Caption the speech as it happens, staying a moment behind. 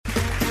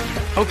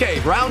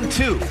Okay, round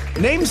 2.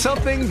 Name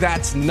something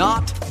that's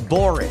not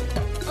boring.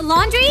 A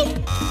laundry?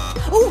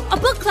 Ooh, a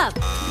book club.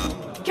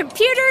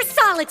 Computer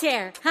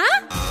solitaire,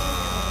 huh?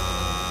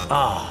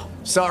 Ah,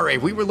 sorry,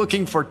 we were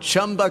looking for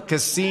Chumba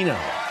Casino.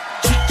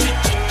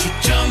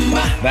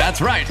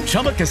 That's right,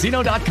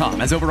 ChumbaCasino.com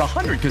has over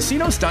 100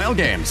 casino-style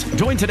games.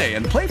 Join today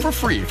and play for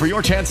free for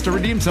your chance to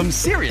redeem some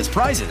serious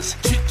prizes.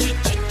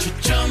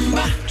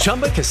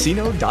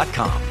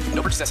 ChumbaCasino.com.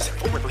 No purchase necessary.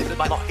 Void where prohibited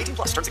by law. 18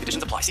 plus. Terms and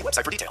conditions apply. See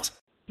website for details.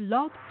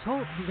 Blog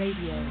Talk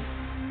Radio.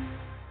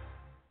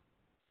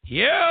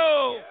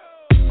 Yo!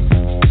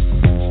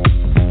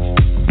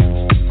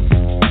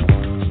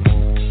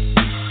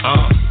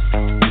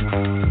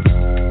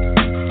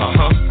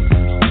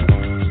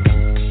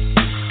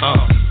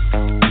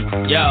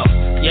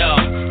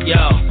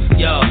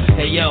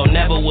 Yo,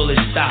 never will it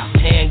stop.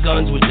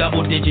 Handguns with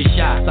double-digit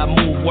shots. I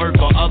move work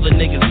on other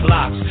niggas'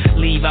 blocks.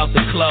 Leave out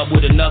the club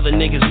with another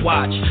nigga's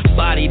watch.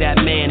 Body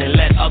that man and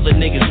let other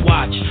niggas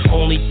watch.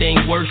 Only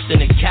thing worse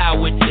than a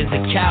coward is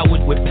a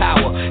coward with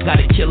power.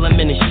 Gotta kill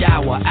him in the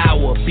shower.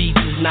 Hour beats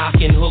is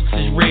knocking, hooks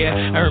is rare.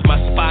 Earned my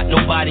spot,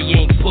 nobody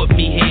ain't put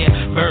me here.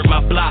 Burnt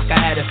my block, I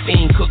had a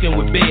fiend cooking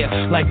with beer.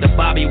 Like the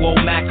Bobby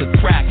Womack of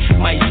crack.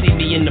 Might see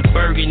me in the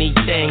burgundy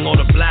thing or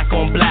the black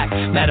on black.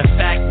 Matter of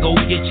fact, go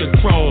get your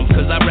chrome,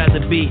 cause I'd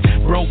rather be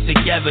broke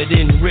together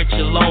than rich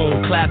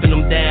alone. Clapping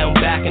them down,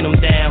 backing them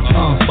down.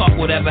 Fuck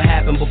whatever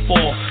happened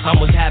before, I'm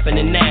what's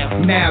happening now.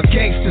 Now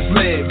gangsters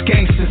live,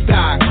 gangsters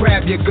die.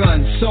 Grab your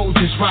guns,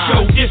 soldiers ride.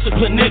 Show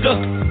discipline,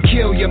 nigga.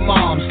 Kill your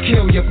moms,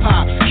 kill your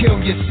pops, kill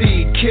your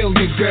seed, kill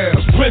your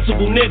girls.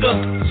 Principle,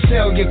 nigga.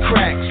 Sell your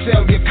crack,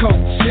 sell your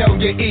coke, sell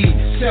your E,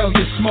 sell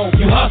your smoke.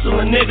 You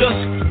hustling,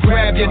 nigga.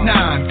 Grab your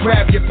 9,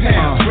 grab your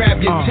pound,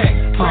 grab your tech,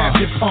 grab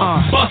your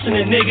pump. Bustin'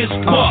 the niggas,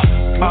 what?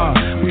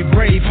 We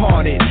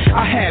brave-hearted.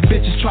 I had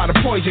bitches try to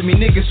poison me.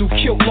 Niggas who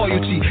killed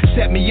loyalty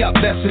set me up,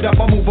 mess it up,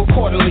 I move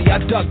accordingly.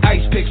 I dug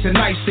ice picks and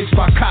ice sticks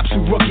by cops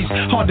who rookies.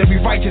 Hard to be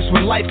righteous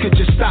when life could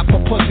just stop for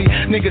pussy.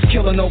 Niggas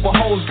killing over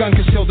hoes, gun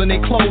concealed in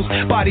their clothes.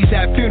 Bodies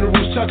at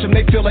funerals touch them,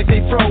 they feel like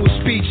they froze.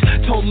 Speech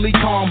totally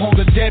calm, hold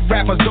a dead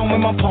rapper dome in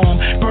my palm.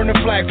 Burn a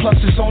flag,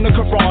 plus it's on the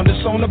Quran,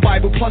 it's on the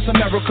Bible, plus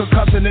America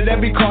cussing at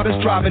every car that's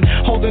driving.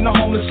 Holding a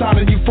homeless sign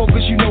and you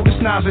focus, you know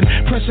this nozzing.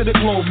 Prince of the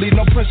globe, leave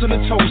no prince on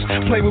the toast.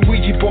 Play with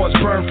Ouija boards,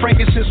 burn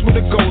frankincense with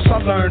a ghost.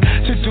 I learned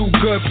to do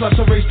good, plus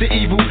erase the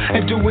evil,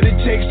 and do what it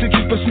takes to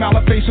keep a smile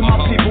on face of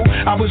my people.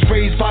 I was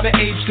raised by the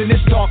apes in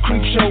this dark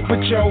creep show,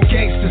 but yo,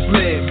 gangsters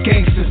live,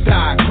 gangsters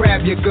die.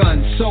 Grab your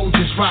guns,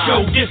 soldiers ride.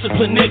 Show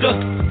discipline, nigga.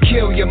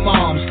 Kill your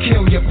moms,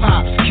 kill your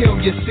pops, kill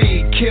your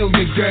seed, kill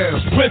your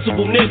girls.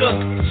 Principle, nigga.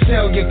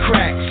 Sell your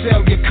crack,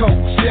 sell your coke,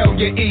 sell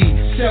your E,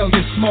 sell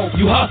your smoke.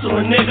 You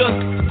hustling,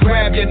 nigga.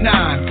 Grab your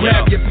 9,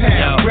 grab your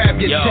pound, grab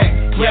your tech,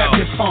 grab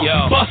your pump.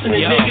 Bustin' the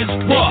niggas,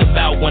 what? Think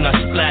about when I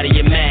splatter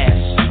your mask.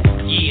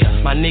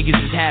 Yeah, my niggas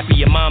is happy,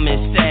 your mama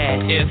is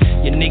sad. If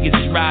your niggas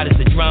is riders,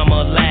 the drama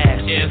will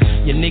last. If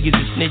your niggas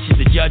is snitches,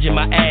 the judge in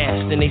my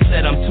ass. Then they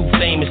said I'm too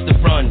famous to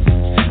run.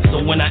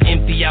 So when I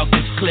empty out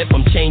this clip,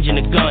 I'm changing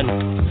the gun.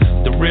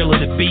 The realer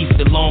the beast,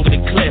 the longer the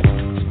clip.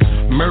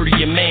 Murder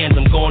your mans,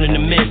 I'm going in the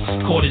midst.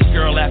 Caught his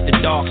girl after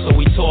dark, so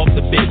we talked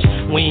the bitch.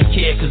 We ain't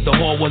care cause the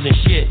whore wasn't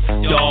shit,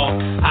 dawg.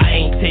 I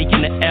ain't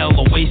taking the L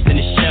or wasting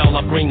the shell.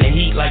 I bring the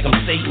heat like I'm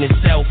Satan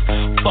itself.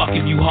 Fuck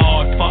if you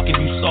hard, fuck if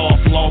you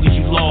soft. Long as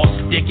you lost,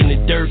 dick in the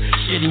dirt,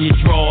 shit in your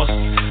drawers.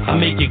 I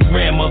make your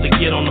grandmother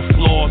get on the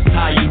floor,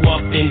 tie you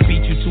up and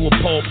beat you to a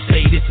pulp.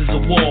 Say this is a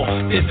war,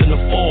 fifth in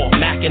the four,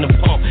 Mac in the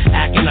pump,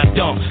 acting I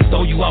dump.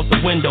 Throw you out the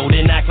window,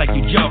 then act like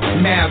you jump.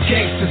 Now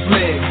gangsters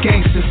live,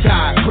 gangsters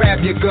die.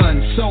 Grab your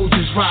guns,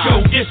 soldiers ride.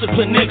 Show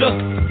discipline,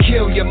 nigga.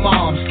 Kill your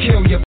moms,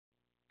 kill your.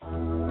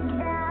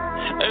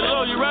 Hey,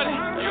 Lil, you ready?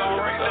 You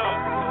already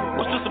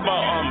know. What's this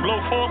about? Blow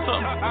 4 or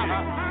something?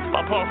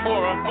 My part 4,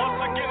 huh?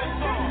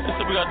 This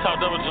is we got top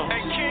double jump.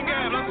 Hey, King,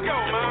 let's go,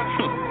 man.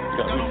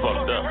 Got me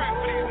fucked up.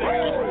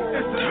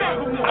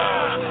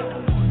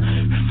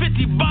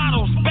 50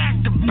 bottles back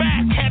to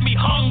back had me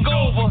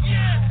hungover.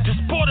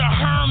 Just bought a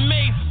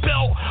Hermes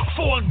belt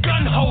for a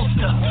gun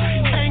holster.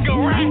 Hang a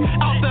rack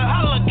out the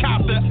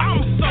helicopter.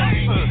 I'm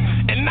sober,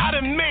 and I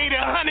done made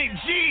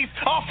 100 G's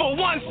off of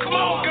one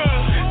smoker.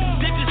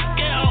 Digit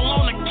scale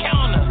on the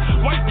counter,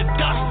 wipe the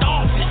dust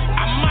off it.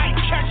 I might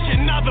catch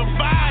another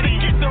body,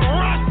 get the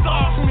rust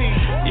off me.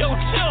 Yo,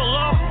 chill,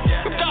 love.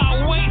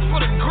 Gotta wait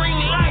for the green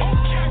light.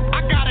 I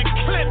got a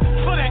clip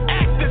for the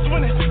actors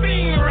when it's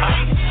seen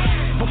right.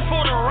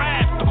 Before the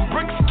rap, the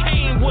bricks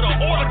came with an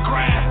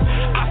autograph.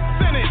 I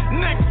sent it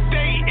next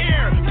day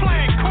air,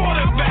 playing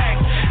quarterback.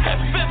 At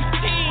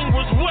 15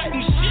 was wet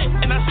and shit,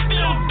 and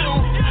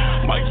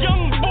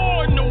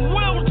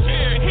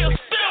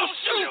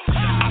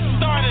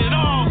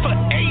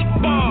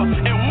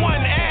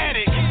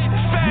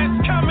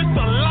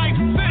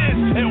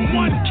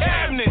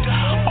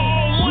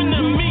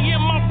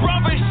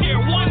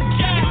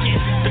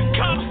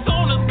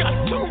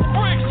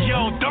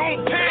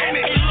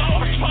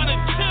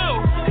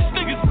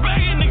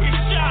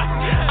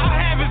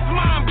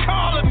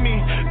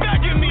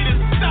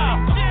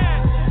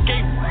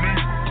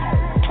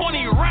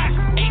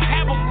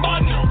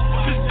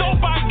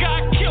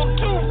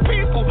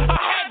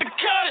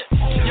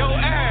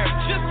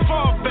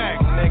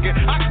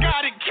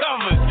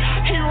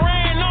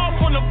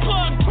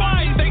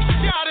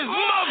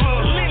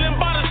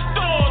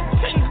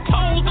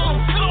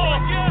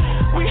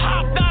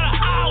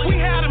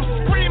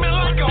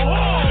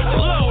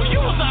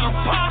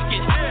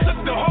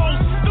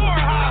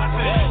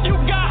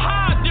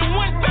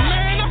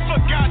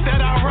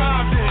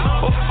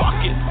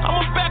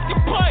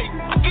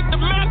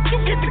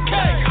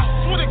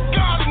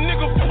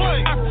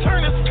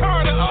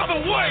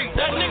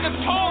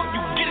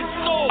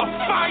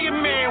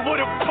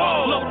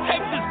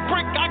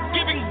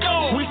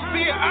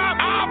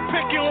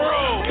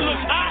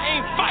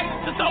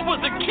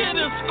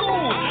of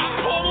school.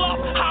 Pull up,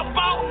 hop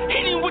out,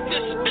 hit him with the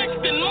sticks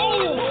and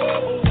move.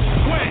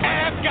 When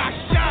Av got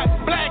shot,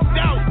 blacked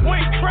out,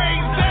 went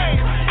crazy.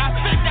 I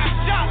think I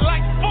shot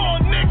like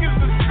 4 niggas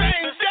the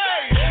same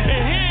day.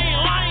 And he ain't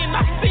lying,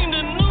 I seen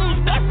the news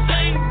that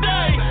same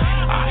day.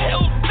 I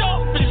held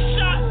up and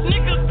shot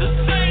niggas the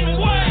same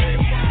way.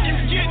 You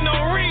get no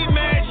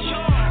rematch,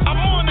 I'm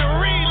on the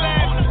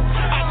relapse.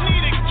 I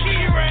need a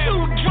key rat,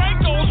 2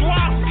 Dracos while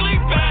I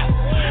sleep at.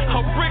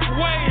 A brick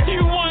way,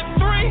 you want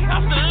 3?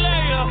 That's the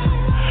layup.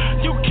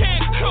 You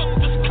can't cook,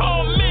 just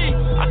call me,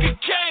 I can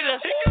cater.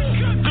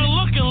 Good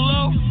looking,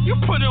 low, you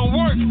put in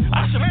work,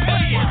 I should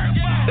pay it.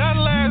 That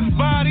last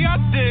body, I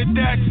did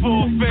that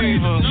for a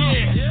favor.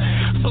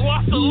 Yeah, so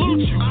I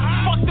salute you.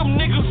 Fuck them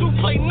niggas who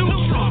play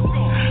neutral.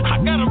 I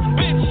got a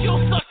bitch,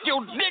 she'll suck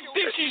your dick,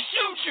 then she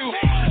shoot you.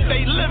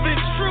 They living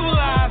true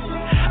lives.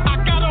 I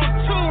got on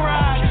 2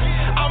 rides.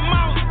 I'm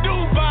out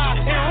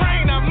Dubai. It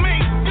rain, I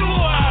make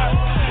do-eyes.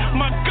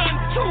 My gun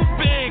too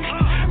big.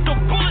 The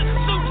bullet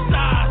suit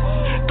size.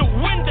 The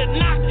wind that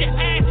knock your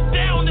ass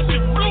down if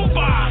it blew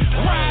by.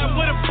 Ride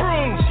with a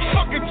broom.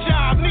 Fuck a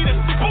job, need a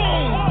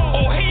spoon.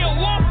 Or he'll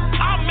walk,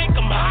 I'll make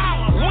him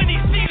holler when he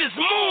see this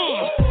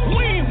moon.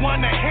 We ain't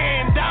want a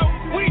handout,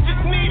 we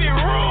just needed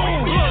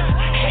room. Look,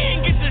 he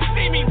ain't get to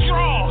see me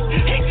draw,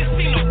 he just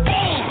seen a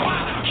boom.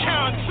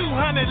 Count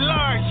 200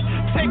 large,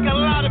 take a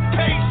lot of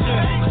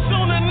patience.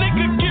 Soon a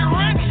nigga get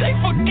rich, they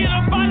forget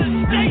about his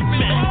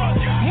statement.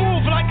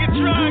 Move like a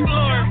drug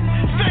lord,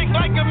 think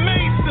like a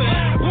mason.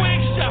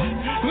 Wig shot,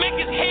 make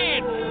his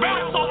head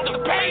bounce off the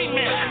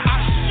pavement. I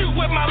shoot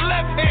with my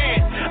left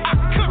hand, I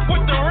cook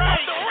with the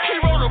right. He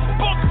wrote a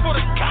book for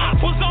the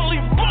cops, was only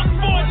booked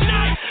for a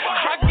night.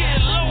 I get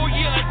low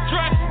your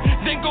address,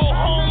 then go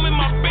home in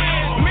my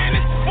bed. Man,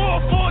 it's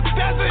 4-4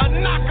 desert, I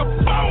knock a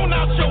bone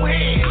out your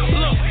head.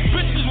 Look,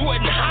 bitches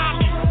wouldn't hide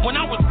me when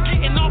I was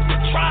getting off the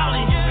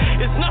trolley.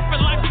 It's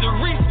nothing like the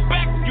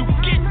respect you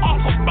get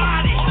off a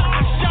body. I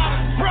shot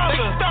his brother,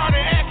 they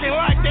started acting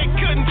like they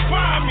couldn't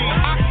find me.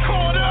 I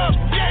caught up,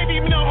 gave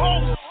him the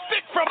whole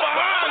stick from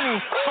behind me.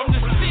 From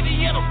the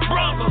city of the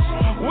brothers,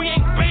 we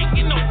ain't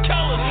banking no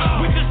colors.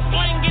 We just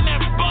slanging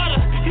that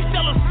butter. He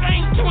sell the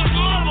same to his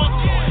mother.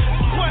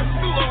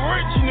 Sweatsuit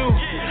original,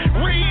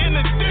 re in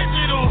the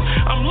digital.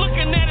 I'm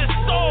looking at his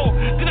soul,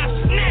 then I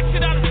snatch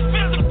it out of his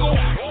physical.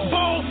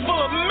 Bowl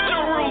full of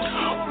minerals,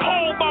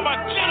 pulled by my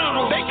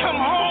genitals. They come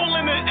whole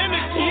in the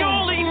energy. You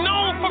only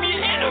know from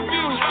your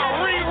interviews.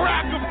 I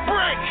re-rock a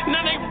brick,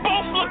 now they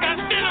both look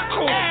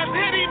identical. Ass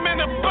hit him in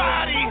the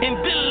body, and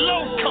then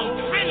low come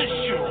finish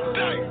you.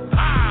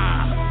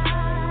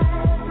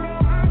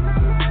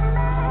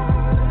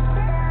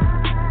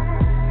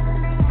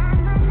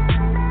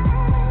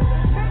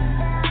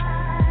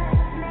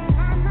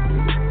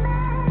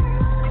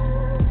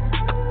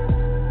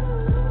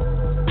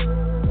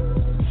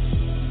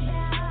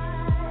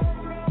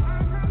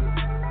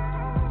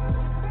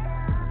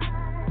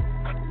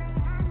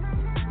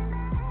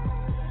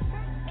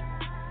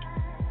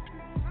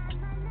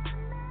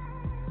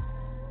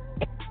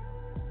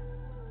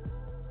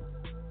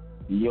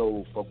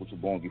 Yo, fuck with your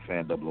Bongi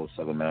fan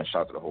 007, man.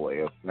 Shout out to the whole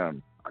AF.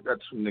 Man, I got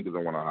 2 niggas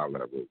I want to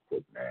holler at real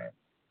quick, man.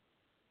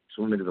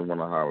 2 niggas I want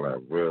to holler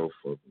at real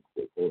fucking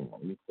quick. Hold on,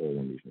 let me call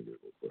one of these niggas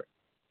real quick.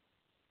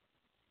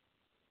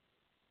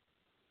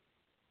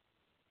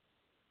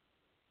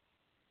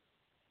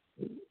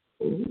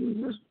 Who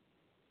is this?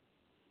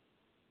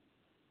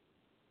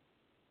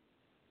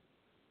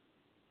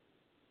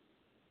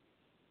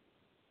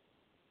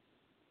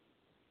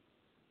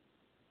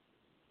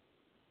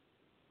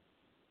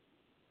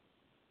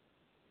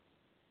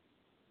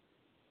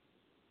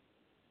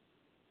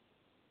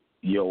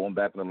 Yo, I'm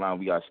back in the line.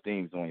 We got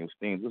Steams on. Your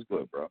Steams, what's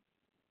good, bro?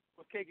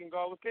 What's kicking,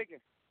 God? What's kicking?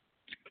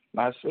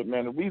 Nah, shit,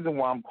 man. The reason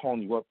why I'm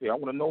calling you up here, I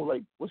want to know,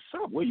 like, what's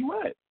up? Where you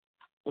at?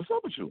 What's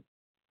up with you?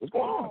 What's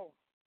going on?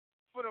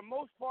 For the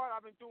most part,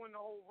 I've been doing the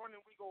whole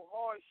running we go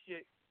hard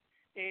shit,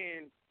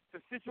 and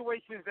the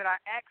situations that I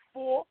asked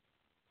for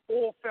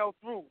all fell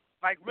through.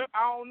 Like,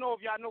 I don't know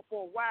if y'all know,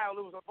 for a while,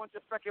 there was a bunch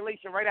of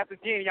speculation right after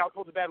Danny, y'all was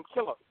supposed to battle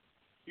Killer.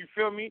 You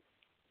feel me?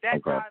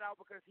 That died out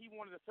because he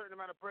wanted a certain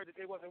amount of bread that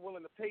they wasn't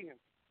willing to pay him.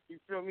 You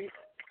feel me?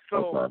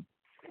 So,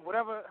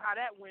 whatever, how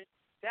that went,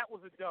 that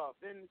was a dub.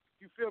 Then,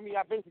 you feel me,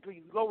 I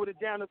basically lowered it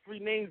down to 3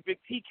 names. Big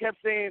T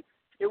kept saying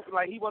it was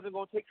like he wasn't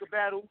going to take the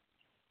battle.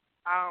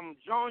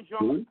 John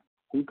Jones.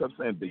 Who kept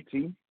saying Big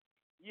T?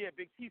 Yeah,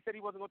 Big T said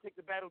he wasn't going to take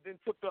the battle,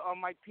 then took the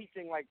Mike P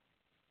thing like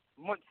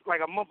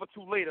a month or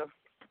 2 later.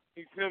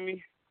 You feel me?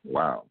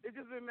 Wow. It's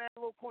just been mad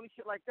little corny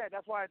shit like that.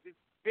 That's why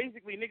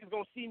basically niggas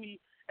going to see me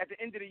at the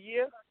end of the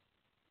year.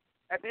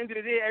 At the end of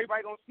the day,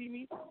 everybody gonna see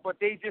me, but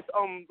they just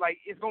like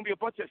it's gonna be a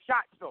bunch of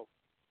shots though.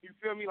 You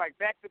feel me? Like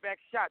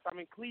back-to-back shots.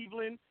 I'm in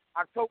Cleveland,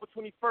 October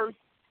 21st.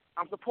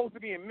 I'm supposed to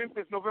be in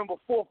Memphis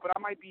November 4th, but I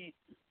might be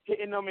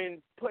hitting them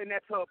and pushing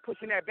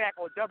that back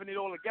or dubbing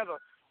it all together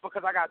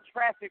because I got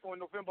traffic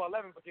on November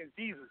 11th against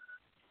Diesel.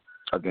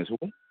 Against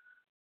who?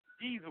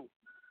 Diesel.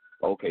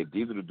 Okay,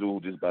 Diesel the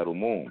dude who just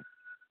battled Moon.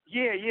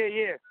 Yeah.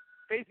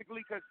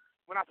 Basically, because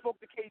when I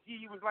spoke to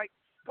KG, he was like,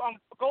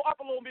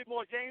 bit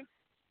more, James.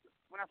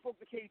 When I spoke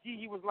to KG,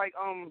 he was like,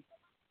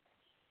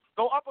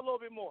 go up a little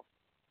bit more.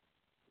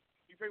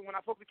 You feel me? When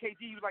I spoke to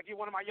KG, he was like, give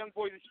one of my young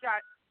boys a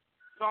shot.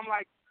 So I'm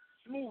like,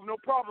 smooth, no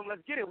problem.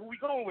 Let's get it. Who we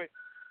going with?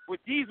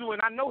 With Diesel,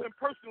 and I know him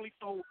personally,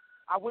 so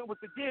I went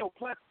with the deal.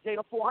 Plus,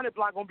 Jai400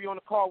 block going to be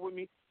on the card with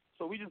me.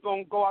 So we just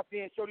going to go out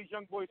there and show these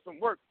young boys some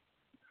work.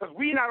 Because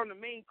we not on the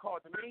main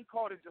card. The main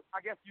card is just,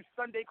 I guess, you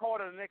Sunday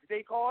card or the next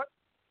day card.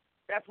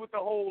 That's what the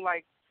whole,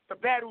 like, the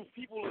battles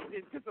people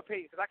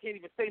anticipate. Because I can't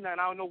even say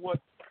nothing. I don't know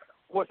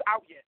what's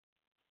out yet.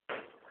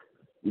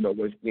 You know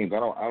what, James? I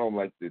don't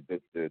like the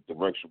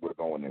direction we're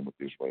going in with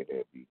this right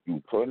here.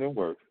 You putting in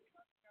work.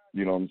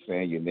 You know what I'm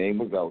saying? Your name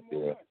was out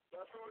there.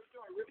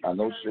 I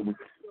know shit was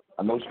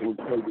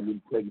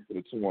crazy for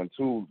the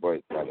 2-on-2s,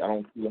 but like I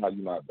don't see how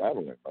you're not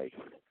battling. Like,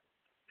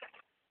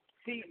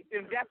 see,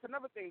 and that's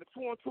another thing. The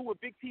 2-on-2 with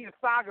Big T and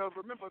Saga.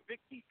 Remember, Big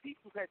T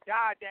Peoples had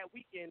died that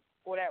weekend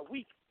or that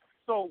week,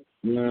 so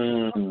he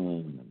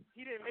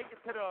didn't make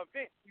it to the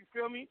event. You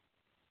feel me?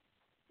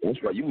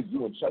 That's right. You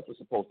and Chuck were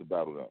supposed to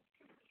battle them.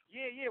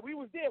 Yeah, we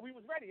was there. We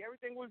was ready.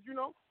 Everything was,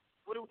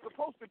 what it was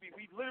supposed to be.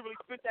 We literally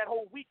spent that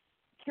whole week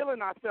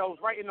killing ourselves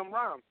writing them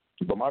rhymes.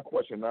 But my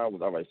question now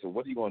was, all right, so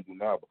what are you going to do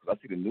now? Because I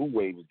see the new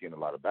wave is getting a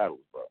lot of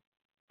battles, bro.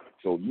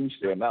 So you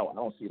said now, I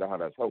don't see how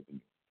that's helping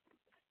you.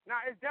 No,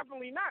 it's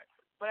definitely not.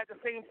 But at the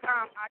same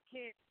time, I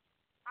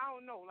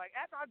don't know. Like,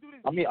 after I do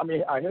this... I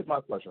mean, here's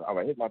my question. All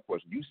right, here's my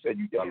question. You said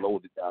you got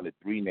lowered it down to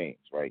 3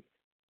 names, right?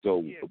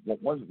 So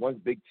once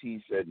Big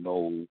T said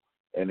no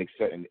and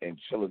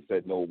Chilla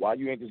said no, why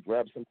you ain't just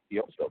grab somebody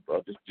else up,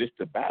 bro? Just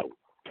to battle.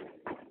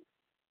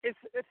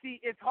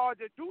 It's hard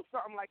to do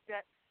something like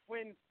that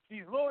when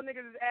these little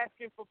niggas is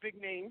asking for big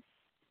names.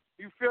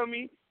 You feel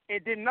me?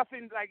 And then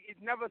nothing, like, it's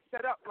never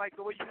set up like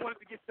the way you want it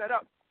to get set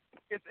up.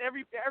 It's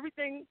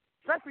everything,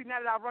 especially now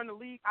that I run the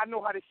league, I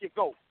know how this shit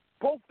goes.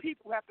 Both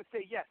people have to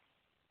say yes.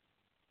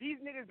 These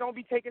niggas don't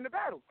be taking the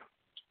battle.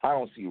 I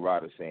don't see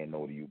Ryder saying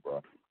no to you,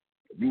 bro.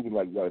 If you was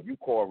like, well, if you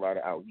call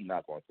Ryder out, he's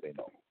not gonna say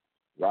no.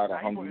 Ryder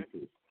hungry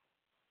too.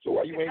 So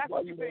why you ain't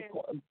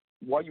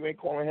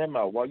calling him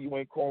out? Why you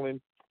ain't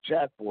calling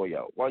Jack Boy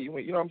out? Why you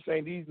ain't? You know what I'm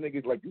saying? These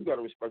niggas, like, you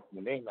gotta respect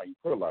the name. Now you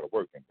put a lot of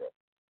work in, bro.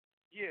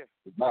 Yeah.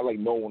 It's not like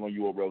no one on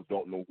URLs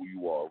don't know who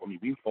you are. I mean,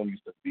 we from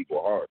used to speak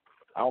hard.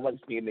 I don't like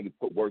seeing niggas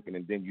put work in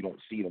and then you don't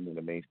see them in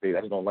the main stage.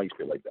 I just don't like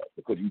shit like that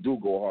because you do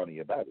go hard in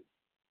your battles.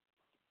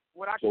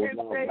 What I so can it's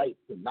not say, right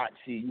to not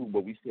see you,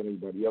 but we see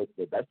everybody else.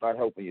 But that's not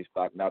helping your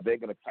stock. Now they're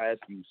gonna pass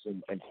you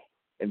some and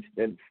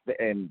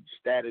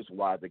status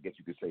wise, I guess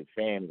you could say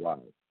fan wise,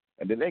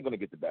 and then they're gonna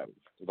get the battles.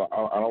 I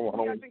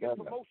don't think it's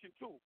promotion that.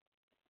 Too.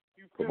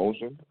 You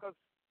promotion? Because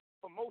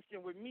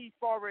promotion with me, as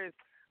far as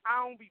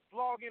I don't be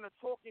blogging or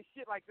talking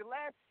shit. Like the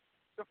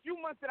few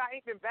months that I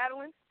ain't been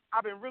battling,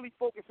 I've been really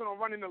focusing on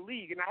running the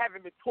league, and I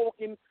haven't been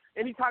talking.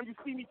 Anytime you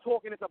see me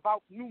talking, it's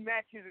about new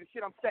matches and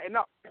shit I'm setting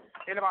up,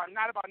 and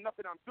not about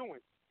nothing I'm doing.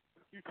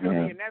 You feel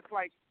me? And that's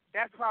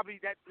probably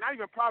that. Not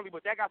even probably,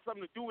 but that got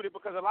something to do with it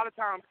because a lot of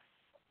times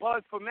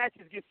buzz for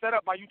matches get set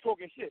up by you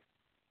talking shit.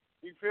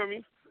 You feel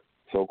me?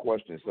 So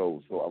question.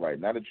 So all right.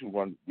 Now that you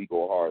run We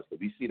Go Hard, so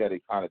we see that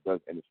it kind of does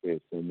interfere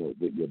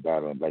with your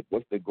battling. Like,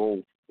 what's the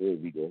goal for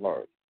We Go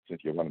Hard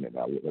since you're running it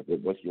now?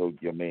 What's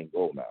your main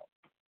goal now?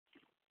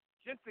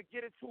 Just to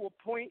get it to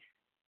a point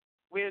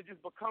where it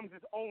just becomes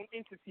its own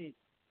entity.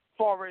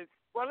 Far as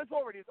it's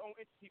already its own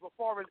entity, but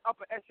far as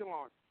upper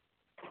echelon.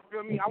 You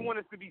feel me? I want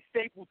us to be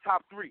staple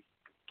top 3,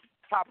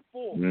 top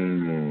 4.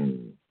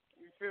 You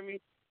feel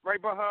me?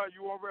 Right behind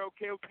URL,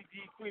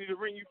 KOTD, Queen of the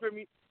Ring. You feel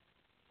me?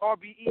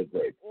 RBE,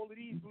 all of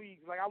these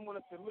leagues. Like, I want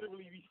us to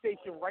literally be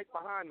stationed right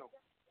behind them.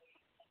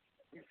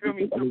 You feel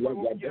me? I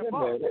mean, damn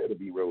near there to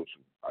be real with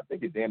you. I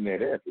think it's damn near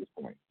there at this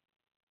point.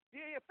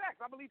 Yeah,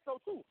 facts. I believe so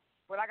too.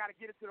 But I got to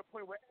get it to the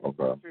point where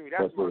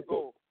that's my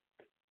goal.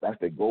 That's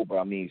the goal, but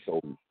I mean,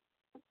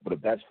 but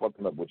if that's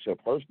fucking up what your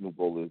personal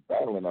goal is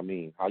battling, I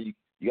mean, how you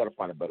got to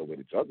find a better way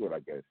to juggle it, I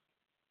guess.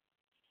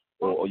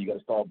 Or you got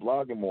to start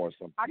blogging more or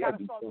something. I got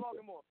to start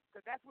blogging more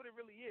because that's what it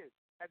really is.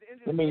 At the end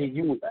of the day,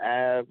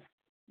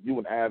 you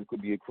and Av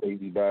could be a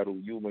crazy battle.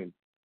 You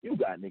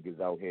got niggas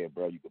out here,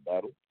 bro. You could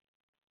battle.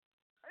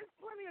 There's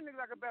plenty of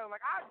niggas I could battle.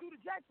 Like, I do the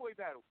Jack Boy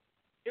battle.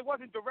 It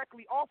wasn't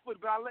directly offered,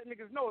 but I let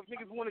niggas know if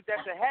niggas wanted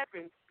that to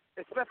happen,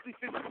 especially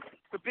since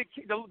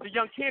the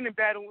Young Cannon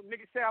battle.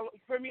 Niggas say, you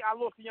feel me? I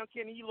lost the Young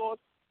Cannon, he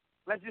lost.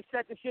 Let's just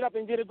set the shit up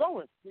and get it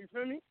going. You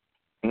feel me?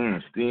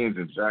 Steams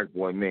and Jack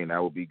Boy, man, that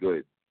would be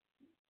good.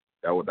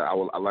 I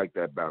like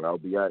that battle.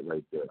 I'll be at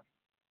right there.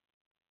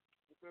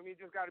 You feel me? It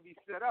just got to be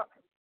set up.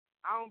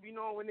 I don't be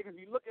knowing what niggas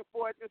be looking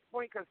for at this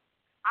point because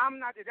I'm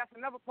not. That's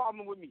another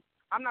problem with me.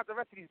 I'm not the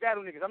rest of these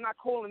battle niggas. I'm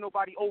not calling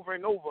nobody over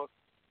and over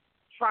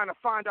trying to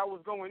find out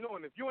what's going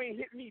on. If you ain't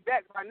hit me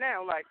back by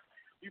now, like,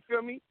 you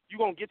feel me? You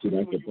gonna get to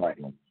me when you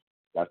ready.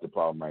 That's the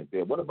problem right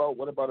there. What about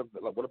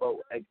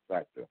X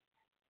Factor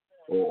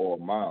or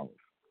Miles?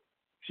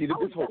 See,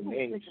 this whole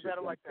name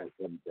shit like that.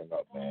 Everything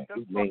up, man.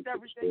 His name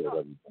everything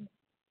up.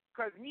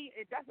 Because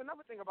that's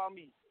another thing about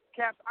me.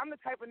 Caps, I'm the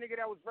type of nigga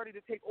that was ready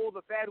to take all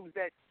the battles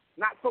that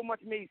not so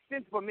much made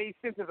sense, but made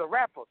sense as a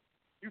rapper.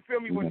 You feel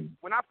me?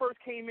 When I first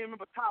came in,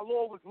 remember Ty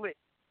Law was lit.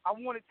 I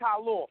wanted Ty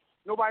Law.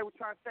 Nobody was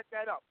trying to set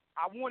that up.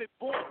 I wanted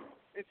Born.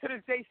 And to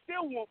this day,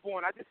 still want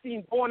Born. I just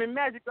seen Born in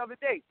Magic the other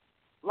day.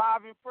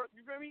 Live in first,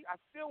 you feel me? I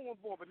still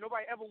want Born, but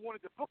nobody ever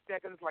wanted to book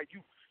that because it's like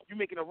you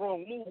making a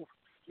wrong move.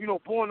 You know,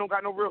 Born don't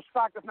got no real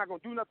stock. That's not going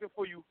to do nothing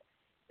for you.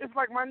 It's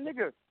like, my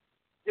nigga,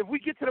 if we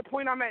get to the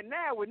point I'm at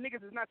now where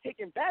niggas is not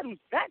taking battles,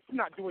 that's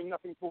not doing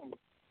nothing for me.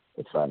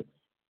 That's right.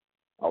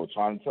 I was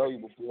trying to tell you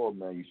before,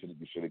 man, you should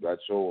have got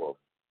Show Off.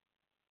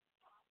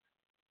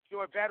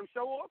 Your battle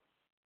Show Off?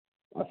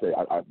 I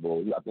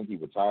think he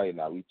retired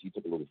now. He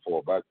took a little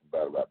fall back from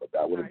battle rap, but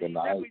that would have been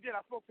nice. He definitely did.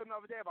 I spoke to him the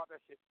other day about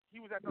that shit. He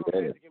was at the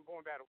Magic and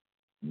Born battle.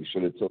 You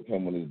should have took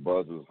him when his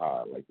buzz was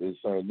high. Like there's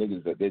certain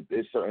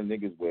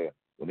niggas where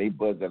when they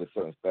buzz at a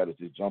certain status,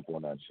 just jump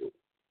on that shit.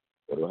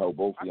 That'll help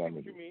both of y'all niggas.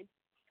 What you mean?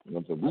 You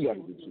know what I'm saying?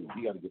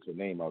 We gotta get your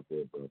name out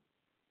there, bro.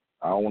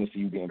 I don't want to see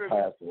you getting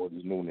past all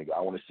these new niggas.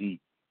 I want to see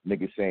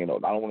niggas saying, I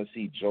don't want to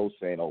see Joe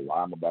saying,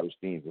 I'm about to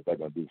Steams. What's that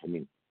gonna do for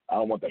me? I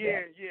don't want that.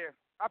 Yeah.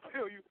 I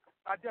feel you.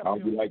 I don't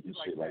be like this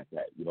shit like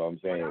that. You know what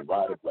I'm saying?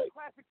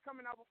 Classics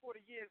coming out before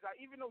the years.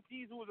 Even though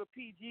Diesel was a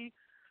PG,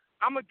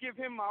 I'm gonna give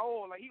him my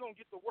all. Like he gonna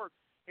get the work.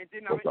 And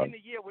then I'm in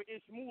the year with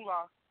Ish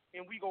Moolah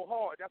and We Go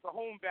Hard. That's a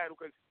home battle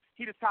because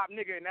he the top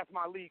nigga and that's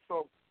my league.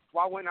 So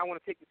why wouldn't I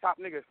want to take the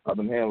top nigga? I've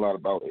been hearing a lot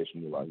about Ish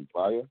Moolah. He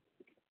fire?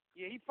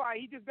 Yeah, he fire.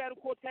 He just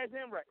battled Cortez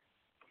and Rex.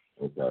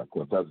 Okay,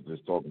 Cortez is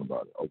just talking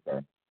about it.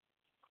 Okay.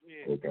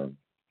 Yeah. Okay.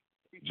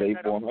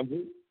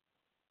 Jai400?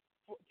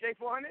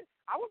 Jai400?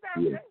 I would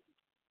battle that.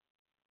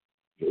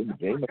 They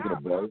making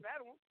a battle.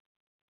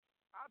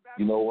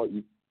 You know what?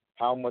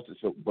 How much is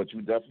it? But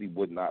you definitely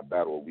would not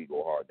battle a We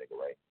Go Hard nigga,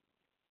 right?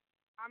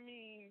 I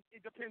mean,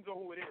 it depends on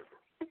who it is.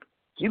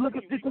 Look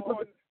at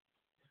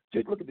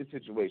the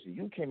situation.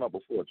 You came out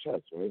before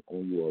Chess, right?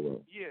 On your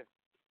yeah.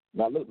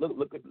 Now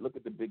look at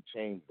the big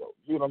change though.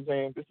 You know what I'm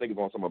saying? This nigga's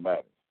on some of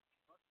that.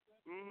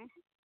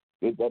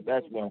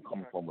 That's where I'm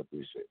coming from with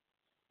this shit.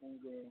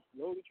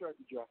 Load the tracker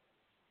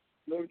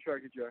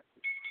drop.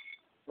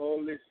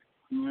 All this.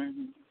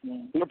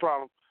 No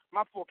problem.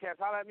 My forecast.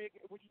 How that make?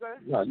 What you say?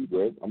 No, you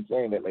good. I'm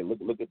saying that like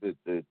look at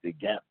the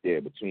gap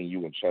there between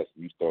you and Chess.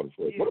 You started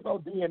first. Yeah. What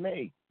about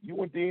DNA?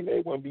 You and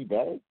DNA wouldn't be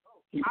bad.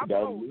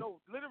 No,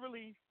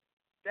 literally,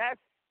 that's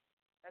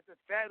the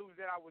battles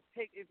that I would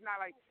take. It's not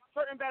like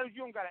certain battles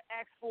you don't gotta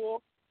ask for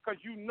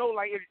because you know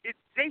like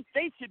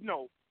they should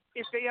know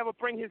if they ever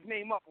bring his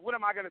name up. What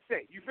am I gonna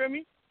say? You feel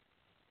me?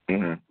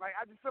 Mm-hmm. Like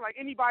I just feel like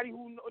anybody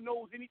who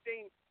knows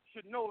anything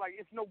should know. Like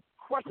it's no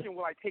question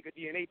will I take a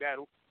DNA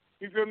battle.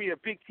 You feel me? A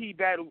Big T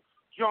battle,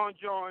 John,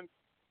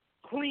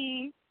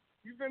 clean.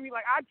 You feel me?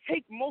 Like I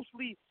take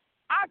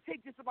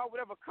just about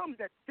whatever comes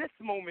at this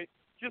moment,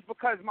 just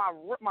because my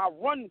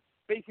run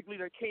basically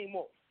that came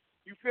off.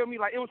 You feel me?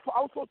 Like I was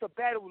supposed to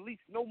battle at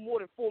least no more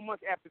than 4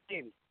 months after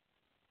Danny,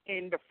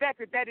 and the fact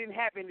that didn't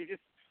happen,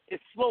 it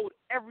slowed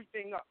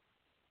everything up.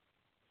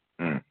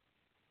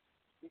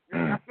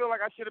 I feel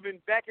like I should have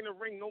been back in the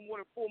ring no more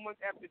than 4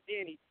 months after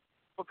Danny,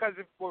 because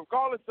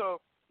regardless of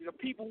the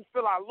people who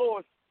feel I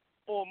lost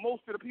or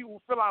most of the people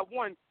who feel I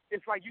won,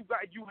 it's like you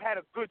had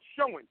a good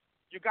showing.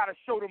 You got to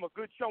show them a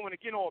good showing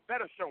again or a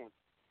better showing.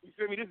 You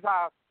feel me? This is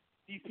how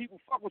these people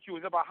fuck with you.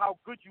 It's about how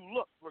good you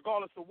look,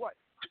 regardless of what.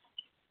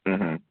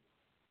 Mm-hmm.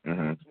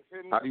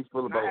 How do you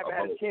feel about? I haven't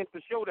had a chance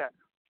to show that.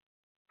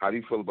 How do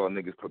you feel about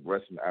niggas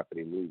progressing after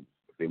they lose?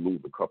 If they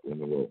lose a couple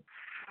in a row.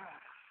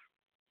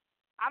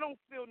 I don't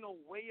feel no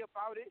way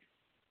about it.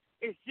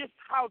 It's just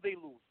how they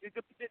lose.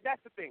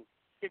 That's the thing.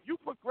 If you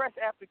progress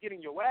after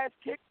getting your ass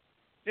kicked,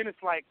 then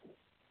it's like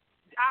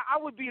I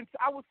would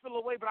feel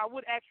away, but I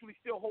would actually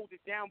still hold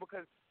it down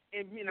because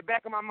in the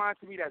back of my mind,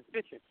 to me, that's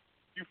bitching.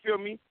 You feel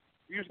me?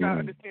 You just gotta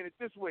understand it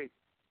this way.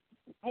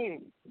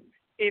 Boom.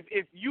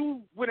 If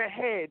you went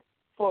ahead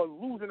for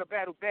losing a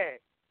battle bad,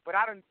 but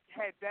I done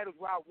had battles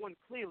where I won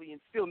clearly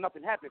and still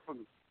nothing happened for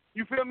me.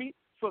 You feel me?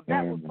 So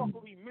that would fuck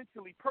with me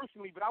mentally,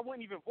 personally, but I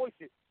wouldn't even voice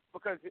it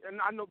because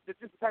I know that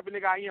this is the type of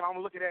nigga I am. I'm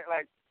gonna look at it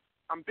like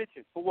I'm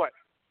bitching. For what?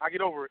 I get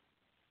over it.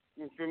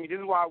 You feel me? This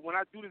is why when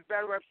I do this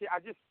battle rap shit, I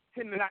just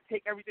tend to not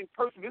take everything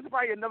personally. This is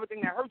probably another thing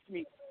that hurts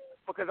me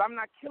because I'm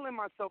not killing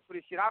myself for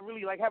this shit. I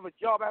really have a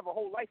job. I have a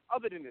whole life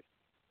other than this.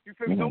 You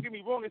feel me? Don't get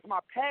me wrong. It's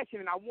my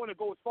passion, and I want to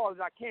go as far as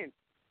I can.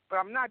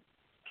 But I'm not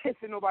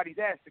kissing nobody's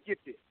ass to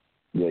get there.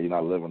 Yeah, you're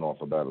not living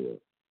off of battle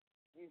rap.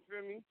 You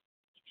feel me?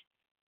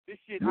 This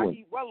shit, I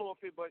eat well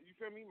off it, but you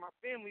feel me? My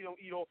family don't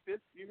eat off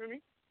this. You feel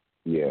me?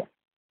 Yeah.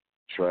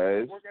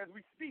 Trez. Work as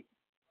we speak.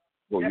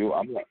 Well,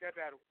 take that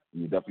battle.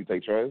 You definitely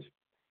take Trez?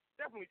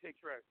 Definitely take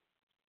Trez.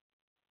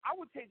 I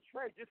would take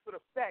Trez just for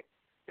the fact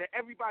that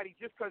everybody,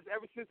 just because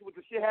ever since what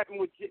the shit happened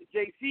with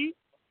JC,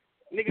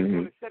 niggas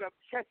going to set up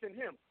Chess and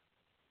him.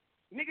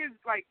 Niggas,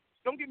 like,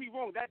 don't get me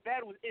wrong, that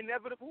battle was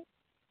inevitable,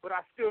 but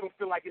I still don't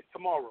feel like it's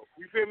tomorrow.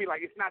 You feel me?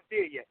 Like, it's not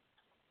there yet.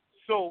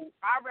 So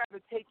I'd rather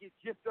take it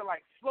just to,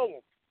 like,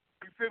 slow him.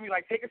 You feel me?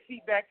 Like, take a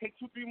seat back, take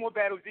 2-3 more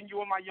battles, then you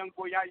and my young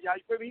boy,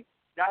 you feel me?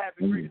 Y'all have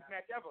the greatest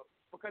match ever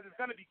because it's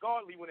gonna be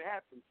godly when it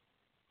happens.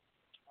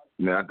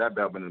 Man, that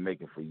battle been in the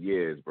making for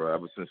years, bro.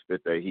 Ever since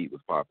Spit That Heat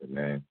was popping,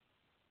 man.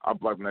 I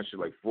blocked that shit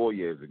like 4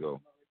 years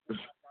ago.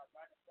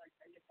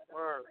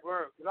 Word.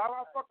 Cause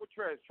I fuck with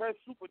Trez. Trez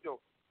super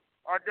dope.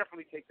 I'll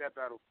definitely take that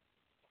battle.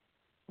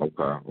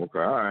 Okay. All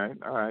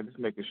right. Just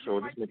making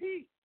sure.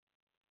 P.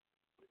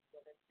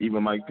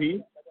 Even Mike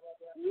P?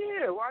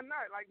 Yeah, why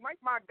not? Like, Mike,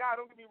 my guy,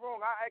 don't get me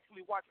wrong. I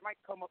actually watched Mike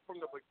come up from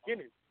the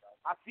beginning.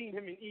 I seen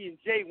him in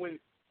E&J when,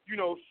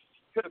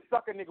 to the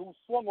sucker nigga who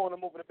swung on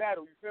him over the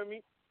battle. You feel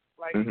me?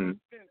 Like,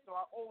 so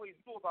I always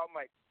knew about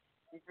Mike.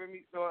 You feel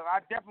me? So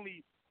I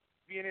definitely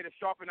be in here to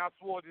sharpen our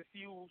swords and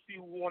see who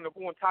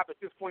on top at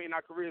this point in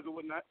our careers or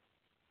whatnot.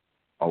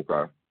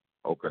 Okay.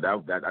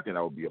 That I think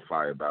that would be a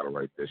fire battle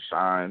right there.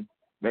 Shine.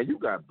 Man, you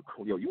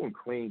and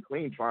Clean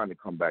trying to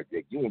come back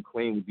there. You and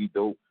Clean would be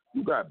dope.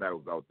 You got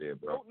battles out there,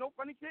 bro. No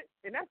funny shit.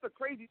 And that's the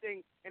crazy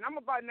thing. And I'm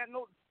about that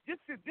note, just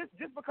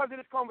because of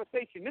this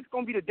conversation, this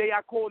going to be the day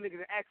I call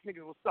niggas and ask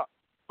niggas what's up.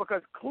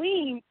 Because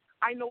Clean,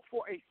 I know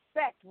for a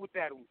fact would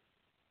battle.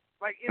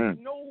 Like, it's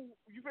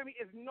you feel me?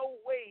 There's no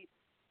way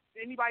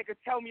anybody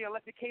could tell me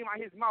unless it came out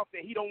his mouth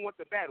that he don't want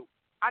the battle.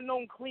 I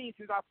known Clean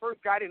since I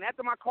first got in.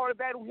 After my Carter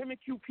battle, him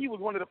and QP was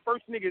one of the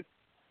first niggas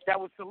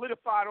that was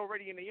solidified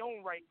already in their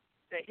own right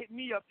that hit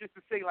me up just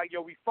to say, like,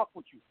 yo, we fuck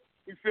with you.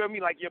 You feel me?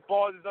 Like, your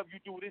bars is up, you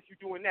do this, you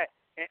doing that.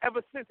 And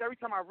ever since, every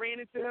time I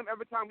ran into him,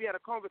 every time we had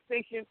a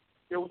conversation,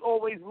 there was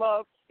always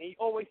love, and he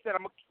always said,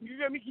 you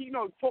feel me?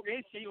 Talking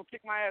his shit, he'll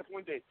kick my ass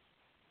one day.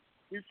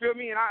 You feel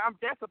me? And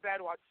that's a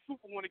battle I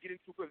super want to get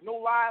into because no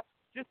lie,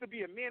 just to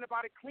be a man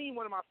about it, Clean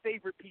one of my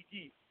favorite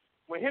PGs.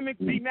 When him and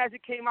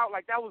B-Magic came out,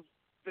 like, that was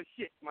the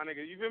shit, my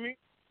nigga. You feel me?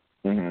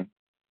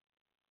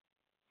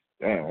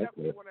 Damn, I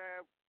definitely want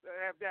to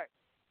have that.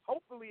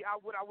 Hopefully,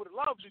 what I would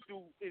love to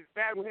do is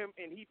battle him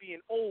and he be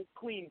in old,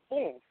 clean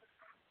form.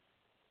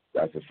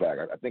 That's a fact.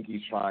 I think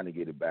he's trying to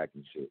get it back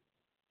and shit.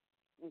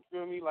 You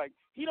feel me? Like,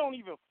 he don't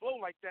even flow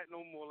like that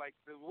no more. Like,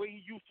 the way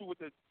he used to with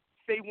the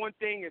say one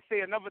thing and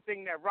say another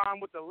thing that rhyme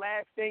with the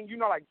last thing.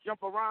 Like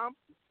jump a rhyme.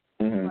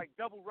 Like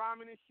double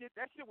rhyming and shit.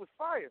 That shit was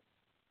fire.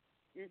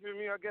 You feel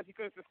me? I guess he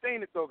couldn't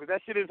sustain it, though, because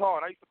that shit is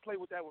hard. I used to play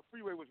with that when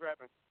Freeway was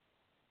rapping.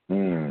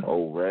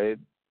 Old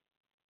Red.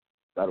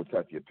 That'll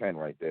test your pen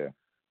right there.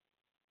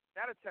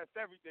 That'll test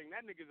everything.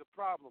 That nigga's a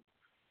problem.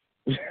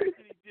 That shit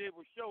he did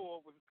with Show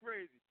Off was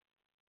crazy.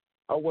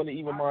 I wouldn't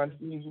even mind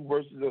seeing you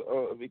versus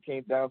if it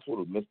came down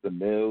to it, Mr.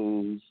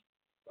 Mills.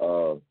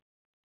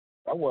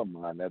 I wouldn't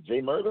mind that.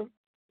 Jay Murder?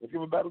 If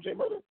you ever battle Jay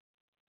Murder?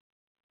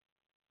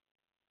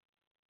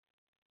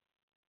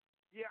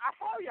 Yeah,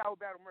 hell yeah, I would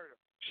battle Murder.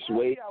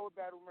 Sway. I would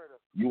battle Murder.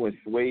 You and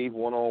Swave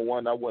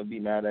 1-on-1, I wouldn't be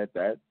mad at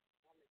that.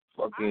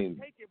 Fucking.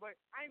 I'd take it, but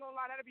I ain't gonna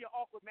lie, that'd be an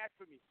awkward match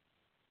for me.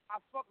 I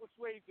fuck with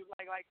Swave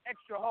like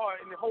extra hard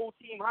and the whole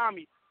team behind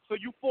me. So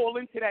you fall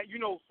into that,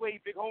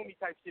 Swave big homie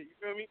type shit. You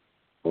feel me?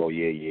 Oh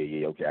yeah.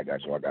 Okay, I got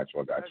you. That's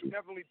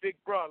definitely big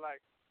bro. Like,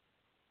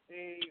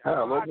 this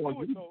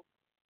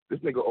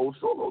nigga Old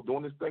Solo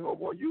doing this thing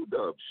over on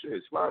UW.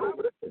 Shit, slide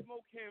over there.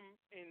 Smoke him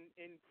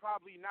and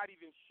probably not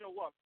even show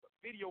up.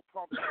 Video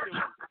prompt.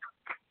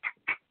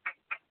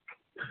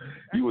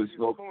 You was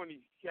so corny,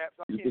 chaps.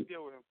 I can't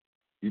deal with him.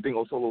 You think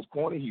Old Solo's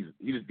corny? He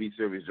just beat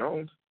Serious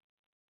Jones.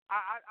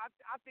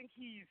 I think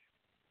he's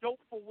dope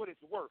for what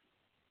it's worth,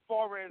 as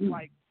far as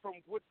like from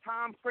what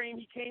time frame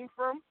he came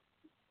from,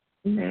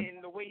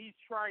 and the way he's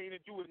trying to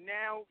do it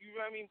now. You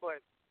know what I mean? But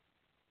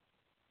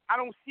I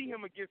don't see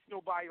him against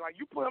nobody. Like,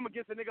 you put him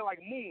against a nigga like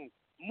Moon.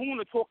 Moon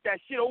will talk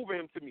that shit over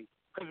him to me,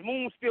 because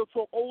Moon still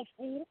talk old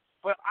school,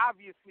 but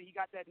obviously he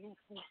got that new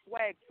school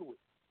swag to it.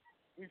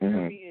 You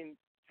feel me? And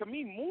to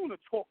me, Moon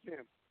will talk to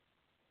him.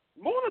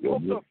 Moon will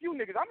talk to a few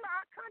niggas. I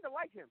kind of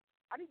like him.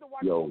 I need to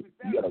watch all his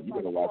battles. You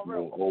gotta watch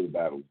those old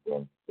battles,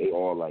 bro. They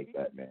all like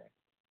that, man.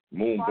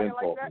 Moon been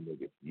like talking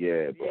niggas.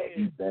 Yeah, bro. Yeah.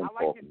 He's been I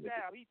like talking his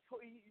style. You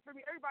feel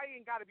me? Everybody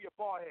ain't got to be a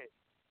bald head.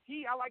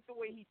 I like the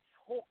way he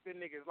talk to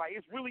niggas. Like,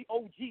 it's really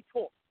OG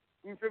talk.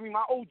 You feel me?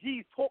 My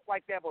OGs talk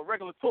like that, but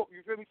regular talk. You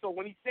feel me? So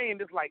when he's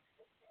saying this, like,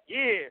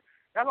 yeah.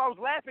 That's why I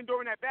was laughing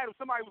during that battle.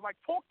 Somebody was like,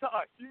 talk to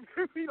us. You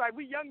feel me? Like,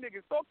 we young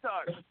niggas, talk to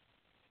us.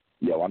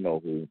 Yo, I know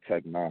who.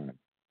 Tech 9.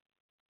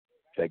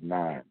 Tech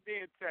 9.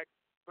 Tech,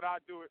 but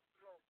I'll do it.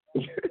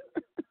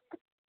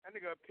 That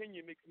nigga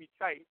opinion makes me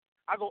tight.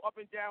 I go up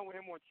and down with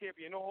him on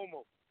Champion, no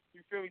homo.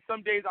 You feel me?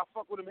 Some days I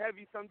fuck with him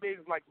heavy. Some days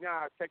it's like,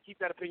 nah, Tech, keep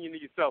that opinion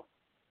to yourself.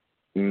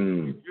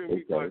 You feel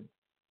me? But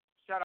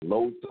shout out.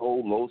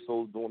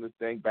 Loso's doing this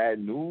thing. Bad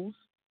News.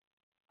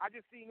 I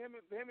just seen him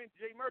and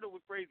Jay Murder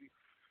was crazy.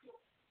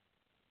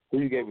 Who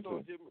you gave it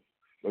to?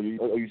 You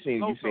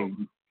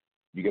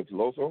gave it to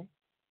Loso?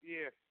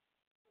 Yeah.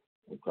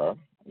 Okay.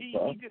 He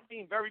just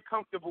seemed very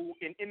comfortable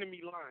in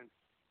enemy lines.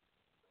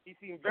 He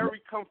seemed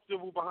very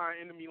comfortable behind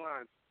enemy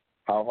lines.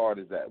 How hard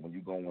is that when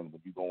you going to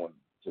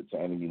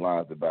enemy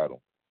lines to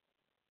battle?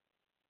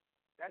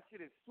 That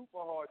shit is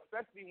super hard,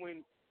 especially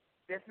when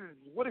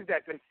what is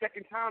that, the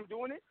second time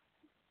doing it?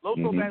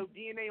 Loso battled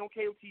DNA on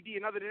KOTD,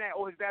 and other than that,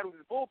 all his battles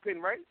is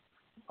bullpen, right?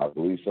 I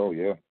believe so,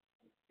 yeah.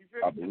 You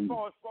feel me?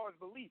 As far as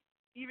belief.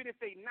 Even if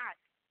they not,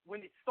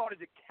 when it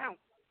started to count,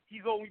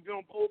 he's always been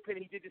on bullpen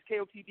and he did this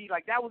KOTD.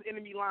 Like, that was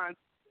enemy lines,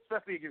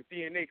 especially against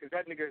DNA, because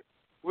that nigga,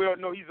 we all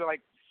know he's a, like,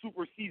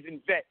 super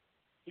seasoned vet.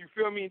 You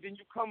feel me? And then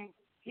you come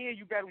here,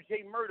 you battle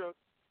Jai400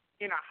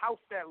 in a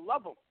house that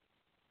love him.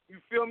 You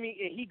feel me?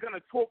 And he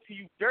gonna talk to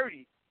you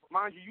dirty.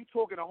 Mind you, you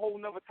talking a whole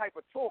nother type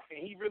of talk, and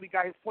he really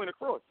got his point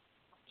across.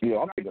 Yeah,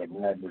 I'm thinking of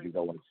mad niggas I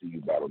want to see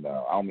you battle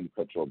now. I don't mean to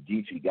cut you off.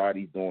 Geechee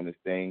Gotti's doing this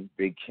thing.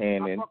 Big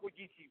Cannon. I fuck with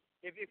Geechee.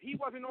 If he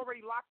wasn't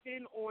already locked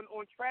in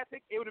on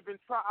traffic, it would have been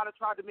I'd have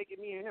tried to make it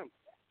me and him.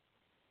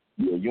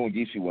 Yeah, you and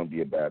Geechee wouldn't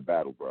be a bad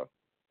battle, bro.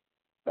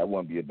 That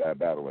wouldn't be a bad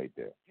battle right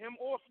there. Him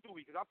or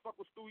Stewie, because I fuck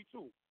with Stewie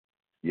too.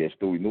 Yeah,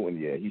 Stewie Newton,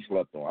 yeah, he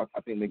slept on.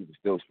 I think niggas are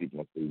still speaking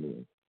on Stewie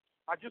Newton.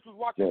 I just was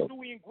watching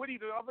Stewie and Gwitty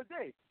the other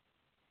day.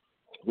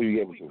 Who you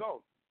gave it to?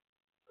 Go.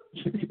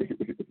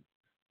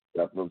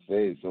 That's what I'm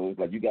saying. So it's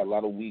like you got a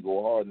lot of we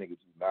go hard niggas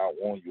who now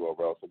on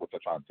URL. So what they're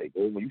trying to take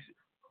over?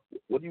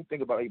 What do you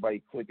think about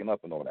everybody clicking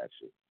up and all that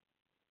shit?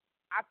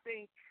 I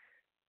think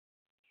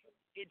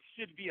it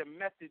should be a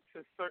method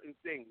to certain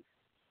things.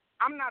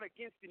 I'm not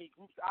against any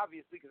groups,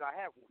 obviously, because I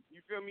have one.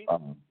 You feel me?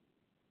 I'm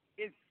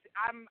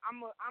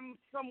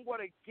somewhat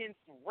against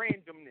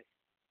randomness.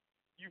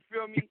 You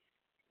feel me?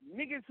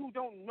 Niggas who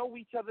don't know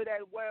each other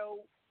that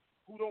well,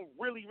 who don't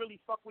really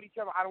fuck with each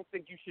other, I don't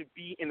think you should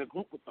be in a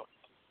group with them.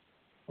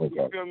 Okay.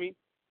 You feel me?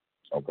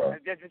 Okay.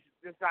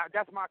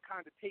 That's my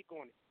kind of take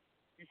on it.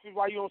 You see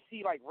why you don't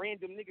see like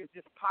random niggas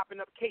just popping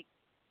up cake.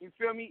 You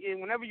feel me?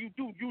 And whenever you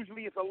do,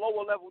 usually it's a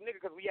lower level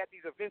nigga because we at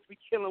these events, we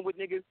chilling with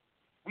niggas.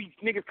 We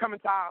niggas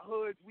coming to our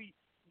hoods. You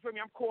feel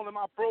me? I'm calling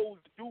my bros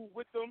to do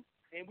with them,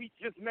 and we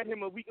just met him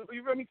a week ago.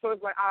 You feel me? So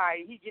it's like, all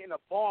right, he getting a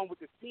bond with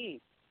the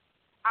team.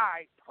 All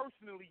right,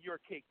 personally, you're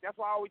cake. That's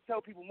why I always tell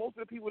people, most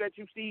of the people that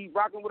you see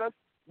rocking with us,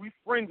 we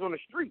friends on the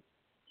street.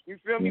 You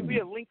feel me?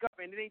 We'll link up,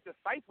 and it ain't the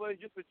cipher. It's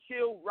just a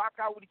chill, rock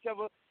out with each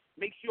other,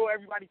 make sure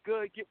everybody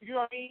good. You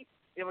know what I mean?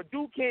 If a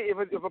dude can't,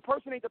 if a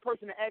person ain't the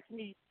person to ask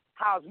me,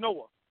 how's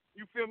Noah?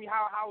 You feel me?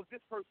 How's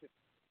this person?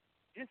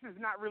 This is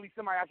not really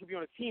somebody I should be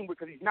on a team with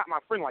because he's not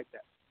my friend like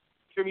that.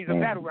 You feel me? He's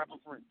a battle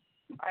rapper friend.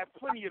 I have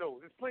plenty of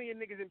those. There's plenty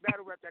of niggas in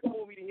battle rap that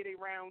call me to hit their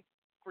rounds,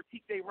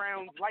 critique their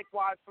rounds,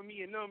 likewise for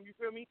me and them. You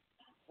feel me?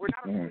 We're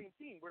not on the same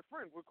team. We're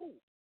friends. We're cool.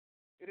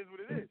 It is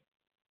what it is.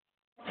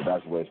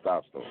 That's where it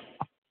stops, though.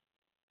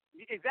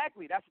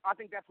 Exactly. I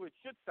think that's where it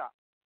should stop.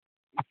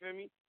 You feel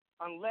me?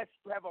 Unless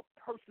you have a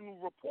personal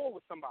rapport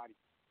with somebody.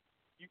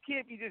 You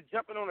can't be just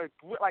jumping on a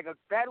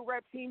battle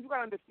rap team. You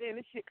gotta understand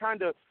this shit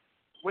kind of.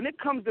 When it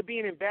comes to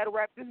being in battle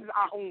rap, this is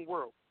our own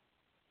world.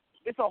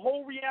 It's a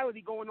whole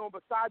reality going on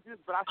besides this,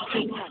 but I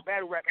still see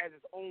battle rap as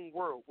its own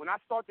world. When I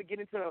start to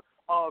get into an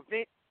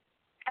event,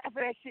 half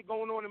of that shit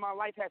going on in my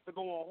life has to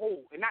go on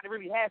hold, and not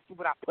really has to,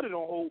 but I put it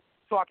on hold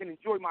so I can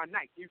enjoy my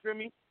night. You feel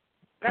me?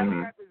 Battle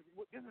rap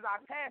this is our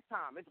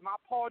pastime. It's my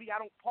party. I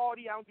don't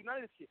party. I don't do none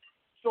of this shit.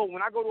 So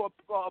when I go to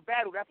a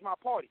battle, that's my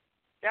party.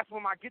 That's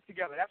when I get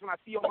together. That's when I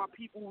see all my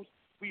peoples.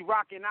 We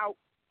rocking out.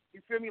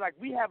 You feel me? Like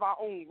we have our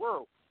own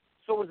world.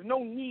 So there's no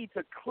need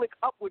to click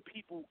up with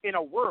people in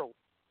a world.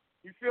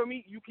 You feel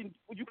me? You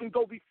can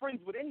go be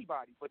friends with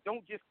anybody, but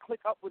don't just click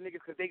up with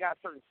niggas because they got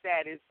certain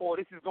status or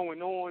this is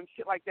going on.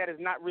 Shit like that is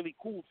not really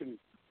cool to me.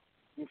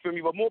 You feel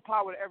me? But more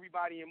power to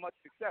everybody and much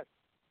success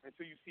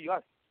until you see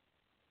us.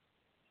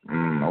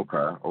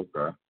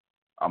 Okay.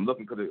 I'm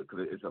looking because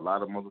it's a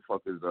lot of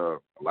motherfuckers. A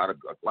lot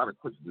of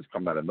clips just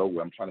come out of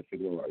nowhere. I'm trying to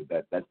figure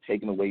out that's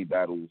taking away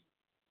battles.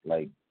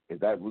 Like, is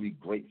that really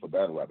great for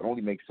battle rap? It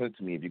only makes sense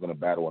to me if you're gonna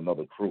battle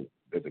another crew.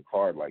 There's a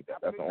card like that.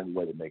 That's the only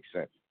way that makes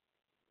sense.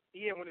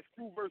 Yeah, when it's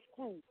crew versus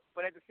crew,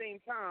 but at the same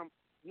time,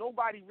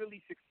 nobody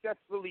really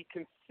successfully,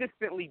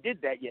 consistently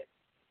did that yet.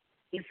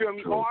 You feel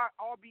me?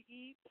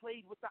 RBE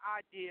played with the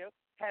idea,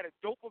 had a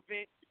dope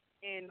event,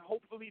 and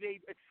hopefully they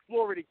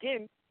explore it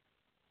again.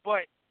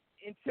 But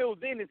until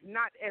then, it's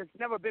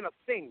never been a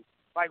thing.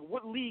 Like,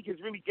 what league has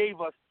really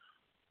gave us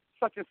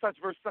such and such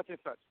versus such and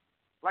such?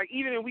 Like,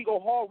 even if we go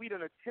hard, we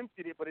done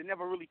attempted it, but it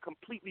never really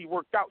completely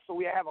worked out. So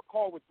we have a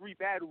call with 3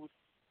 battles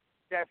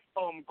that's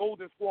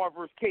Golden Squad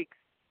versus Cakes.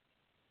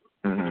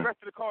 The rest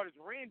of the card is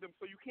random,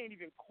 so you can't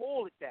even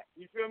call it that.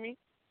 You feel me?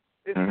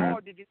 It's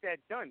hard to get that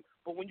done.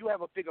 But when you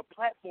have a bigger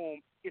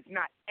platform, it's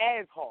not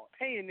as hard.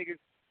 Paying niggas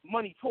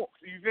money talks.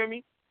 You feel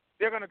me?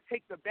 They're going to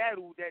take the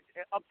battle that's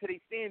up to their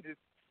standards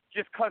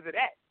just because of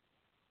that.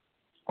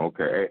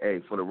 Okay. Hey,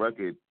 for the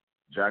record,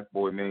 Jack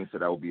Boy Main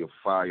said that would be a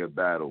fire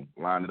battle.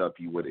 Line it up,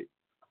 you with it.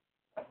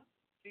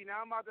 See, now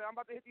I'm about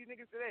to hit these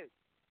niggas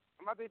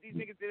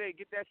today.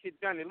 Get that shit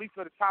done, at least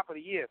for the top of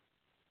the year.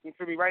 You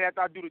feel me? Right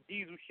after I do the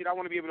Diesel shit, I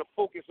want to be able to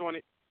focus on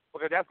it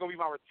because that's going to be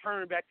my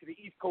return back to the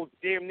East Coast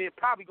damn near.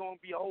 Probably going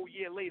to be a whole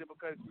year later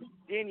because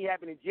Danny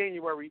happened in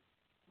January.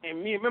 And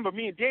me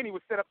and Danny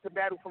was set up to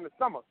battle from the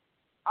summer.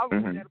 I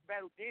was going to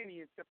battle Danny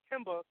in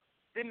September,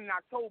 then in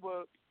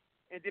October,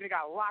 and then it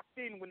got locked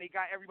in when they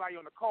got everybody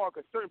on the card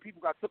because certain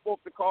people got took off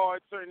the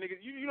card, certain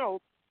niggas, you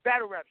know,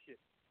 battle rap shit.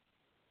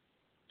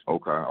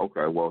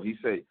 Okay. Well, he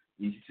said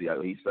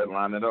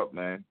line it up,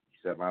 man. He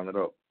said line it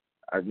up.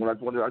 So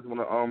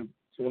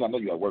when I know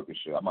you at work and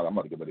shit, I'm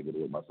about to get ready to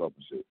get with myself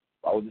and shit.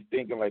 I was just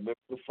thinking, like, man,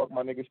 where the fuck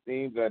my nigga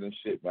Steams at and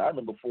shit, man. I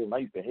remember before, and I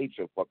used to hate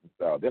your fucking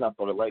style. Then I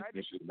started liking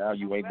this shit. Now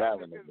you ain't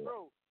battling no more.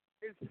 Bro,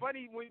 it's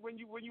funny when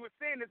you were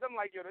saying this, I'm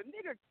like, yo, the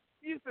nigga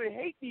used to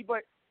hate me,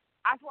 but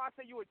that's why I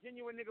say you a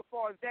genuine nigga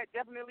far as that,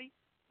 definitely,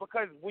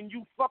 because when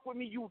you fuck with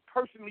me, you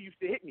personally used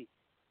to hit me.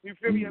 You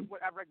feel me? I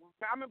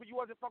remember you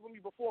wasn't fucking with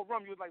me before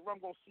Rum. You was like, Rum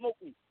gonna smoke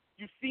me.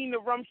 You seen the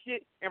Rum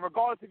shit, and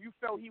regardless if you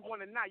felt he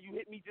won or not, you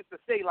hit me just to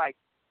say, like,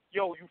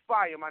 yo, you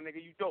fire, my nigga,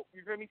 you dope.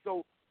 You feel me?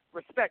 So,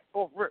 respect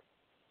off rip.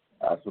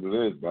 That's what it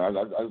is, man.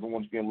 I just don't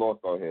want you getting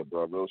lost out here,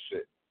 bro. Real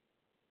shit.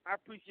 I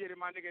appreciate it,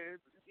 my nigga.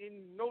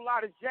 No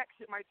lot of Jack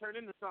shit might turn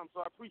into something,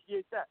 so I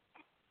appreciate that.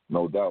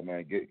 No doubt,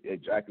 man.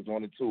 Get Jack is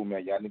on it too,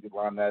 man. Y'all niggas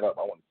line that up.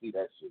 I want to see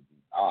that shit.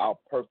 I'll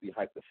personally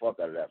hype the fuck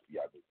out of that for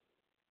y'all.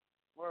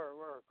 Word.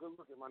 Good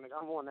looking, my nigga.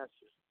 I'm on that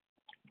shit.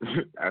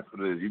 That's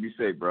what it is. You be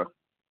safe, bro.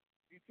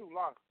 You too,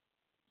 long.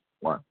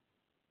 One.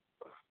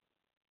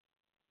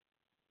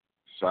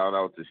 Shout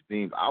out to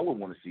Steam. I would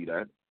want to see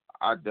that.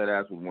 I dead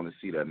ass would want to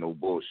see that. No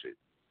bullshit.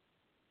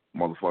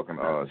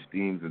 Motherfucking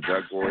Steams and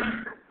Jack Boys.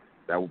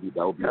 That would be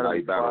a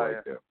nice battle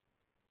right there.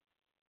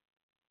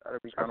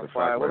 That'd be kind of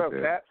fire. What up,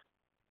 Cat?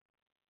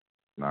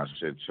 Nah,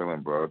 shit,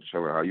 chilling, bro.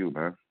 Chilling. How you,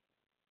 man?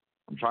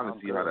 I'm trying to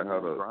see how the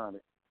hell to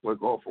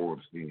click off all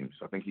the Steams.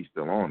 I think he's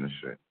still on this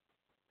shit.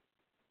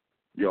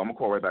 Yo, I'm gonna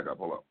call right back up.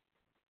 Hold up.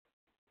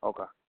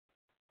 Okay.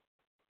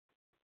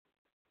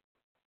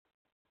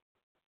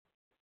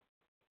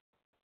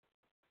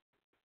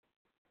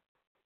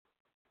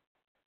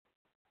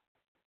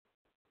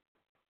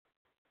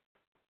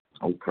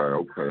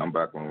 Okay. I'm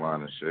back on the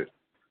line and shit.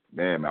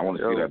 Man, I want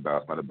to see that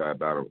battle. It's not a bad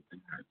battle.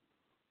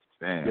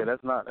 Damn. Yeah,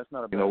 that's not a bad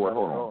battle. You know what?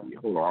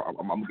 Hold on.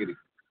 I'm gonna get it.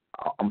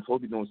 I'm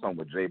supposed to be doing something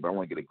with Jay, but I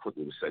want to get a quick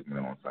little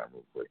segment on time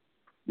real quick.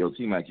 Yo,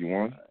 T-Mac, you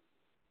on?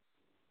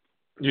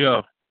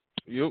 Yeah.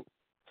 You?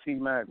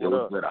 T-Mac, what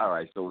up? Good. All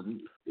right, so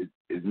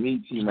it's me,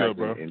 T-Mac,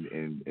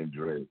 and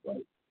Dre.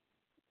 Like,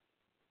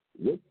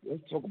 let's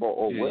talk about,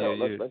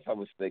 let's have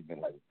a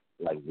segment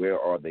like where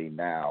are they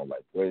now?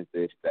 Like, where's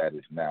their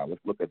status now?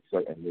 Let's look at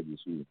certain niggas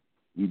who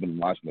we've been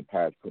watching the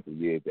past couple of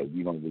years that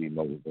we don't really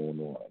know what's going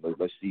on.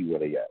 Let's see where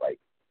they at. Like,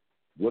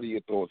 what are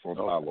your thoughts on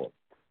Ty Law?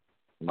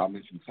 When I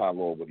mention Ty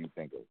Law, what do you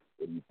think of?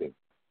 What do you think?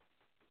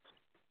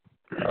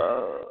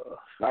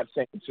 Not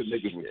saying to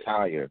niggas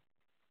retire,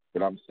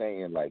 but I'm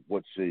saying, like,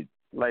 what should...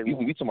 Like, we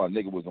talking about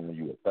nigga was on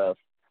UFF.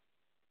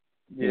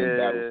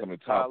 Yeah, some of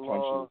the top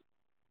Law,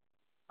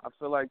 I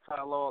feel like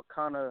Ty Law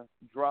kind of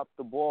dropped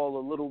the ball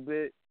a little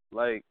bit.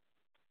 Like,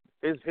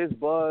 his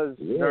buzz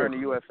during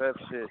the UFF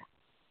shit,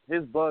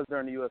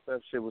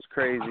 was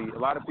crazy. A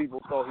lot of people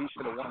thought he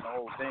should have won the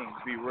whole thing,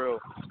 to be real.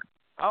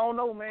 I don't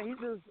know, man.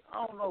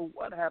 I don't know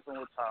what happened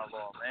with Ty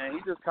Law, man. He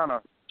just kind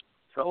of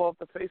fell off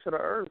the face of the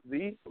earth,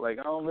 B. Like,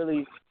 I don't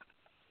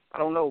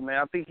know,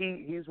 man. I think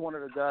he's one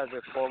of the guys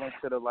that fall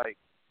into the, like,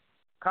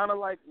 kind of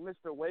like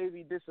Mr.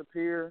 Wavy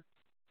disappear,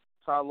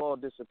 Ty Law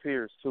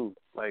disappears too.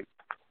 Like,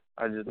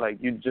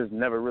 you just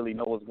never really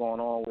know what's going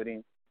on with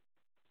him.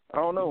 I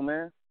don't know,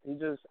 man.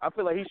 I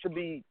feel like he should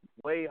be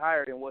way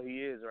higher than what he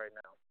is right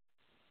now.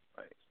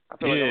 Like, I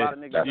feel like a lot of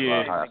niggas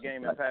in the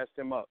game and passed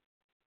him up.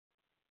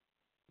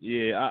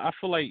 Yeah, I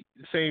feel like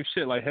the same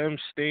shit. Like him,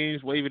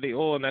 Steams, Wavy, they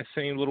all in that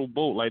same little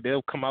boat. Like,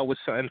 they'll come out with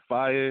something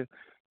fire,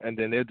 and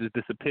then they'll just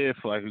disappear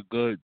for like a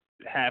good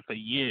half a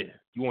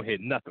year. You won't hear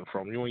nothing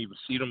from them. You won't even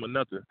see them or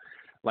nothing.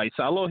 Like,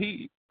 Salo,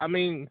 I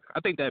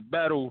think that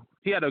battle,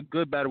 he had a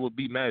good battle with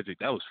B Magic.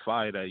 That was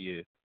fire that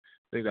year.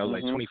 I think that was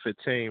like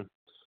 2015.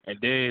 And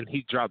then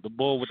he dropped the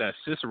ball with that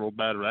Cicero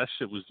battle. That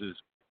shit was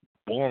just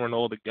boring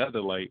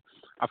altogether. Like,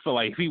 I feel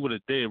like if he would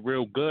have did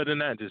real good in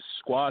that, just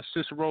squash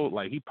Cicero,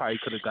 like, he probably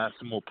could have got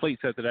some more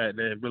plates after that and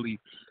then really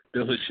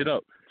build his shit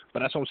up.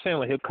 But that's what I'm saying.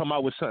 Like, he'll come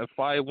out with something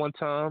fire one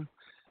time,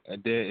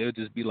 and then it'll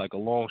just be like a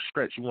long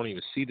stretch. You won't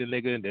even see the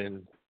nigga, and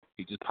then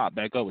he just pop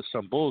back up with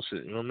some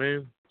bullshit. You know what I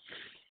mean?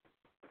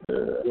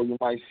 Well, you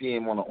might see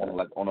him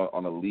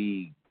on a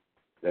league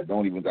that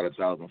don't even got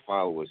 1,000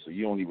 followers, so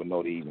you don't even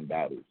know they even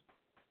battled.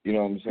 You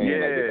know what I'm saying?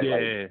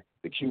 Like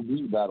the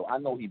QB battle. I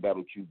know he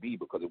battled QB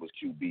because it was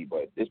QB,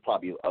 but there's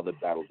probably other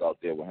battles out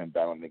there with him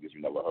battling niggas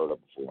you never heard of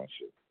before and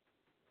shit.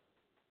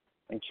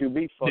 And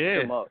QB fucked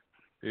him up.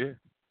 Yeah.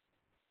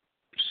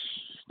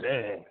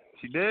 Damn.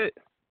 She did?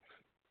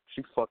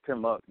 She fucked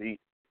him up, B.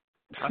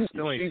 I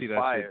still ain't see that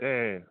fired.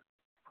 shit.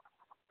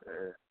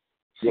 Damn.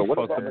 Yo, what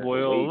fucked the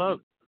boy all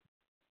up.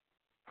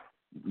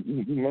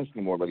 You mentioned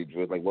him already,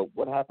 Drew. Like,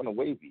 what happened to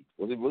Wavy?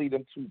 Was it really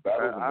them two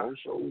battles and no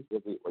shows?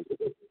 Was it like?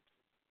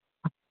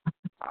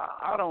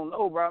 I don't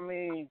know, bro. I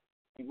mean,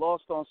 he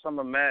lost on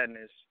Summer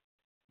Madness,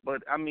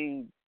 but I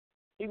mean,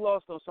 he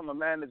lost on Summer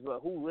Madness. But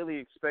who really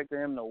expected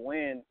him to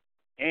win?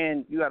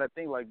 And you got to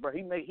think, like, bro,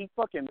 he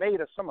fucking made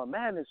a Summer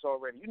Madness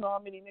already. You know how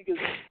many niggas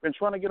been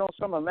trying to get on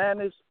Summer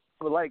Madness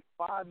for like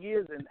 5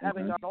 years and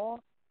haven't got on?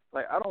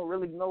 Like, I don't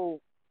really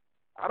know.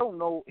 I don't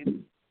know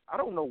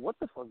what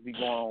the fuck be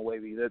going on,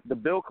 Wavy. The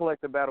bill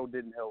collector battle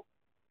didn't help.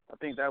 I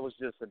think that was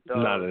just a dub.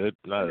 Not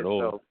at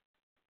all.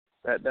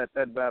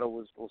 That battle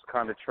was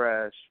kind of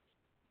trash.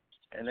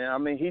 And then, I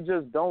mean, he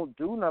just don't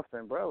do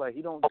nothing, bro. Like,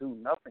 he don't do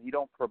nothing. He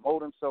don't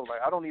promote himself.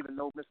 Like, I don't even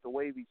know Mr.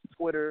 Wavy's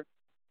Twitter.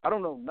 I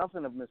don't know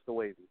nothing of Mr.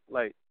 Wavy.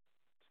 Like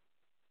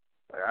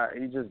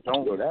he just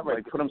don't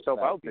put himself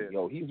out there.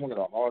 Yo, he's one of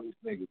the hardest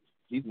niggas.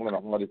 He's one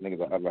of the hardest niggas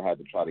I ever had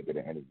to try to get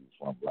an interview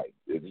from. Like,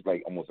 it's just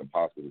like almost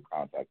impossible to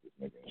contact this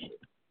nigga and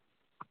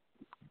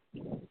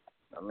shit.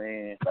 I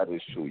mean, that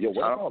is true. Yo,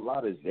 what about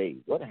Lotta Zay?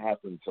 What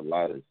happened to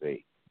Lotta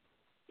Zay?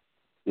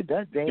 Did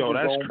that Danger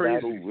Zone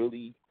battle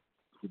really?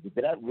 Did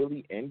that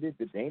really end it?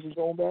 The Danger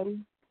Zone battle?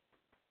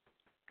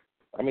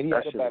 I mean, he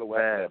had a battle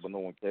after that, but no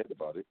one cared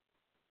about it.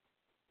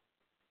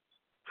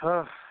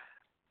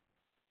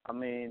 I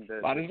mean,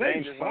 the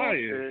Danger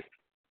Zone shit,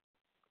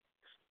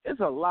 it's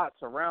a lot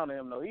surrounding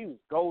him though. He was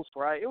Ghost,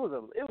 right? It was a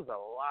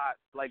lot.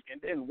 Like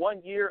in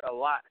 1 year, a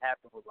lot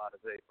happened with Lotta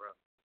Zay, bro.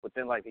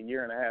 Within like a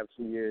year and a half,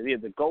 2 years, he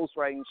had the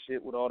ghostwriting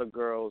shit with all the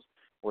girls,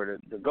 where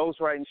the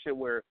ghostwriting shit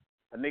where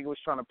a nigga was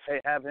trying to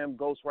have him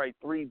ghostwrite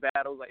 3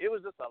 battles. Like, it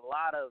was just a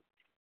lot of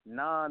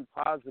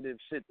non-positive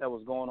shit that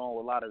was going on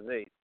with Lotta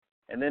Zay.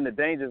 And then the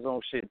Danger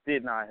Zone shit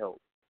did not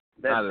help.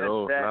 Not at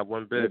all. Not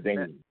one bit.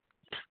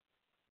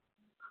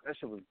 That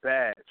shit was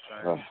bad,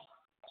 son.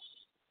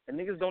 And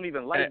niggas don't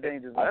even like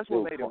Danger Zone. That's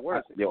what made it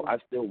worse. I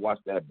still watch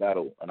that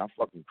battle, and I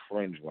fucking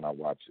cringe when I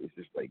watch it. It's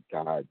just like,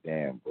 God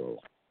damn, bro.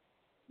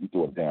 You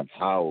threw a damn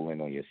towel in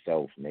on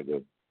yourself,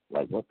 nigga.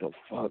 Like, what the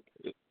fuck?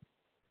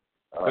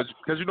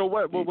 Because you know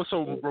what? What's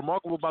so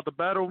remarkable about the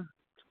battle?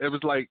 It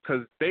was like,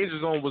 because Danger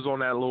Zone was on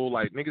that little,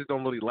 like, niggas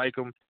don't really like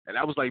him. And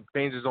that was like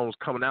Danger Zone's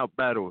coming out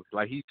battle.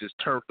 Like, he just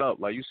turned up.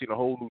 Like, you seen a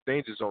whole new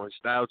Danger Zone. His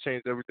style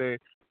changed, everything.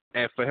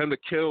 And for him to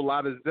kill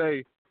Lotta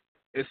Zay,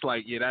 it's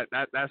like, yeah,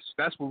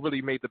 that's what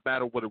really made the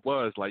battle what it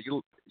was. Like,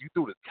 you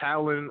threw the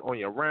talent on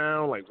your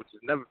round, like, which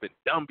has never been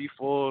done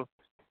before.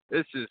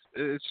 It's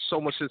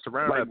so much shit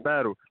around that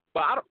battle.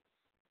 But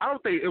I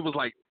don't think it was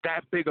like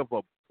that big of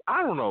a.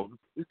 I don't know.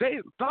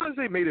 Lotta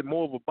Zay made it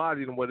more of a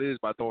body than what it is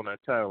by throwing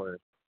that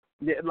talent.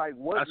 Yeah, like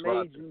what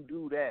made you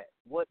do that?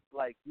 What,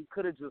 like, you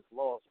could have just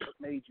lost. What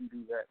made you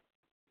do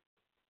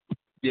that?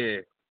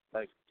 Yeah.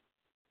 Like,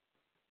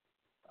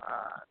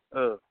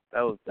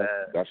 that was bad.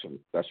 That shit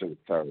was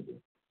terrible.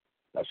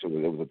 It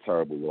was a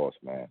terrible loss,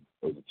 man.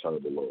 It was a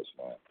terrible loss,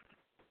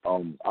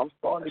 man. I'm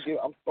starting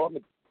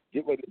to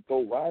get ready to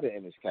throw Ryder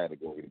in this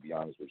category, to be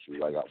honest with you.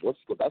 Like,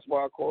 that's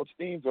why I called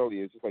Steams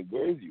earlier. It's just like,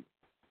 where is you?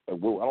 Like,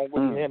 I don't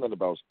really hear nothing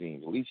about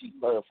Steams. At least he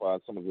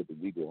clarified some of it the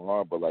week and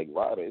hard, but like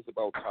Ryder, it's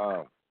about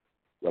time.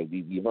 Like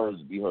we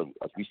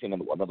seen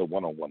another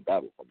one-on-one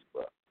battle from you,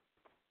 bro.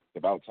 It's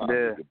about time.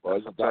 Yeah, the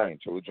buzz is dying.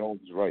 Trilla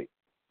Jones is right.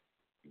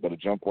 You better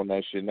jump on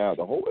that shit now.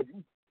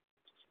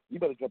 You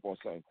better jump on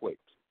something quick.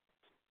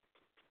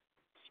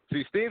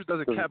 See, Steams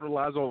doesn't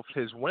capitalize off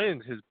his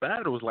wins, his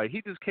battles. Like,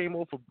 he just came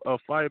off a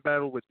fire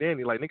battle with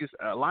Danny. Like,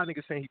 a lot of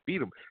niggas saying he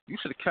beat him. You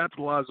should have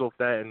capitalized off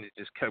that and it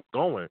just kept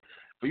going.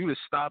 For you to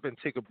stop and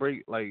take a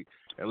break, like,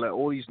 and let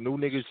all these new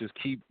niggas just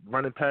keep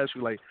running past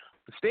you, like,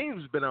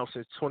 Steams has been out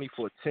since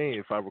 2014,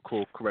 if I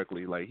recall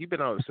correctly. Like, he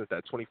been out since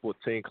that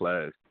 2014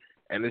 class.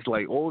 And it's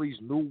like all these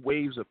new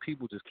waves of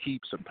people just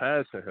keep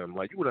surpassing him.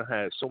 Like, you would have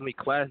had so many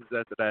classes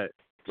after that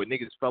where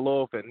niggas fell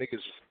off and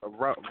niggas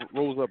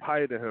rose up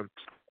higher than him.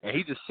 And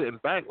he just sitting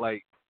back,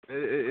 like,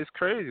 it's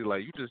crazy.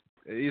 Like, it's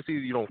either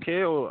you don't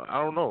care or,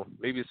 I don't know,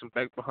 maybe it's some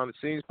back behind the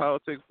scenes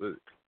politics, but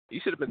he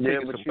should have been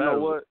taking some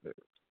battles.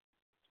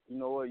 You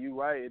know what, you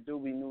right. It do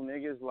be new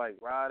niggas like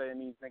Ryder and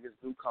these niggas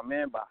do come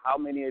in, but how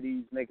many of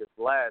these niggas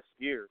last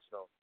year?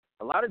 So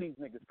a lot of these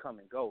niggas come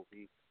and go,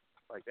 B.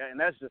 Like that, and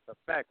that's just a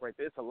fact right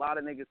there. It's a lot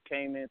of niggas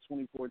came in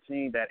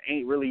 2014 that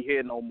ain't really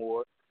here no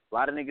more. A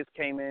lot of niggas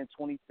came in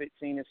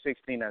 2015 and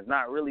 16 that's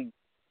not really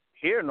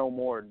here no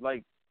more.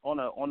 Like on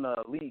the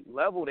elite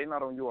level, they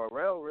not on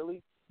URL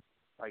really.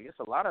 Like it's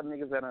a lot of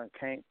niggas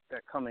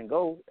that come and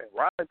go. And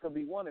Ryder could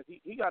be one. If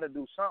he got to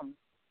do something,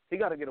 he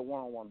got to get a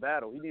one-on-one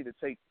battle. He need to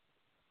take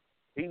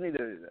a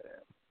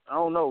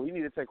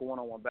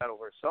one-on-one battle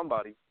versus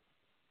somebody.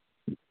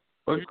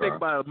 Well, if you think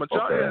about it,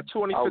 majority of that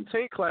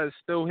 2015 class is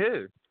still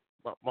here.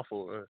 My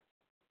fault.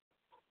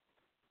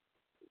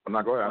 I'm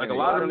not going. Like a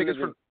lot of them niggas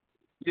from,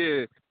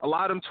 a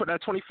lot of them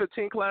that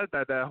 2015 class,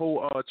 that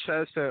whole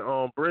Chess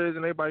and Briz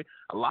and everybody,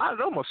 a lot of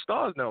them are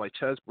stars now, like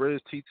Chess, Briz,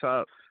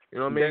 T-Top. You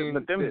know what I mean?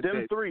 But them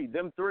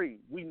three,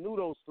 we knew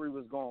those three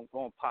was going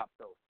pop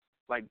though.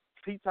 Like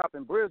T-Top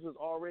and Briz was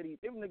already,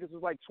 them niggas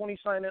was like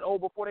 20-something and old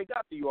before they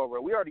got the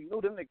URL. We already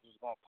knew them niggas was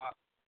going to pop.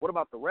 What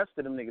about the rest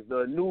of them niggas?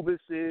 The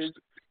Anubises,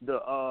 the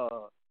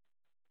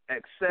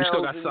Excel. You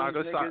still got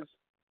Saga.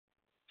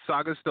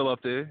 Saga's still up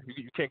there.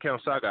 You can't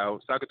count Saga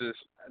out. Saga just...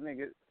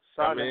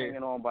 Saga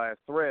hanging on by a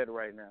thread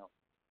right now.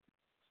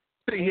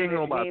 He hanging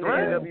on by a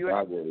thread? He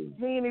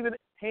ain't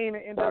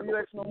in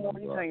NWX no more.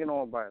 He's hanging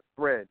on by a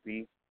thread,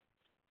 B.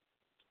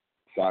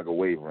 Saga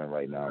wavering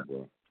right now,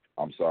 bro.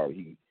 I'm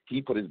sorry.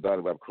 He put his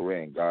battle rap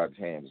career in God's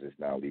hands just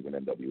now, leaving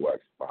NWX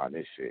behind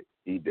this shit.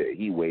 He did.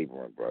 He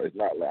wavering, bro. It's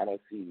not like I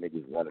don't see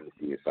niggas wanting to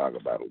see a Saga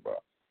battle, bro.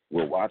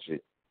 We'll watch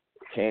it.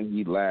 Can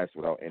he last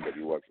without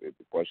NWX is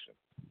the question.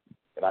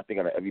 And I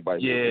think out of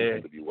everybody who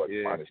interview was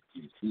minus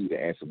QC,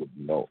 the answer would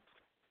be no.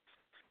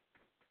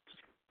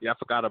 Yeah, I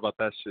forgot about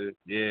that shit.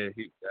 Yeah,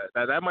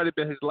 that might have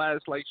been his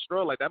last like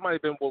straw. Like that might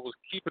have been what was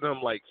keeping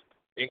him like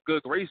in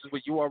good graces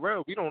with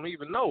URL. We don't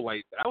even know.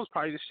 Like that was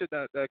probably the shit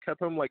that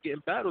kept him like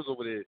getting battles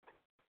over there.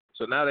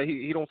 So now that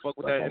he don't fuck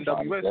with that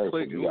NWS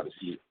click, we gotta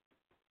see.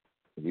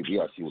 We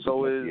gotta see what the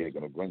NBA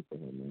gonna bring for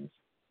him, man.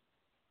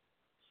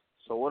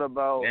 So what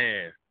about?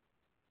 Man.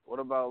 What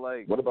about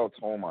like? What about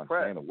Tone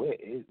Montana? Where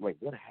is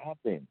what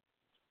happened?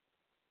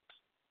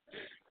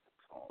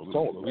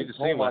 We just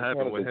seen what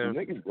happened with him.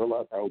 Niggas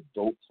realize how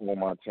dope Tone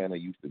Montana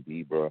used to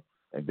be, bro.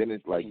 And then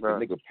it's like the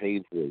nigga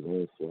paid for his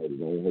own flight,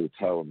 his own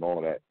hotel, and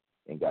all that,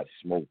 and got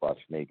smoked by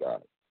Snake Eyes.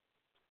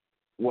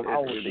 Well,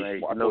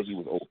 I know he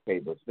was okay,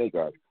 but Snake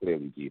Eyes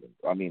clearly beat him.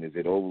 I mean, is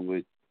it over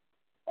with?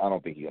 I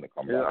don't think he's gonna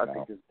come back now. I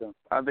think it's done.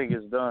 I think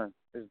it's done.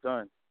 It's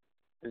done.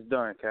 It's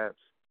done, Caps.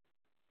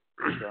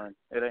 It's done.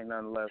 It ain't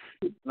nothing left.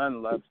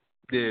 Nothing left.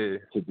 Yeah.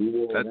 To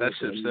do all that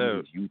shit's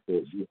sad. You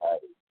thought you had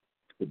it.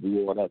 To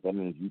do all that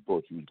means you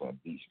thought you was gonna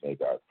beat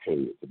Snake Eyes.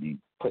 Period. To be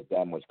put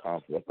that much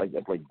confidence,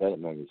 that's like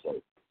betting on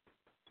yourself.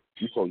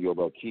 You told your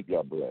bro, keep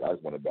your bread. I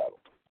just want to battle.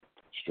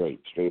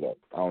 Straight up.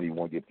 I don't even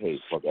want to get paid.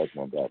 Fuck, I just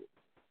want to battle.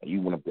 And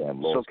you went up there and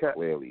lost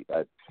clearly.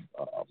 That's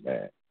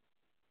man.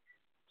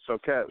 So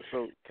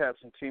Caps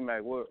and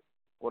T-Mac,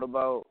 what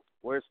about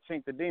where's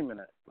Tink the Demon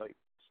at? Like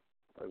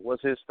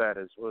what's his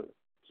status? What's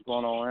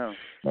going on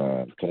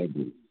with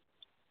him?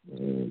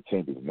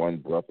 Tink is one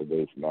breath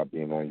away from not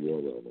being on your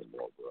level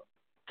anymore, bro.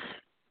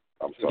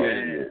 I'm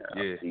sorry.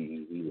 Yeah.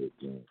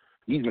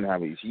 He's been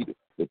having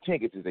the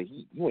Tink is that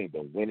you ain't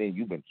been winning.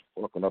 You've been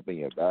fucking up in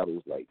your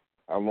battles. Like,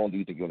 how long do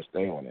you think you're gonna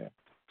stay on there?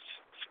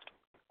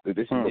 This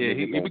is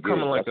he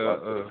becoming like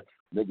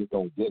niggas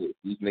don't get it.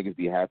 These niggas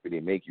be happy they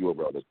make you a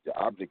brother. The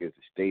object is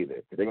to stay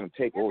there. They're gonna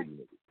take all you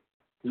niggas.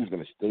 Who's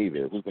gonna stay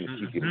there? Who's gonna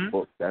keep getting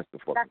booked? That's the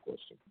fucking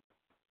question.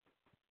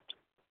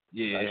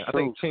 Yeah, I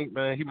think Tink,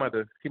 man, he might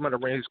have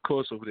ran his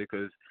course over there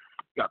because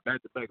he got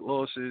back-to-back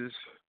losses.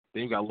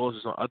 Then you got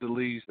losses on other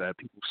leagues that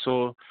people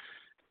saw.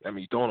 I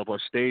mean, throwing up on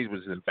stage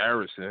was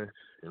embarrassing.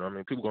 You know what I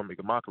mean? People gonna make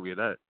a mockery of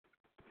that.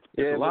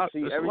 Yeah, but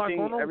see,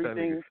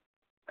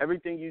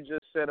 everything you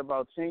just said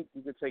about Tink,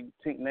 you could take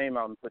Tink name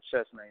out and put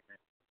Chess name in.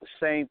 The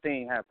same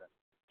thing happened.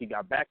 He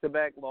got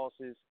back-to-back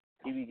losses.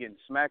 He be getting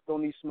smacked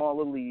on these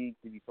smaller leagues.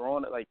 He be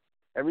throwing it like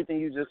everything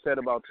you just said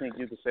about Tink,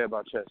 you could say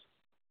about Chess.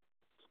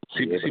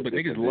 See, but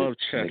niggas love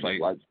Chess.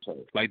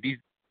 Like these.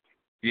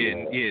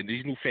 Yeah,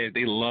 these new fans,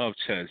 they love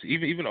Chess.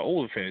 Even the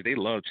older fans, they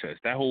love Chess.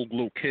 That whole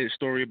little kid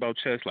story about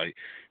Chess, like,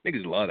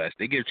 niggas love that.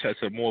 They give Chess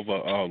more of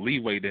a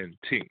leeway than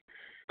Tink.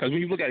 Because when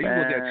you look at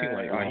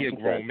Tink, like, he a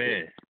grown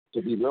man.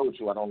 To be real with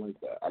you, I don't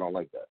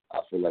like that.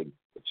 I feel like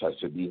Chess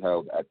should be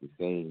held at the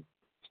same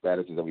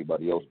status as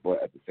everybody else,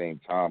 but at the same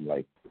time,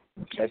 like,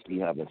 Chess be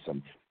having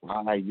some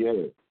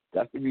fire.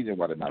 That's the reason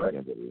why they're not getting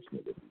rid of this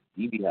nigga.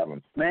 He be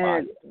having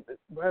fire.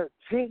 But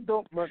Tink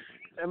don't. But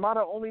am I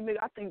the only nigga?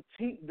 I think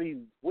Tink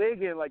be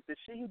wigging like the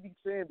shit he be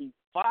saying be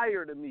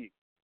fire to me.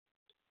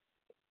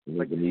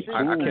 Like,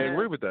 I can't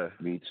agree with that.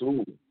 Me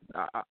too.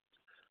 I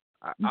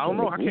don't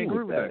know. I can't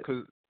agree with that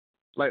because,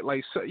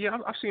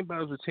 I've seen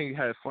battles with Tink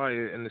had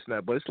fire and this and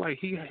that, but it's like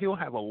he'll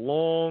have a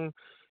long.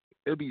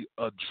 It'll be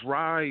a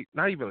dry,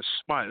 not even a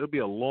spot. It'll be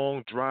a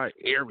long, dry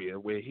area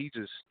where he's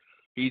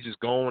just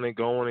going and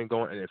going and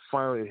going, and then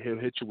finally he'll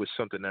hit you with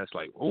something that's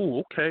like, oh,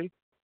 okay,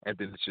 and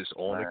then it's just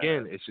on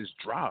again. It's just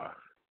dry.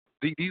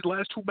 These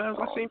last two battles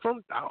I've seen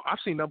I've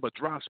seen nothing but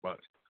dry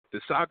spots.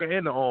 The Saga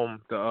and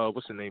the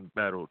what's the name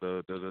battle,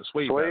 the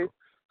Swave battle.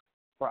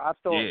 But I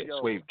thought,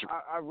 Swave.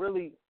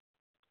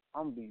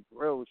 I'm gonna be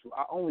real with you.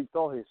 I only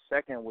thought his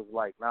second was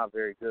like not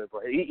very good,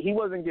 but he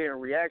wasn't getting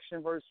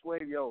reaction versus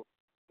Swave.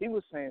 He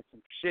was saying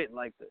some shit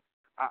like this.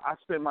 I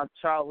spent my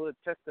childhood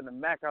testing the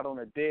Mac out on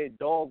a dead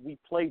dog. We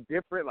play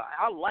different. Like,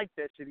 I like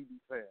that shit he be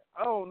saying.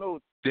 I don't know.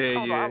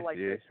 I like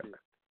that shit.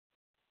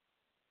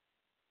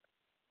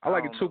 I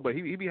like it too, but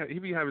he be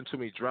having too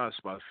many dry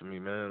spots for me,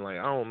 man. Like,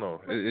 I don't know.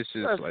 It's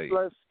just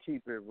let's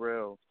keep it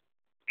real.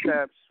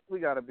 Caps, we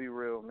gotta be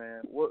real,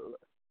 man.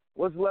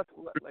 What's left?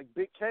 Like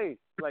Big K,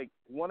 like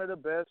one of the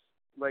best.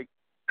 Like,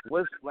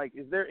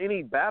 is there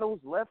any battles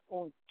left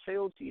on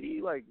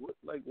KOTD? Like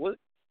what?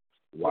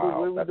 Wow,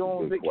 what are we doing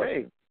with Big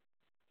K?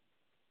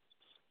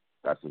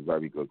 That's a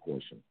very good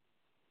question.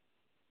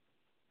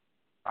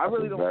 I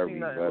really don't see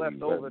nothing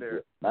left over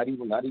there. Not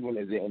even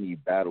is there any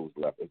battles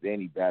left. Is there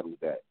any battles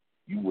that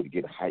you would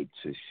get hyped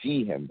to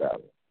see him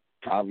battle?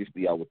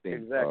 Obviously, I would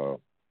think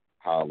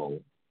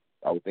Hollow.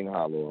 I would think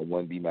Hollow. I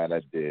wouldn't be mad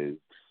at Diz.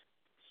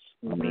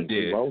 I mean,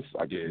 who else?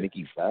 I guess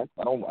Mickey Fat.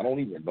 I don't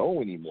even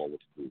know anymore what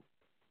to do.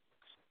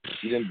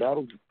 He didn't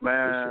battle.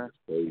 Man,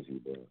 this shit is crazy,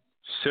 bro.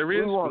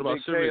 Serious? What about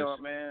serious?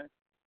 Man,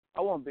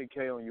 I want Big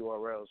K on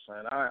URL,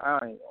 son. I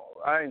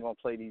ain't gonna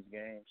play these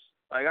games.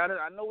 Like, I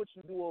know what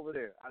you do over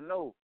there. I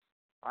know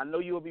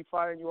you will be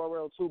firing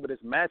URL too, but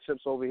it's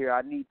matchups over here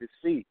I need to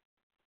see.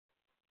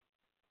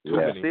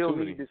 Yeah,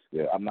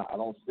 I I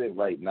don't sit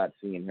right not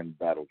seeing him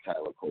battle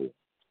Tyler Cole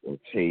or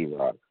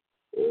Tay-Rock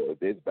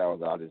There's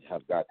battles I just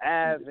have got.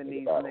 Av and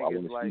these niggas I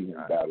want to like see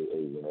him battle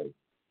over.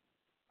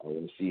 I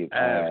want to see him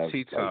Av,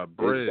 T-Top,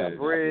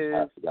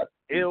 Briz,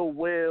 Ill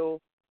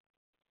Will.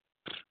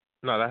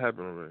 No, that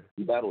happened already.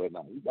 He battled it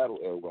now. He battled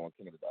Ill Will on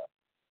King of the Dot.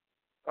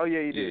 Oh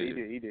yeah, he did.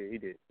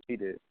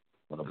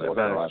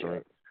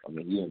 I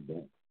mean, he ain't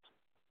done.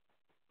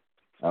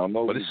 I don't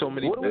know. But there's so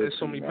many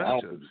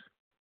matchups.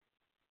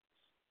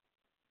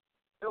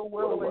 Ill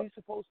Will where he's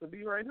supposed to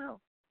be right now.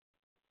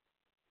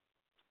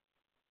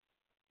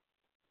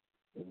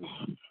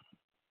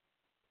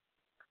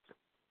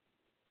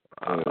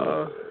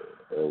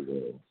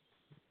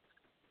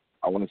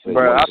 I want to say,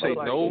 bro, I say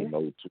no.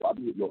 Too.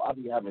 I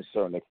be having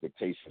certain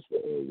expectations for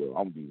Ill Will.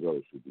 I'm gonna be real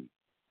with you.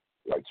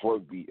 Like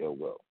Twerk beat Ill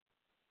Will.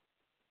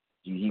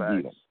 He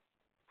beat him.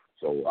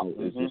 So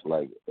it's just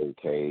like,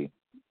 okay,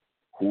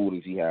 who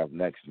does he have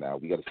next now?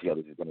 We got to see how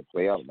this is going to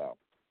play out now.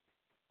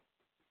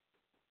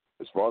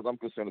 As far as I'm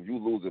concerned, if you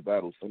lose a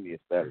battle, send me a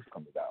status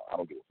coming down. I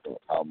don't give a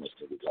fuck how much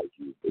niggas like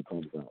you. It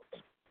comes down.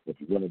 If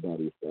you win a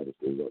battle, your status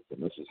goes up.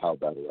 And that's just how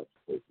battle rap's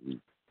supposed to be.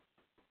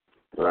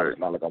 Right. It's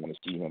not like I want to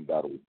see him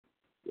battle.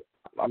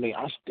 I mean,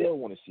 I still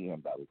want to see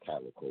him battle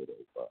Calico,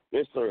 though. But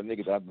there's certain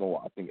niggas I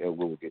know I think Ed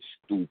will get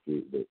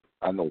stupid. But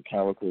I know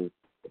Calico,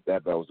 if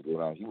that battle was to go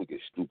down, he would get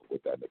stupid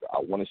with that nigga. I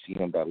want to see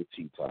him battle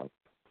T-Top.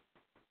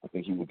 I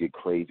think he would get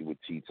crazy with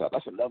T-Top.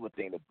 That's another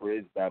thing. The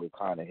Briz battle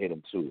kind of hit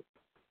him, too.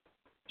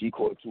 He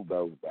caught 2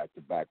 battles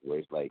back-to-back where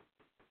it's like,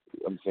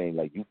 I'm saying,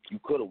 like, you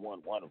could have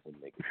won one of them,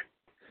 nigga.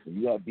 If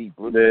you had beat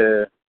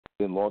Briz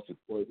then lost to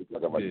Twerk, it's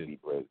like, I might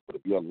beat Briz. But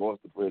if you had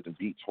lost to Briz and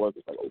beat Twerk,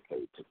 it's like,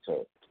 okay,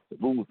 to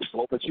lose the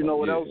both. But you know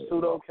what else, too,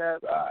 though,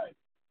 Cap? Right.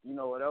 You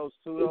know what else,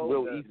 too, though? It's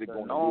real easy to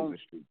go on the losing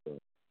streak, though.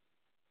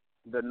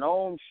 The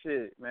Gnome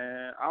shit,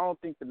 man. I don't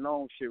think the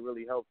Gnome shit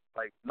really helped.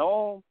 Like,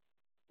 Gnome,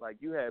 like,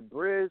 you had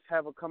Briz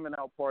have a coming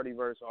out party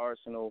versus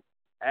Arsenal.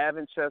 Av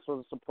and Chess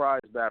was a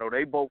surprise battle.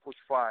 They both was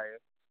fire.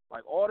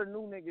 Like, all the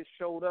new niggas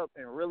showed up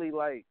and really,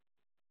 like,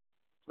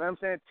 you know what I'm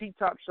saying?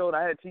 T-Top showed.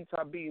 I had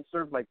T-Top beating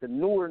Surf. Like, the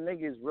newer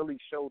niggas really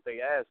showed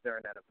their ass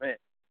during that event.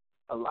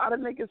 A lot of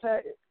niggas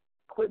had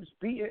Clips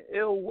beating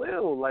Ill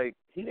Will. Like,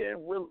 he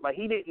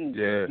didn't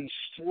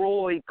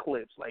destroy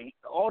Clips. Like,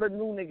 all the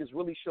new niggas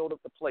really showed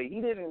up to play.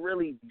 He didn't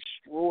really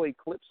destroy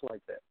Clips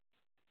like that.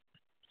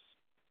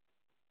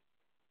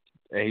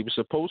 And he was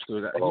supposed to.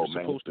 He was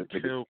supposed to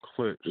kill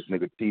Clips. This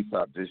nigga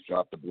T-Top just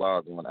dropped the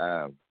blog on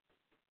Av.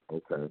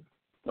 Okay.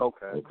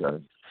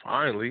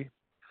 Finally.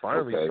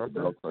 Okay. It's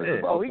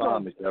about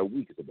time. It's that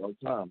week. It's about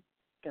time.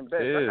 I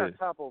got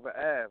Top over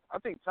Av. I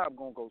think Top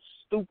gonna go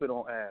stupid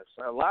on Av.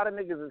 So a lot of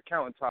niggas is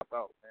counting Top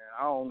out, man.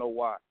 I don't know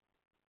why.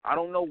 I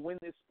don't know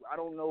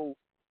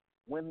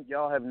when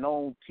y'all have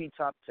known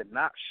T-Top to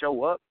not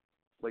show up,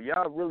 but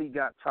y'all really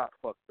got Top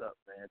fucked up,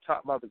 man.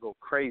 Top about to go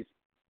crazy.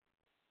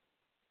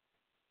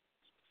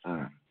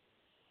 I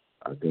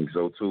think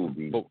so too,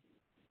 B.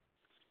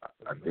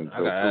 I think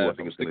so too. I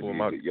think it's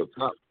gonna be your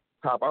Top.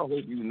 I hope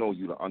you know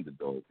you the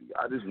underdog, B.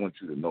 I just want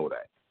you to know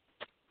that.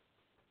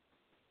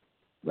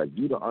 Like,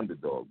 you the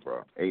underdog,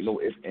 bro. Ain't no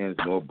ifs, ands,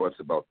 nor buts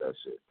about that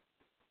shit.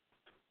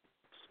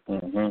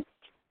 Mm-hmm.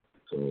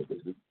 So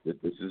this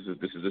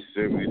is a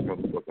serious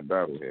motherfucking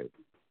battle here.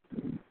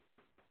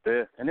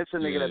 Yeah, and it's a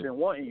nigga that been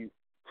wanting you.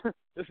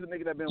 This is a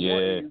nigga that been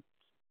wanting you.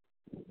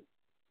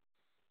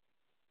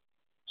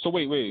 So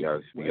wait. We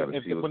gotta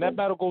see when that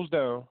battle goes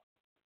down,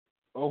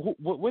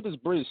 where does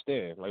Briz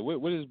stand? Like,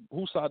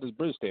 whose side does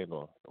Briz stand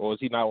on? Or is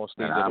he not on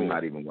stage at all? I'm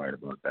not even worried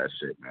about that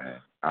shit, man.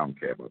 I don't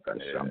care about that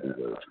shit. I'm being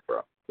real with you,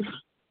 bro.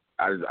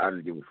 I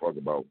just give a fuck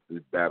about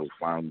this battle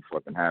finally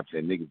fucking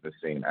happening. Niggas been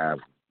saying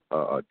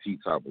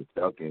T-Top was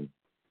ducking.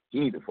 He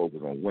need to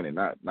focus on winning,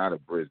 not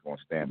if Briz gonna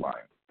stand by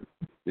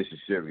him. This is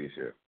serious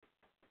here.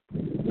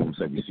 You know what I'm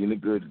saying? You seen the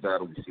Goods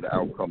battle, you see the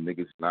outcome.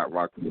 Niggas not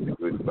rocking with the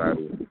Goods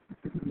battle.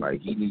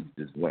 Like, he needs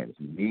this win.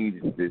 He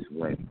needs this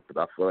win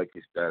because I feel like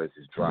his status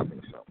is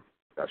dropping something.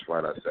 That's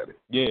right, I said it.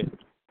 Yeah.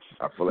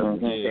 I feel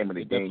like when he came in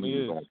the game,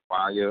 he was on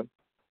fire.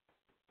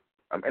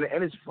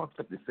 And it's fucked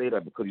up to say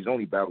that because he's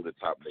only battled the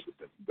top niggas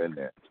since he's been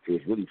there.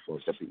 It's really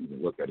fucked up to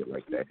even look at it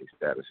like that. His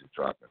status is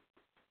dropping.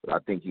 But I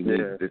think he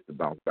needs this to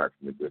bounce back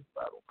from the Goods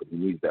battle because he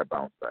needs that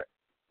bounce back.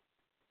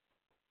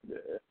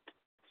 Yeah.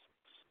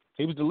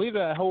 He was the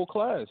leader of that whole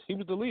class. He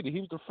was the leader. He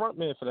was the front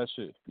man for that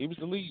shit. He was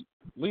the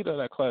leader of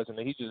that class, and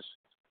then he just,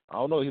 I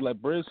don't know, he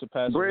let Briz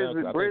surpass him.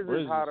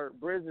 Briz is hotter.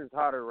 Briz is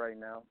hotter right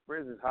now.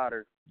 Briz is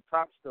hotter.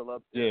 Top's still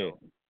up there. Yeah.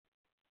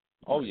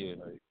 Oh, yeah. You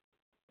know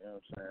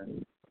what I'm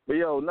saying? But,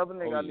 yo, another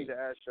nigga I need to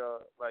ask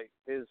y'all, like,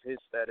 his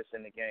status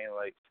in the game,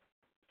 like,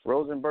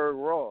 Rosenberg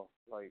Raw.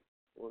 Like,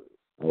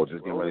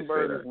 just getting ready to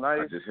say that. Nice.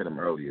 I just hit him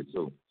earlier,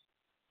 too.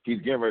 He's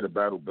getting ready to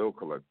battle Bill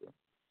Collector.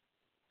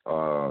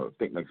 I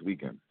think next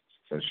weekend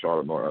in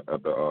Charlotte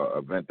at the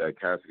event that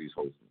Cassidy's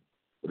hosting.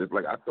 But it's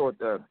like, I thought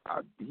that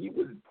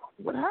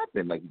what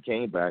happened? Like, he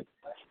came back.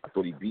 I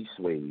thought he beat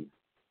Swade. You know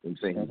what I'm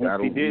saying? He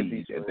battled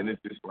Reed. And then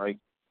it's just like,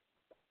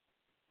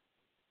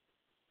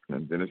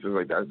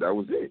 that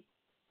was it.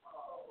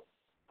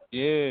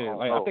 Yeah,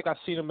 like I think I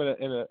seen him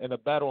in a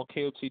battle on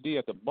KOTD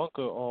at the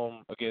bunker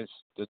against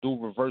the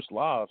dude Reverse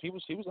Live. He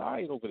was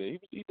alright over there.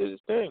 He did his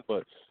thing,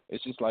 but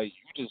it's just like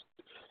you just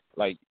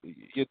like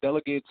you're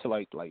delegated to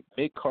like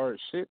mid card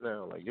shit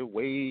now. Like you're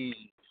way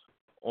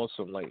on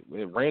some like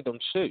random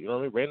shit. You know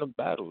what I mean? Random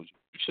battles.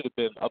 You should have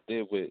been up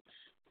there with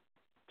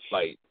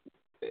like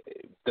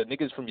the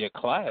niggas from your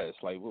class.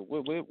 Like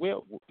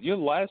you're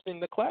last in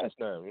the class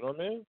now. You know what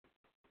I mean?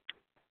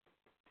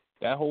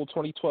 That whole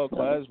 2012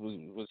 class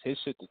was his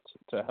shit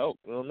to help,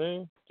 you know what I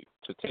mean?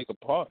 To take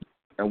apart.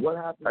 And what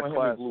happened with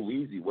him and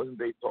Louise? Wasn't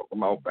they talking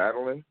about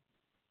battling?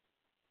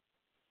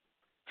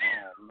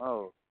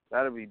 No.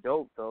 That'd be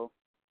dope, though.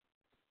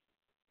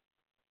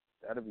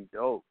 That'd be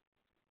dope.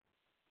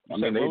 I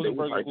mean, they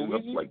was hyping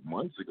up like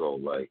months ago.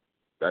 Like,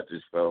 that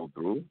just fell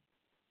through.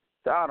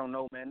 I don't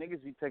know, man.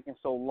 Niggas be taking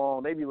so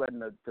long. They be letting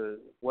the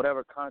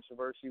whatever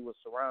controversy was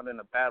surrounding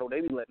the battle, they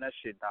be letting that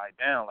shit die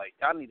down. Like,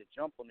 y'all need to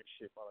jump on this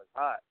shit while it's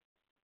hot.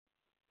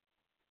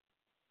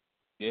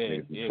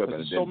 Yeah,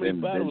 because so many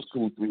battles.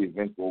 2-3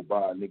 events go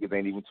by, niggas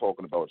ain't even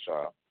talking about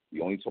y'all.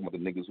 You only talking about the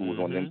niggas who was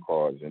on them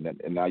cards, and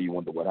now you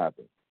wonder what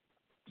happened.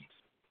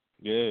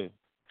 Yeah.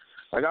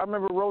 Like, I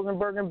remember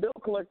Rosenberg and Bill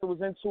Collector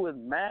was into it a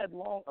mad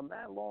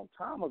long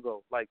time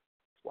ago. Like,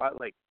 why?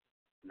 Like,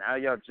 now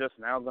y'all just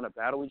now gonna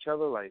battle each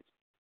other? Like,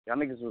 y'all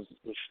niggas was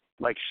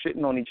like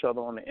shitting on each other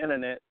on the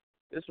internet.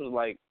 This was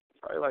like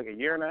probably like a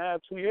year and a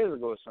half, 2 years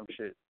ago or some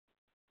shit.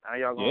 Now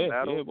y'all gonna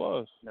battle? Yeah, it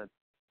was.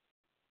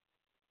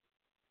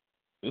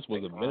 This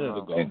was a minute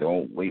ago. And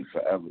don't wait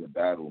forever to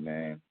battle,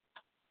 man.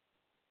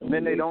 And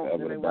then they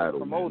won't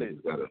promote it.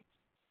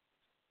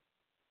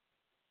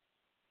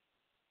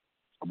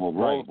 Well,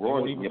 Roy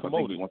wants to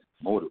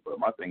promote it, but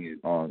my thing is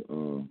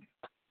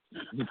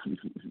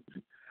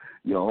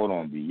yo, hold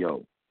on, B.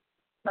 Yo,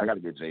 I gotta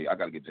get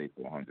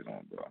Jai400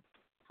 on, bro.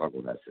 Fuck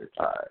with that shit.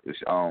 All right.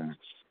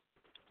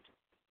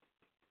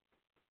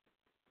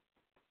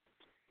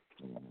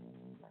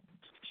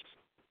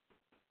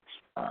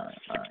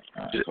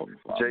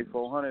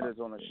 Jai400 is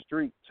on a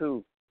streak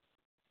too.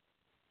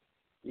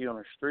 He on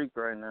a streak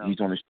right now. He's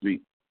on the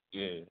streak.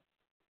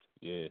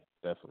 Yeah,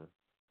 definitely.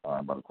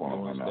 I'm about to call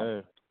him right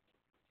now.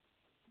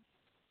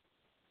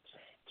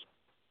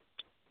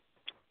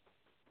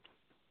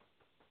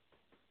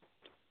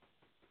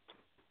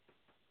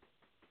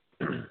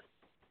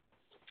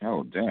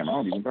 Oh, damn, I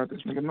don't even got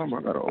this nigga number.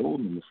 I got an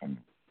old number from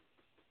him.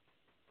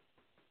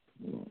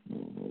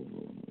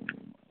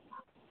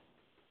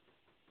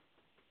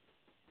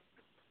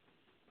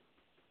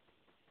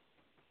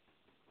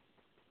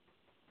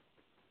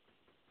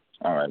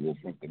 All right, we'll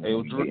put the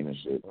name and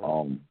shit.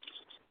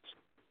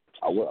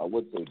 I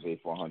would say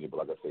Jai400, but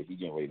like I said, he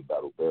getting ready to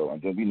battle Bill.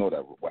 And then we know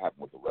that what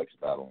happened with the Rex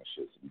battle and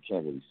shit, so we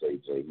can't really say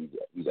Jay.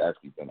 He's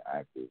actually been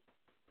active.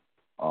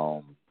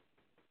 Who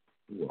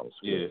else?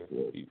 Yeah.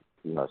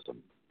 He has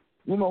some.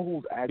 You know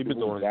who's active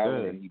with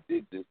Gallon and he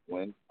did this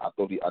win? I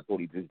thought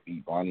he just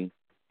beat Bonnie.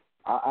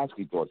 I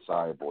actually thought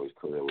Sire Boy's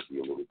career would be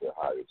a little bit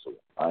higher too.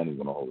 I ain't even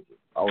gonna hold it.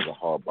 I was a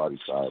hard body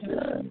Sire Boy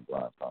fan in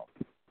Blind Town.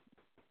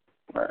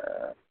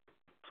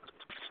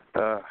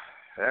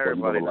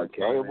 Everybody like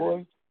Sire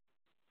Boy.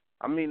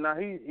 I mean, now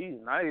he's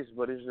nice,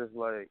 but it's just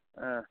like,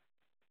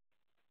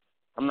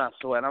 I'm not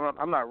sweating.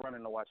 I'm not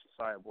running to watch the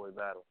Sire Boy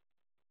battle.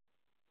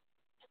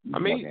 I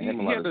mean, he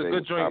had a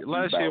good joint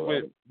last year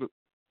with.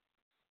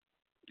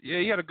 Yeah,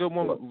 he had a good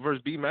one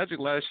versus B Magic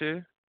last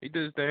year. He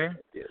did his thing.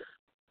 Yeah.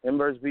 Him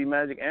versus B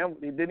Magic,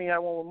 and didn't he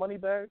have one with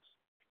Moneybags?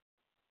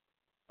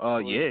 Yeah.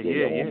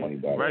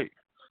 Right.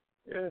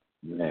 Yeah.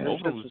 Man,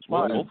 both of them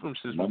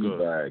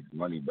good.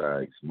 Money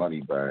bags.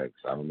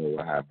 I don't know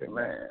what happened,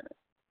 man.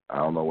 I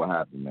don't know what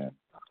happened, man.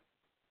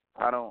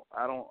 I don't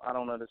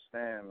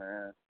understand,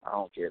 man. I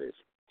don't get it.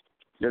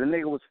 Yeah, the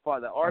nigga was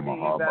fire. The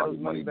RBE battles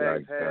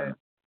Moneybags had.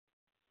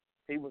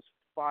 He was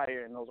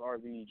fire in those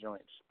RBE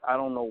joints. I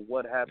don't know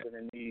what happened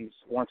in these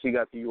once he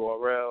got the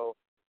URL.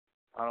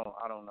 I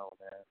don't know,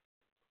 man.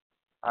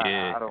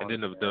 I don't and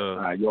then understand.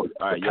 the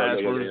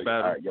passwords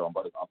battle. All right,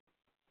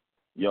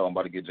 I'm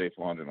about to get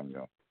Jai400 on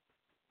yo.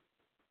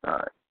 All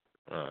right.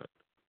 Good.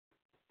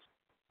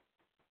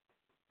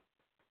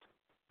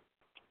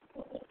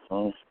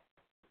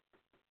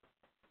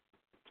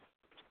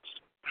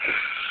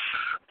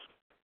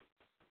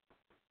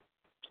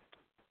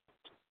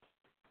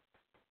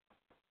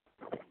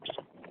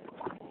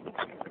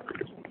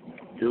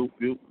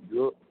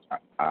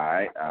 All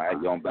right.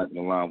 Yo, I'm back in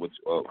the line with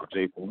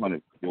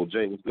Jai400. Yo,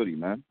 Jay, what's goody,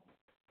 man?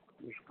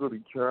 What's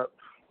goody, Cap?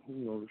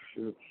 You know the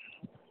shit.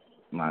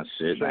 My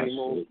shit.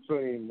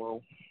 Same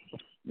old.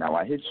 Now,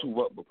 I hit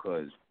you up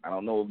because I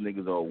don't know if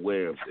niggas are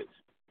aware of this,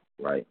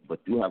 right? But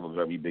you have a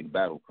very big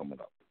battle coming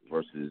up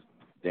versus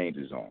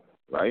Danger Zone,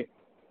 right?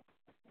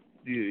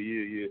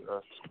 Yeah.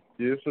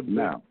 It's a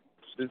battle.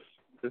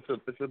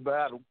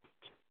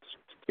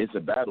 It's a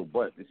battle,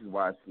 but this is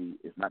why I see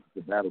it's not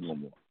just a battle no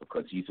more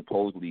because he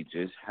supposedly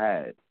just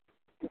had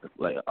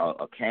like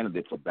a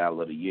candidate for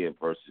Battle of the Year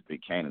versus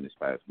Big Cannon this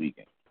past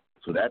weekend.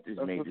 So that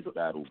just made this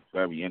battle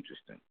very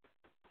interesting.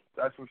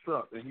 That's what's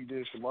up. And he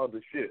did some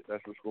other shit.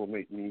 That's what's gonna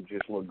make me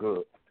just look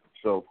good.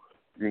 So,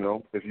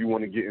 if you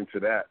want to get into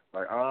that,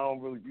 like I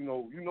don't really, you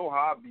know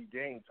how I be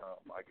game time.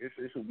 Like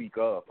it's a week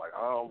of. Like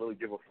I don't really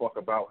give a fuck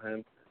about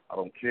him. I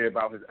don't care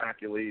about his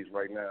accolades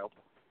right now.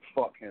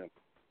 Fuck him.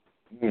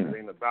 It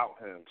ain't about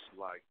him.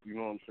 Like, you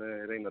know what I'm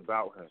saying? It ain't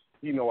about him.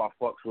 He know I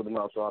fucks with him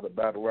outside of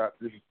battle rap,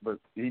 but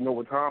he know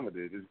what time it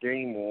is. It's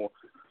game on.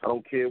 I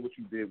don't care what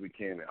you did with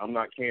Cannon. I'm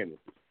not Cannon.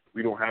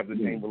 We don't have the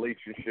same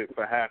relationship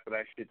for half of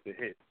that shit to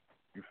hit.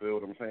 You feel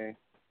what I'm saying?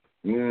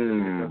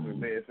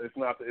 It's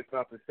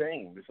not the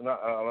same. It's not.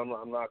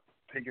 I'm not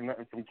taking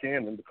nothing from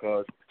Cannon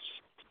because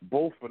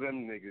both of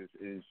them niggas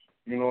is,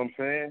 you know what I'm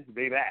saying?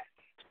 They that.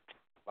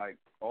 Like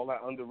all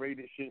that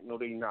underrated shit. No,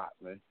 they not,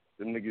 man.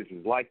 Them niggas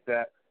is like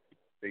that.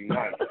 They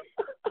nice.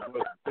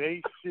 But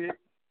they shit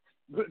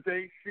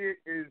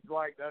is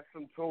like, that's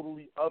some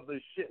totally other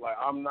shit. Like,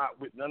 I'm not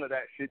with none of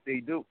that shit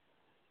they do.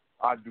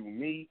 I do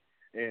me,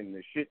 and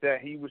the shit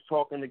that he was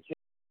talking to Kim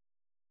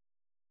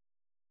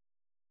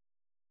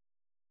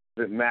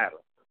doesn't matter.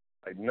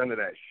 Like, none of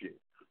that shit.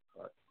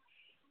 Like,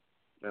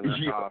 and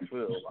that's how I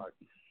feel. Like,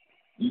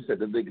 you said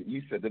the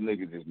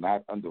niggas is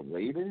not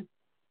underrated?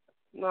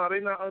 No, they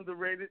not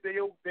underrated. They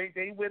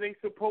where they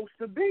supposed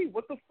to be.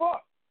 What the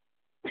fuck?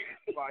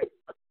 Like,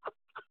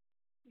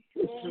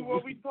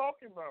 what we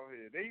talking about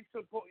here? They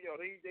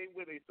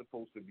where they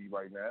supposed to be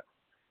right now.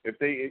 If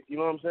they, you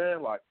know what I'm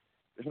saying? Like,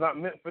 it's not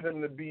meant for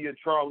them to be a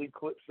Charlie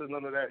Clips or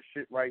none of that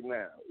shit right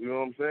now. You know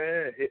what I'm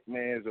saying?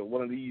 Hitmans or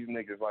one of these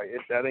niggas. Like,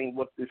 that ain't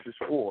what this is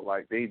for.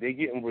 Like, they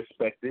getting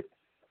respected.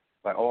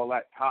 Like, all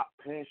that top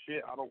pen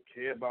shit, I don't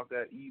care about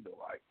that either.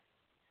 Like,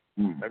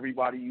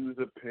 everybody use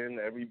a pen.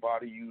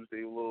 Everybody use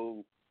their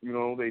little,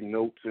 they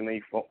notes and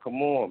they phone.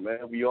 Come on,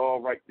 man. We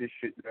all write this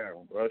shit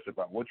down, bro. It's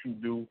about what you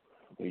do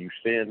when you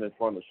stand in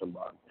front of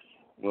somebody.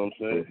 You know what I'm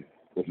saying?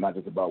 It's not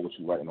just about what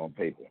you're writing on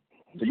paper.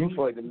 So you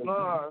feel like the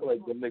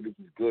niggas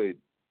is good.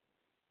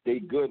 They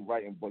good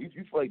writing, but you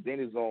feel like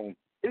Danger Zone.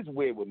 It's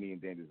weird with me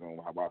and Danger Zone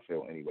how I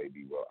feel anyway,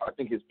 B-Well. I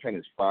think his pen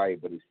is fire,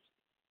 but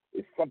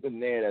it's something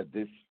there that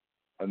this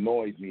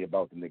annoys me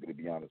about the nigga, to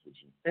be honest with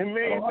you. It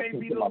may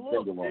be the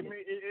look.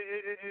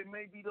 It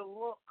may be the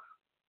look.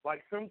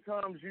 Like,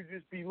 sometimes you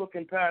just be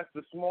looking past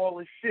the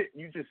smallest shit.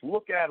 You just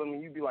look at them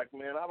and you be like,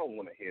 man, I don't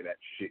want to hear that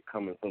shit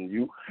coming from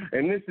you.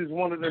 And this is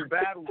one of them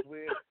battles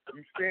where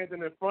you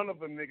standing in front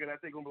of a nigga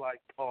that they going to be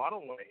like, oh, I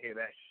don't want to hear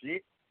that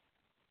shit.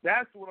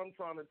 That's what I'm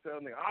trying to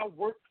tell nigga. I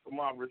work for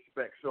my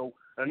respect. So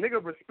a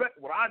nigga respect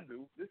what I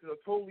do. This is a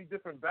totally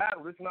different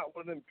battle. It's not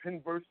one of them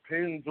pin versus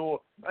pins or,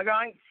 like,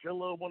 I ain't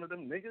Chilla, one of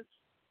them niggas.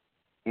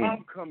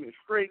 I'm coming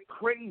straight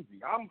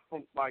crazy. I'm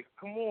from, like,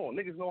 come on.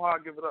 Niggas know how I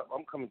give it up.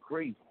 I'm coming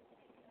crazy.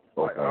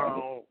 Like,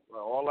 all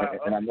that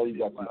and I know you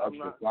got some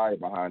extra fire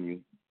behind you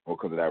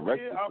because of that wreck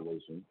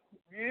situation.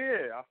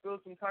 I feel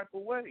some type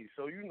of way.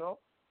 So,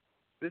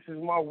 this is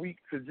my week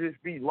to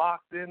just be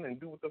locked in and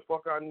do what the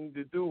fuck I need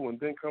to do. And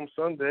then come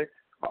Sunday,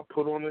 I'll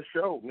put on the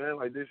show, man.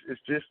 Like, this,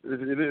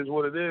 it is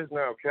what it is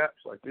now,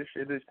 Caps. Like, this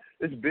shit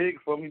it's big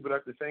for me, but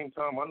at the same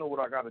time, I know what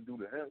I got to do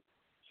to him.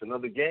 It's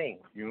another game.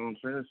 You know what I'm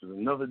saying? It's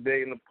another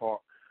day in the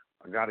park.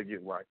 I got to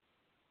get right.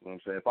 You know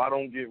what I'm saying? If I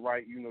don't get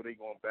right, they going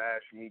to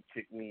bash me,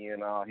 kick me,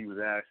 and he was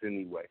ass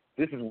anyway.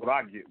 This is what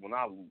I get when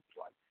I lose.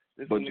 Like,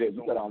 this. But, Jay,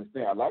 you got to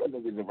understand, a lot of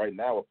niggas right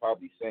now are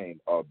probably saying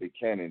Big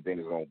Cannon and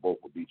Danger Zone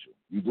both will beat you.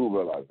 You do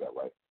realize that,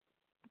 right?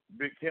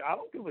 Big Cannon, I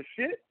don't give a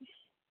shit.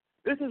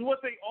 This is what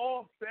they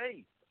all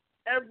say.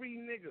 Every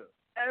nigga,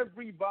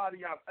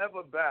 everybody I've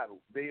ever battled,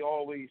 they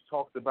always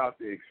talked about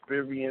their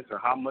experience and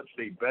how much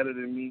they better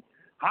than me.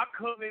 How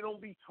come they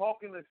don't be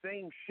talking the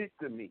same shit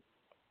to me?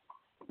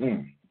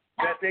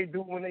 That they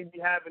do when they be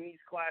having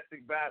these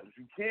classic battles.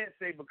 You can't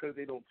say because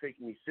they don't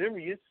take me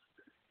serious.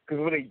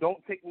 Because when they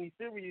don't take me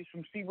serious,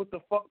 you see what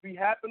the fuck be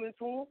happening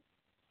to them.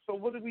 So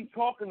what are we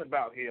talking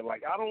about here?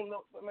 Like, I don't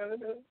know, man.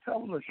 Tell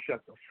them to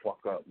shut the fuck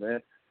up,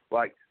 man.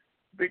 Like,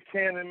 Big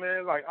Cannon,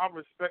 man. Like, I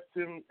respect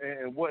him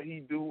and what he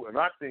do, and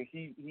I think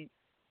he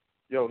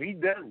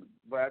deadly.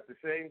 But at the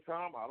same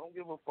time, I don't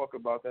give a fuck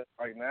about that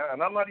right now.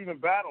 And I'm not even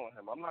battling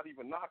him. I'm not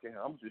even knocking him.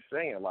 I'm just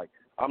saying, like,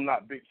 I'm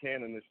not Big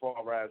Cannon as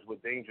far as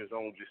what Danger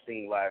Zone just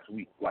seen last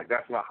week. Like,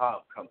 that's not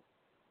how I'm coming.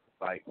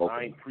 Like,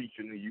 I ain't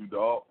preaching to you,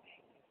 dog.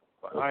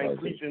 Like, I ain't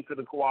preaching to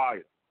the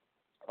choir.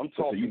 I'm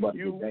talking to you. So you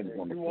getting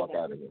Danger on the fuck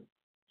out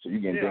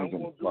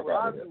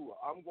of here.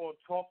 I'm going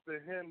to talk to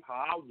him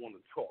how I want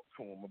to talk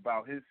to him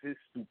about his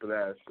stupid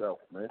ass self,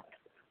 man.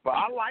 But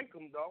I like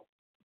him, though.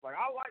 Like,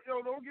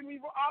 don't get me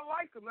wrong, I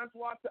like him. That's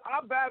why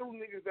I battle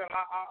niggas that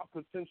I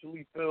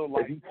potentially feel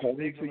like. Is he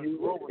corny to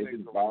you? Is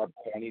his vibe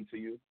corny to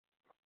you?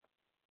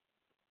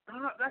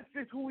 That's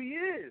just who he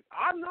is.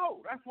 I know.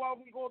 That's why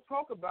we going to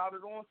talk about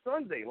it on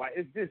Sunday. Like,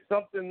 it's just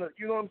something that,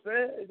 you know what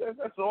I'm saying?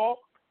 That's all.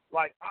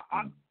 Like,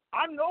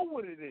 I know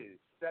what it is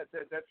that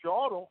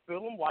y'all don't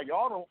feel him. Why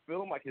y'all don't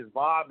feel him? Like, his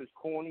vibe is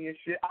corny and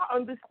shit. I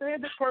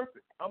understand it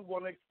perfect. I'm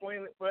going to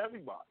explain it for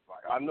everybody.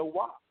 Like, I know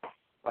why.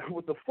 Like,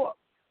 what the fuck?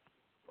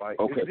 Like,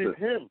 it's just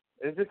him.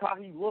 It's just how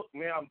he look,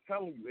 man. I'm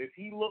telling you, if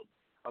he look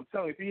I'm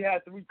telling you, if he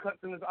had 3 cuts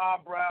in his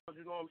eyebrows,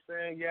 you know what I'm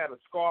saying? He had a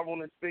scar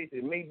on his face.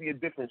 It may be a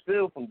different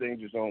feel from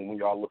Danger Zone when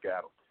y'all look at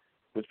him.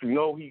 But you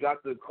know, he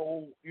got the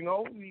cold. You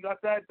know, he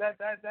got that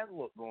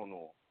look going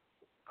on.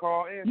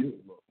 Carl Anthony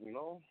look. You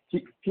know.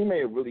 He may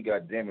have really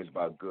got damaged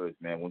by Goods,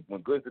 man.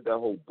 When Goods did that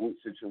whole boot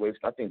situation,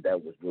 I think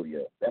that was really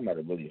that might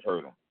have really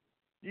hurt him.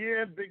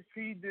 Yeah, Big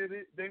T did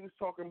it. They was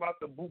talking about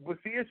the boot, but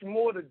see, it's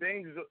more the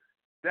Danger Zone.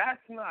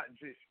 That's not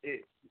just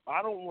it.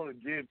 I don't want to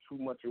give too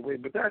much away,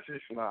 but that's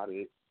just not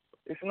it.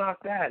 It's not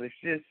that. It's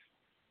just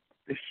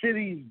the shit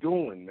he's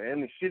doing,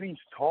 man. The shit he's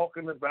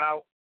talking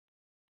about,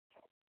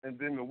 and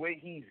then the way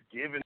he's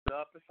giving it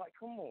up. It's like,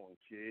 come on,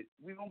 kid.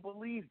 We don't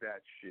believe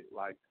that shit.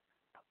 Like,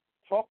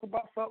 talk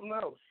about something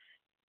else.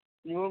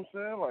 You know what I'm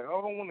saying? Like,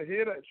 I don't want to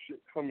hear that shit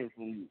coming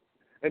from you.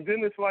 And then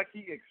it's like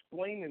he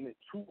explaining it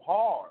too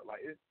hard. Like,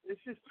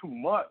 it's just too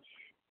much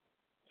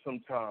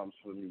sometimes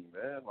for me,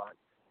 man. Like,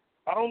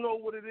 I don't know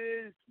what it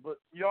is, but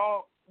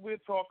y'all, we'll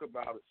talk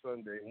about it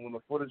Sunday. And when the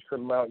footage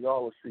comes out,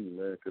 y'all will see,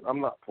 man, because I'm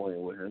not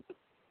playing with him.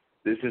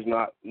 This is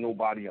not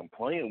nobody I'm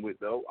playing with,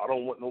 though. I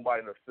don't want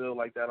nobody to feel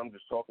like that. I'm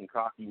just talking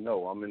cocky.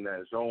 No, I'm in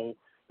that zone.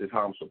 This is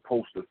how I'm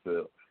supposed to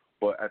feel.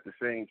 But at the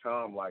same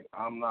time, like,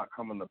 I'm not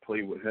coming to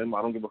play with him.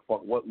 I don't give a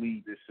fuck what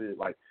league this is.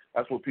 Like,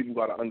 that's what people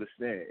got to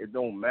understand. It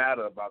don't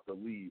matter about the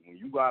league. When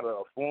you got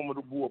a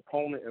formidable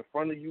opponent in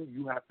front of you,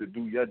 you have to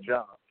do your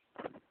job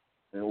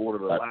in order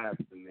to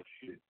last in this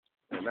shit.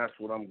 And that's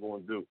what I'm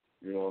going to do.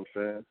 You know what I'm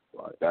saying?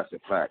 Like, that's a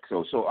fact.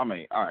 So I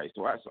mean, all right.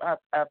 So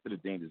after the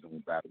Danger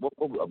Zone battle, what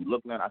are we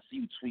looking at? I see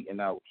you tweeting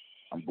out,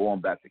 I'm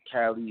going back to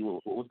Cali.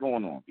 What's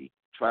going on, B?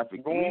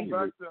 Traffic. I'm going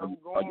back to Cali.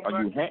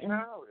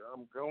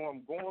 I'm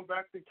going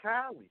back to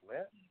Cali,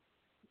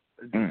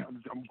 man.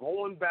 I'm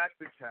going back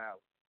to Cali.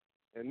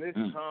 And this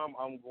time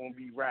I'm going to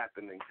be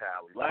rapping in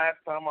Cali. Last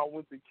time I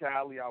went to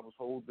Cali, I was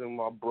holding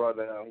my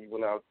brother down. He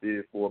went out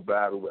there for a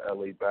battle with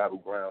LA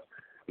Battlegrounds.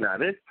 Now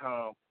this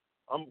time,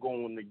 I'm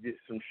going to get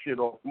some shit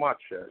off my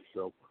chest.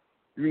 So,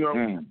 you know,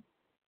 and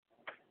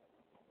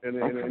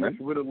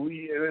it's where the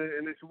lead,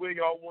 and it's where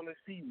y'all want to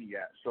see me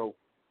at. So,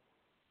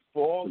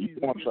 for all these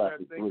people that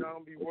think I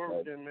don't be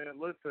working, man,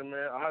 listen,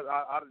 man,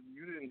 I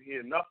you didn't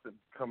hear nothing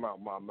come out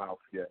my mouth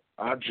yet.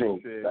 I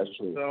just said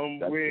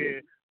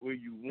somewhere where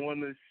you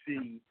want to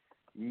see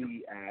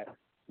me at.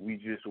 We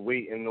just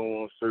waiting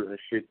on certain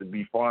shit to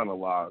be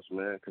finalized,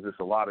 man, because there's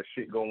a lot of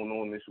shit going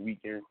on this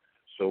weekend.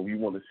 So we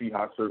want to see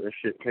how certain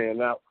shit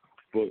pan out.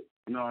 But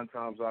 9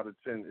 times out of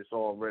 10, it's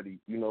already,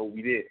 you know,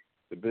 we did.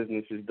 The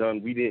business is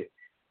done. We did.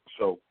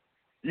 So,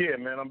 yeah,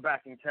 man, I'm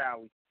back in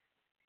Cali.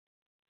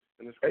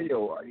 And it's hey,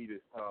 yo, I need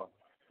it. All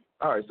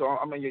right, so,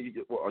 I mean,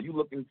 are you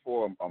looking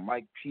for a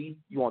Mike P?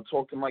 You want to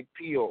talk to Mike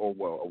P or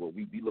will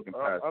we be looking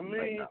past him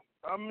right now?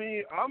 I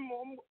mean,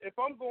 if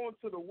I'm going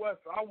to the West,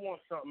 I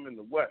want something in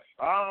the West.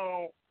 I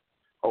don't.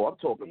 Oh, I'm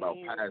talking about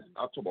past.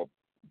 I'm talking about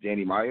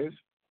Danny Myers.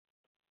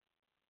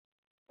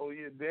 Oh,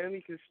 yeah,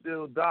 Danny can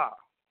still die.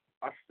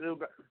 I still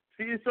got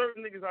there's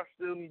certain niggas I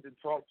still need to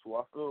talk to.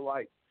 I feel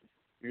like,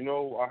 you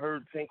know, I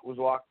heard Tank was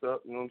locked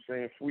up. You know what I'm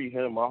saying? Free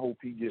him. I hope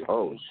he gets.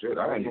 Oh shit!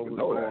 I didn't even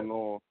know that.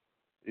 On.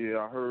 Yeah,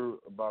 I heard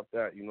about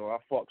that. You know, I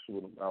fucks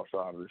with him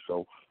outside of it.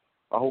 So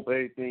I hope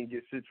everything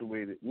gets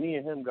situated. Me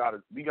and him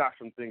we got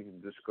some things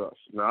to discuss.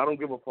 Now I don't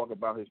give a fuck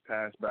about his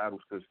past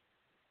battles because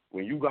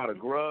when you got a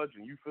grudge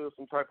and you feel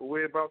some type of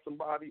way about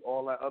somebody,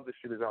 all that other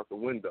shit is out the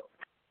window.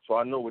 So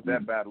I know what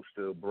that battle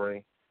still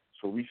bring.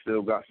 So we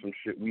still got some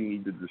shit we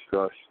need to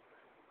discuss.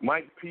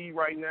 Mike P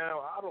right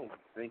now, I don't be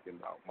thinking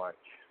about Mike.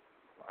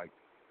 Like,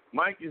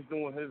 Mike is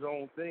doing his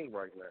own thing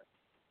right now.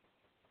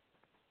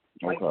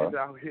 Mike is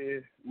out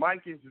here.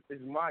 Mike is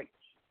Mike.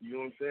 You know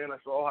what I'm saying?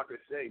 That's all I can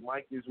say.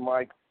 Mike is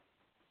Mike.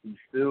 He's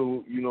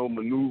still, you know,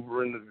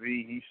 maneuvering the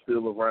V. He's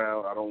still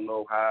around. I don't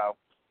know how,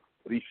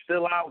 but he's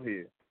still out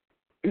here.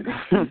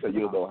 So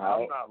you don't know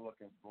how? I'm not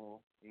looking for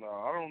him. No,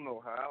 I don't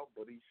know how,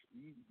 but he's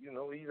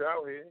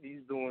out here. He's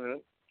doing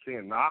him.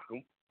 Can't knock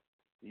him.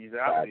 He's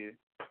out here.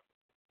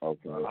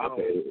 Okay.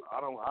 I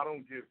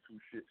don't give 2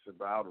 shits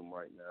about him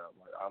right now.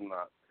 Like, I'm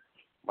not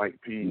Mike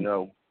P.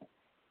 No,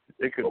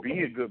 it could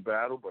be a good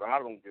battle, but I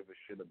don't give a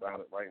shit about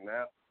it right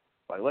now.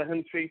 Like, let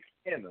him chase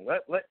Cannon.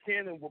 Let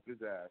Cannon whoop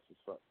his ass or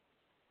something.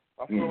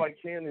 I feel like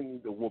Cannon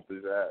need to whoop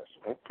his ass.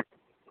 Huh?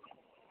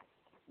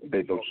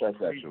 They don't check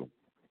that you.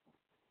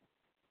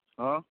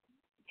 Huh?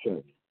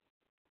 Sure.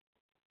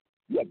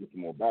 You got to get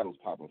some more battles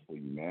popping for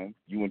you, man.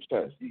 You and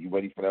Chess, you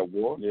ready for that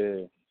war?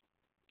 Yeah.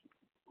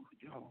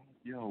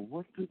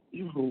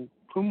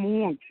 Come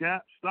on,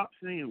 Cap. Stop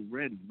saying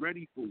ready.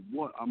 Ready for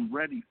what? I'm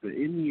ready for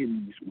any of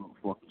these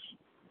motherfuckers.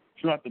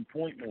 It's not the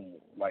point no more.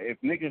 Like, if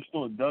niggas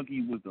thought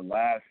Dougie was the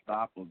last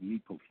stop of me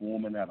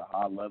performing at a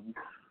high level,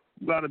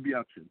 you got to be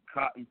out your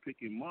cotton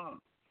picking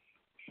mom.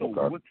 So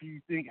what do you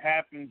think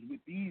happens with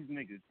these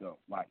niggas, though?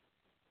 Like,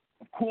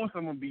 of course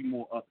I'm going to be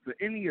more up for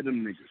any of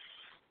them niggas.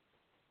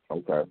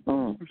 Okay. You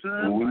know what I'm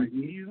saying? Like,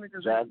 these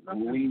niggas Jack, are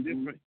nothing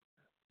different.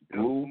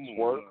 Blue,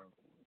 Twerk,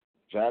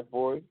 Jack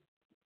Boy.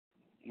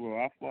 Well,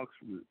 I fucks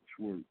with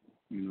Twerk.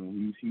 You know,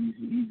 he's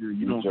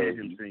you don't hear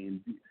him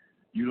saying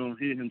You don't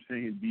hear him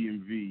saying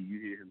DMV. You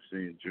hear him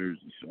saying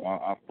Jersey. So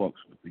I fucks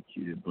with the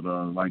kid. But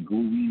like Go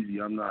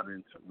Easy, I'm not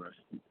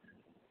interested.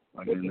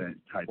 Like in that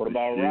type what of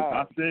about shit. Rob?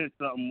 I said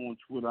something on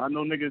Twitter. I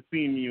know niggas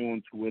seen me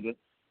on Twitter.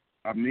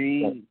 I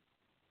mean,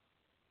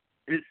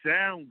 it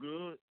sound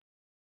good,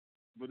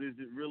 but is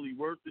it really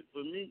worth it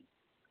for me?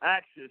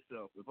 Ask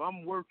yourself. If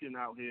I'm working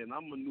out here and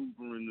I'm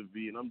maneuvering the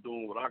V and I'm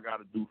doing what I got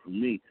to do for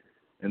me,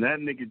 and that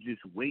nigga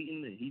just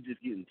waiting and he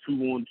just getting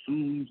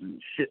 2-on-2s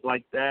and shit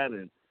like that,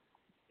 and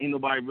ain't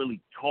nobody really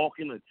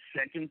talking or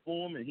checking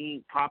for him, and he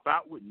ain't pop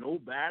out with no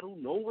battle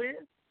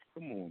nowhere?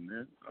 Come on,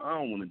 man. I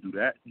don't want to do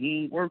that.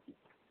 He ain't working.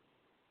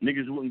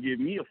 Niggas wouldn't give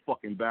me a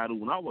fucking battle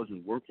when I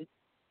wasn't working.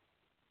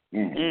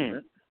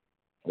 Okay,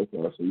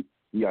 so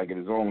he gotta get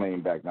his own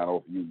lane back, not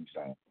off you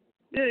saying.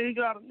 Yeah, he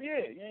got him.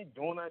 Yeah, you ain't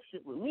doing that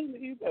shit with me.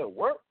 Nigga, you better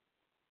work.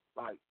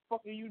 Like,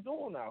 fuck are you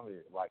doing out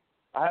here? Like,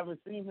 I haven't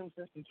seen him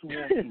since the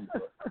 2-on-2,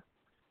 bro.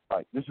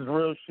 Like, this is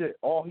real shit.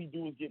 All he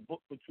do is get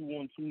booked for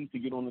 2-on-2s to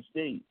get on the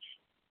stage.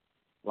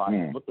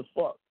 Like, what the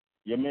fuck?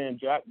 Your man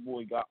Jack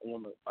Boy got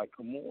on the, like,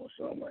 come on,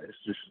 son. Like, it's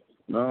just,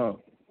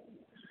 no.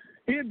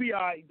 He'll be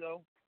all right,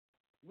 though.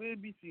 We'll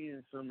be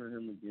seeing some of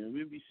him again.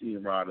 We'll be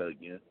seeing Ryder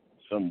again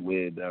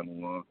somewhere down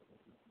the line.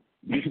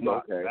 He's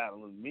not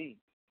battling me.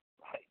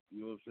 Like,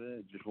 you know what I'm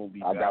saying? Just won't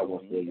be I got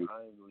one for me. you.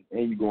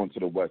 And you going to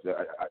the West.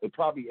 It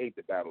probably ain't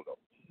the battle, though.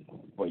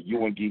 But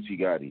you and Geechee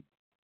Gotti.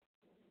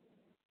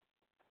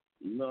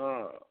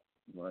 Nah.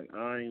 Like,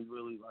 I ain't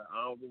really, like,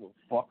 I don't give a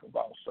fuck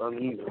about Son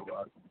either.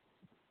 Like,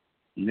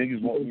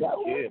 niggas won't even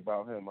care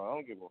about him. I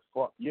don't give a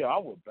fuck. Yeah, I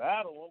would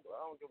battle him, but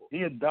I don't give a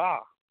fuck. He'd die.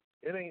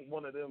 It ain't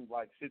one of them,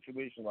 like,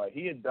 situations, like,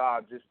 he'd die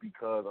just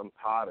because I'm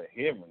tired of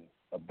hearing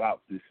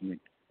about this nigga.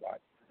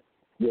 Like,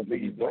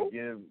 niggas don't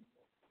give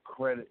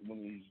credit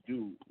when he's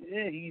due.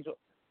 Yeah,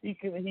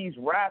 he's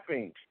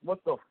rapping. What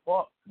the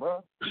fuck,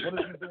 bro? What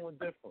is he doing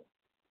different?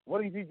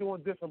 What is he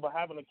doing different but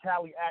having a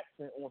Cali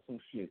accent on some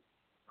shit?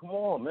 Come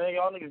on, man.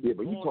 Y'all niggas. Yeah,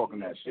 but you talking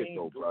that shit,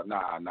 though, bro.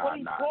 Nah.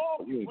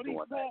 You ain't doing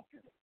that.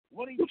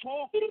 What are you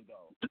talking,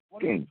 though?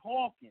 What are you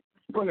talking?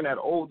 Bringing that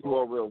old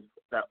URL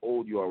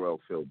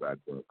feel back,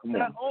 bro. Come on.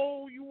 That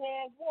old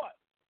UR what?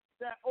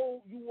 That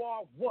old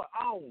UR what?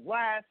 I don't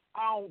laugh.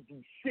 I don't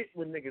do shit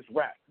when niggas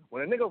rap.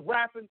 When a nigga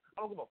rapping,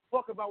 I don't give a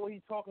fuck about what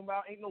he's talking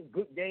about. Ain't no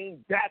good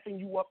game dapping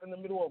you up in the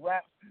middle of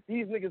rap.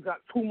 These niggas got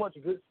too much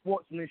good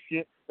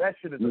sportsmanship. That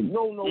shit is a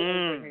no-no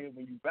over here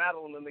when you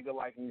battling a nigga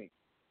like me.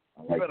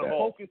 You better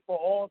focus for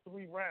all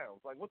 3 rounds.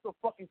 Like, what the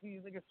fuck is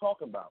these niggas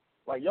talking about?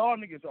 Like, y'all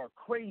niggas are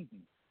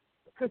crazy.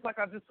 Because like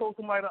I just told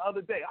somebody the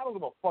other day, I don't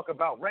give a fuck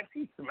about Rex.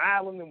 He's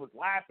smiling and was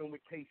laughing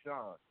with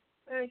K-Sean.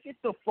 Man, get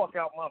the fuck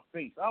out my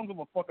face. I don't give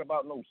a fuck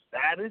about no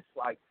status.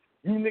 Like,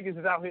 you niggas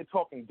is out here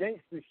talking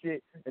gangster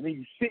shit, and then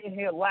you sitting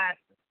here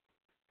laughing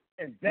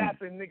and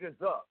dapping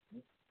niggas up.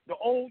 The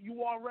old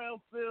URL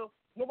Phil,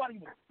 nobody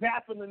was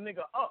dapping the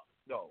nigga up,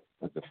 though.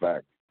 That's a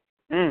fact.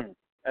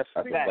 That's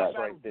a fact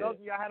right there.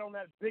 Dougie, I had on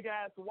that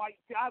big-ass white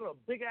tee. I had a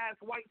big-ass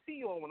white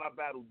tee on when I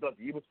battled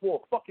Dougie. It was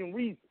for a fucking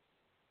reason.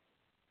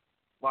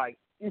 Like,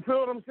 you feel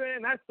what I'm saying?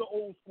 That's the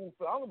old school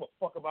Phil. I don't give a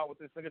fuck about what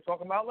this nigga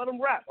talking about. Let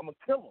him rap. I'm going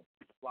to kill him.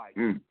 Like,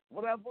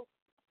 whatever.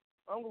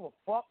 I don't give a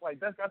fuck.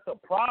 Like, that's a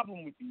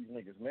problem with these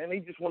niggas, man. They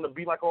just want to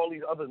be like all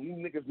these other new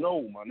niggas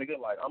know, my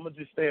nigga. Like, I'm going to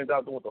just stand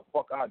out doing what the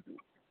fuck I do.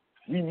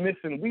 We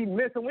missing. We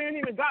ain't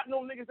even got no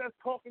niggas that's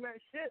talking that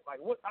shit. Like,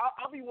 what?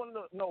 I'll be wanting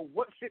to know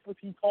what shit was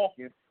he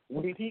talking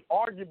when he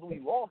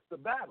arguably lost the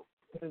battle,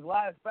 his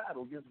last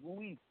battle against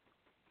Ruiz.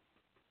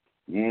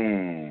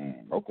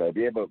 Okay,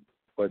 yeah, but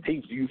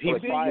he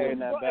fire in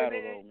that battle,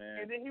 though, man.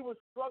 And then he was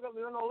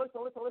struggling. No,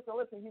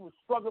 listen. He was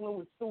struggling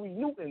with Stewie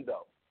Newton,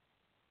 though.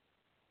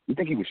 You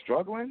think he was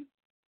struggling?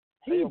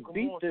 He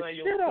beat the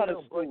shit out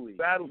of Stewie. You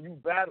battled.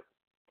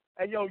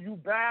 Hey, you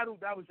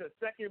battled. That was your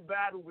second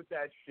battle with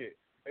that shit.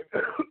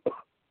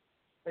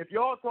 If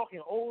y'all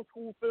talking old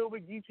school Phil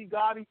with Geechee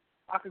Gotti,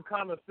 I can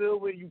kind of feel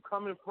where you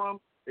coming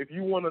from. If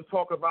you want to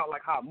talk about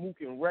like how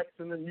Mook and Rex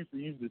and them used to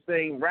use the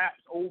same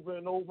raps over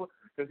and over,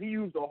 because he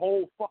used the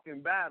whole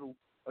fucking battle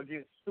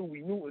against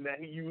Stewie Newton that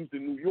he used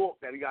in New York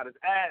that he got his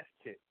ass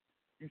kicked.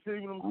 You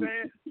see what I'm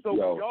saying? So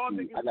y'all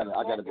niggas, I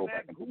gotta go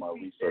back and do my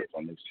research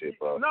on this shit,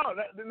 bro.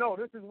 No,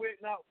 this is where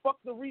now. Fuck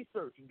the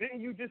research. Didn't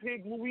you just hear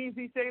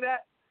Louisi say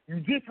that? You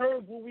just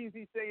heard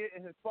Louisi say it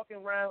in his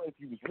fucking round. If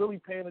you was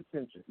really paying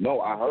attention. No,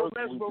 I heard.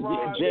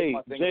 Jay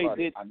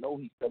did. I know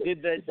he said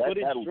did that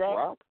footage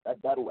drop? That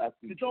battle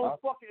actually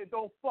dropped. It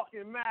don't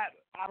fucking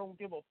matter. I don't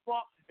give a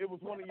fuck. It was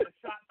one of your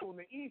shots on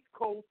the East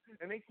Coast,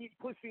 and they keep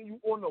pushing you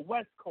on the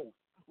West Coast.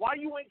 Why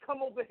you ain't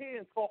come over here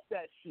and talk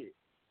that shit?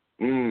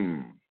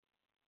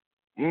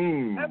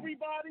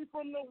 Everybody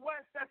from the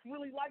West that's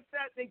really like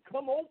that, they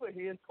come over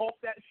here and talk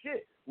that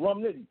shit.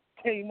 Rum Nitty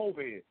came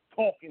over here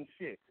talking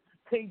shit.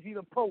 KG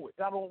the Poet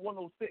got on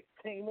 106,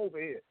 came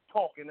over here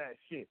talking that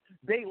shit.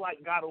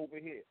 Daylight got over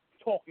here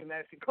talking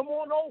that shit. Come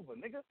on over,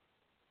 nigga.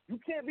 You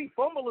can't be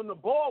fumbling the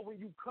ball when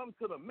you come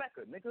to the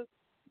Mecca, nigga.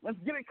 Let's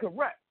get it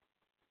correct.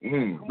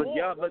 But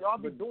y'all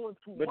be doing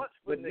too much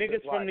for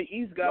niggas from the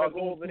East gotta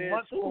go over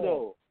there too,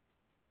 though.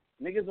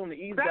 Niggas on the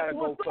East That's gotta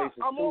go what's places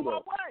up. I'm too, on my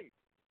though. way.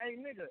 Hey,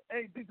 nigga.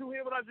 Hey, did you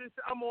hear what I just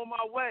said? I'm on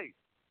my way.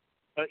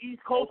 An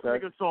East Coast Okay.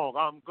 nigga song.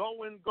 I'm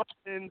going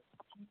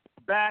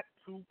back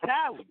to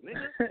Cali,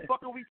 nigga. What the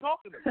fuck are we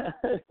talking about?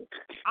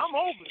 I'm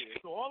over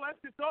there. So all that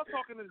shit y'all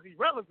talking is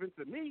irrelevant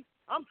to me.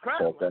 I'm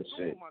traveling. Talk that I'm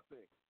doing shit. my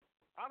thing.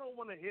 I don't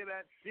want to hear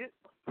that shit.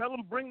 Tell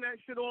him bring that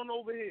shit on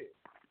over here.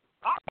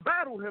 I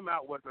battle him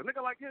out west. A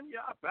nigga like him,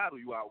 yeah, I battle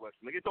you out west.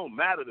 Nigga, it don't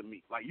matter to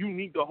me. Like, you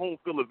need the home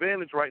field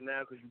advantage right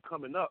now because you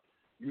coming up.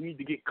 You need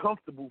to get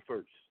comfortable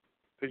first.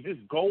 Because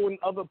just going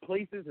other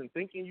places and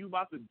thinking you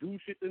about to do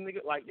shit to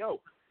nigga, like, yo,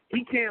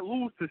 he can't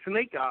lose to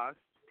Snake Eyes.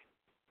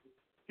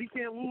 He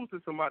can't lose to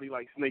somebody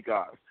like Snake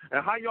Eyes.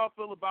 And how y'all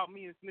feel about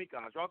me and Snake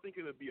Eyes? Y'all think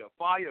it'll be a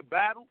fire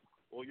battle,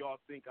 or y'all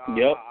think I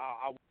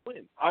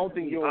win? I don't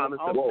think you'll. Whoa.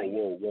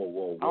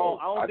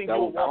 I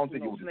don't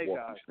think you Snake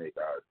Eyes. Snake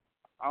Eyes.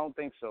 I don't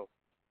think so.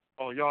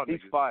 Oh, y'all He's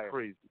niggas fired. is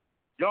crazy.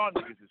 Y'all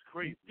niggas is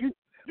crazy.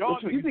 Y'all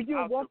niggas is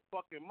out your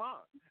fucking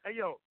mind. Hey,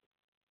 yo.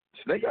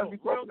 Snake Eyes be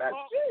talking that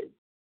shit.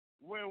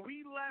 When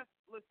we left,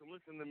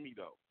 listen to me,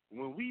 though.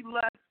 When we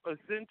left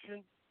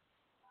Ascension,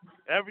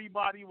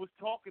 everybody was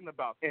talking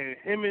about it. And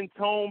him and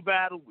Tone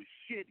battle was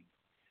shitty.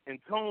 And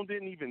Tone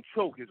didn't even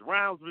choke. His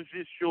rounds was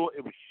just short.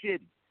 It was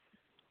shitty.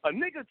 A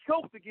nigga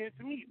choked against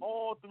me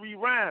all 3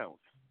 rounds.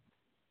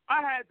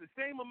 I had the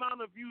same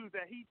amount of views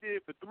that he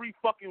did for 3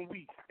 fucking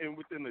weeks and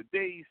within a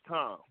day's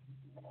time.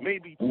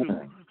 Maybe 2.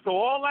 So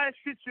all that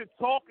shit you're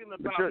talking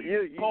about,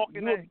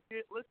 that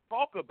shit, let's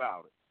talk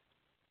about it.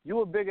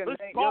 You a bigger Let's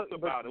name. talk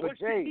about it. But What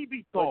Jay, should he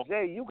be talking?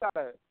 Jay,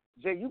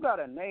 you got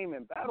a name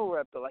in battle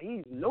rap though. Like,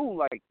 he's new.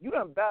 Like, you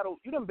done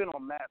been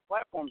on mad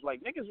platforms.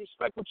 Like, niggas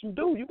respect what you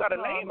do. You got a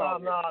name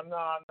out here.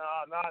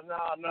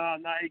 Nah.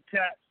 Hey,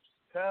 Cat,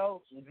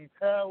 would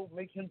you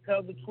make him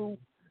tell the truth?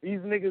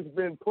 These niggas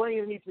been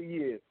playing me for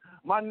years.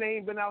 My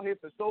name been out here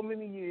for so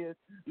many years.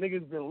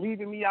 Niggas been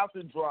leaving me out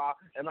to dry,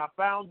 and I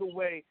found a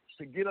way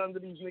to get under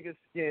these niggas'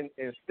 skin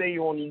and stay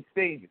on these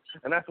stages.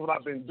 And that's what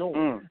I've been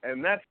doing.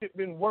 And that shit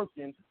been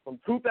working from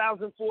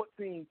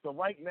 2014 to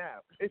right now.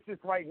 It's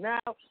just right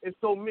now, it's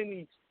so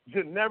many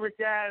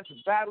generic-ass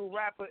battle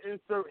rapper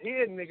insert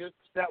here niggas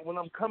that when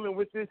I'm coming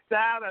with this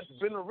style that's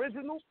been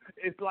original,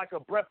 it's like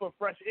a breath of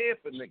fresh air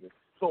for niggas.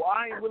 So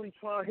I ain't really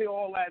trying to hear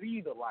all that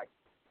either. Like,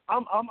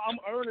 I'm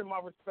earning my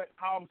respect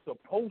how I'm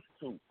supposed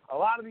to. A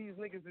lot of these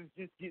niggas is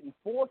just getting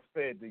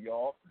force-fed to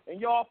y'all, and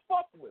y'all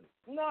fuck with it.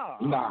 Nah,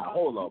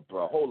 hold up,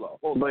 bro. Hold up.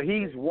 But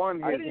he's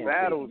won his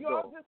battles,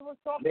 though.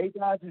 Snake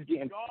Eyes is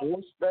getting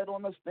force-fed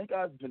on us. Snake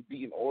Eyes has been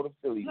beating all the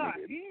Philly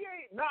niggas. He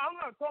ain't. I'm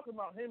not talking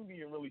about him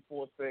being really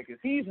force-fed, because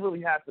he's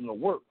really having to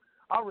work.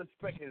 I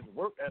respect his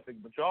work ethic,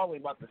 but y'all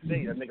ain't about to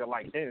say a nigga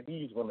like him,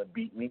 he's gonna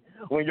beat me.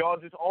 When y'all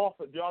just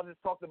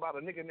talked about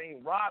a nigga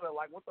named Ryder,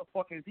 like what the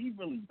fuck has he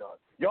really done?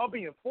 Y'all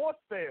being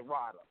force-fed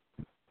Ryder.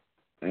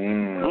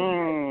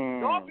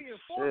 Y'all being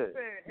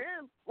force-fed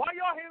him. Why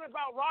y'all hearing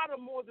about Ryder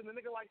more than a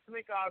nigga like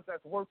Snake Eyes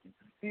that's working?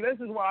 See, this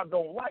is why I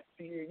don't like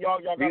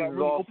y'all gotta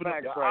really open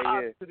up your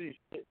eyes to this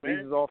shit, man.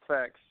 These is all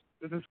facts.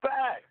 This is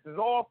facts. This is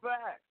all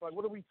facts. Like,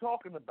 what are we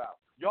talking about?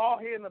 Y'all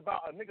hearing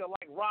about a nigga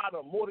like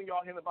Ryder more than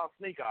y'all hearing about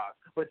Snake Eyes.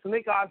 But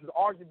Snake Eyes has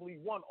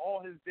arguably won all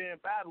his damn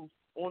battles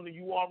on the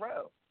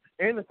URL.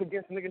 And it's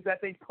against niggas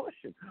that they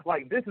pushing.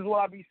 Like, this is what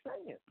I be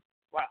saying.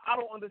 Like, I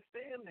don't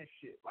understand this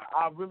shit. Like,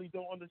 I really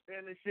don't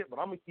understand this shit, but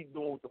I'm going to keep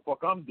doing what the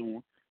fuck I'm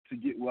doing to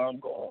get where I'm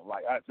going.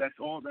 Like, that's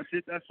all. That's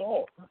it. That's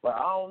all. Like,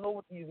 I don't know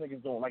what these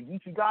niggas doing. Like,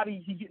 Geechee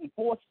Gotti, he getting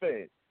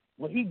force-fed.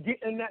 When he get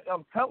in that,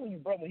 I'm telling you,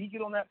 bro, when he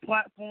get on that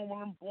platform with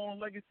them Born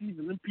Legacies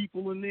and them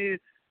people in there,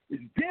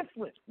 it's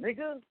different,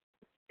 nigga.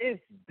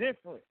 It's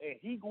different. And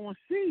he gonna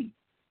see.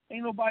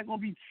 Ain't nobody gonna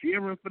be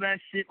cheering for that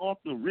shit off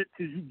the rip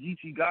because you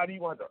Geechee Gotti. You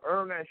gonna have to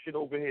earn that shit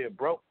over here,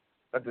 bro.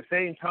 At the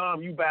same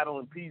time, you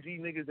battling PG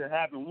niggas that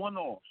having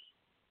one-offs.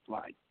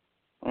 Like,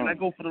 and I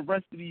go for the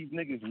rest of these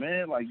niggas,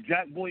 man. Like,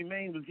 Jack Boy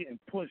Maine was getting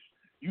pushed.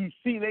 You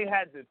see they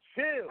had to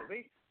chill.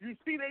 They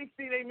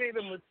made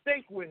a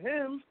mistake with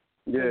him.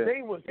 Yeah,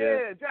 they was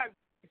Jack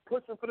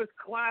pushing for this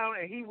clown,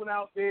 and he went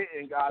out there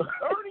and got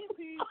 30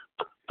 piece.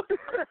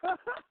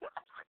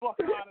 Fuck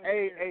out of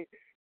here.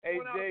 Hey,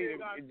 went Jay,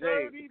 out there, got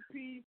 30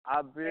 piece,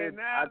 and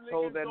now I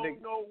told that don't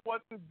nigga know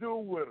what to do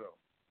with him.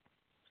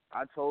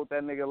 I told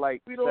that nigga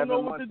like we don't 7 know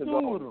what months to ago.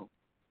 do with him.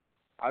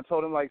 I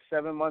told him like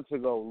 7 months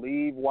ago,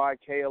 leave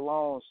YK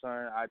alone,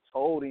 son. I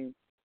told him.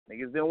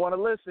 Niggas didn't want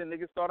to listen.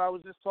 Niggas thought I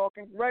was just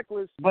talking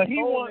reckless. But he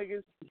told want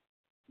niggas.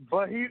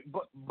 But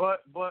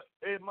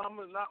if I'm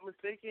not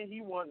mistaken,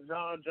 he wants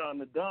John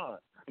the Don.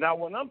 Now,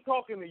 when I'm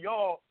talking to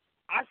y'all,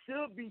 I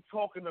should be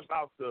talking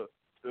about the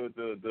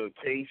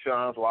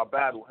K-Shines, or I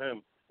battle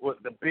him with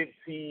the Big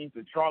T's,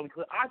 the Charlie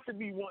Cliff. I should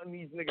be wanting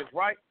these niggas,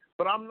 right?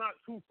 But I'm not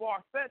too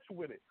far-fetched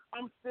with it.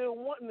 I'm still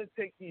wanting to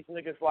take these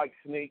niggas like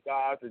Snake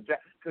Eyes and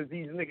Jack, because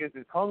these niggas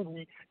is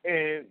hungry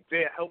and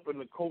they're helping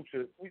the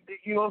culture.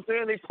 You know what I'm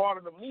saying? They're part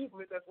of the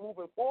movement that's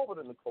moving forward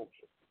in the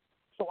culture.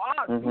 So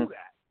I do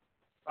that.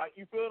 Like,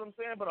 you feel what I'm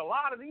saying? But a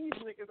lot of these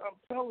niggas, I'm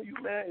telling you,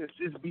 man, it's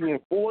just being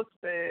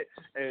force-fed,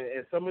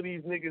 and some of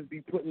these niggas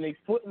be putting their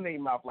foot in their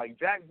mouth. Like,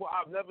 Jack Boy,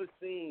 I've never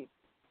seen,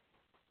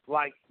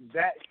 like,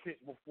 that shit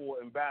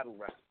before in battle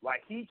rap.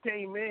 Like, he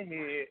came in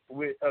here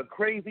with a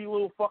crazy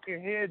little fucking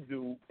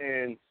hairdo,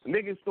 and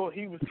niggas thought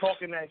he was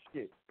talking that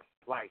shit.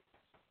 Like,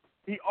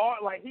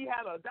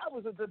 that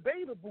was a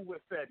debatable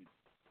with Fetty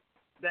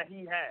that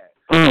he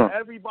had.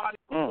 Everybody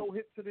was so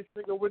hip to this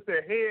nigga with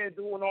their hair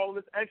doing all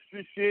this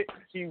extra shit.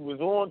 He was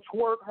on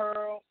Twerk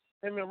Hurl.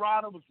 Him and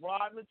Ryder was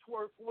riding the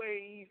Twerk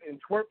wave, and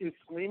Twerk is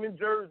screaming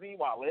Jersey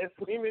while they're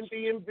screaming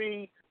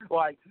DMV.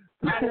 Like,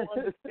 I don't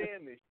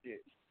understand this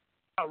shit.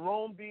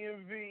 Rome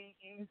DMV,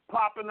 he's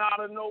popping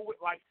out of nowhere.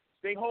 Like,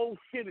 they whole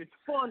shit is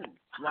funny.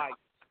 Like,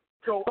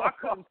 so I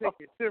couldn't take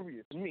it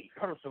serious, me,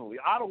 personally.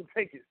 I don't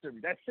take it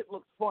serious. That shit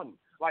looks funny.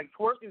 Like,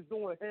 Twerk is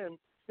doing him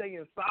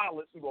staying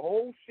silent through the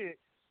whole shit,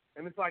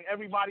 and it's like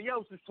everybody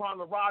else is trying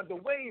to ride the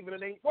wave, and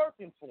it ain't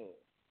working for him.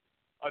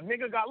 A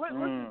nigga got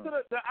listen to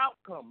the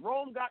outcome.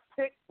 Rome got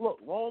kicked. Look,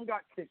 Rome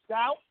got kicked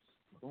out.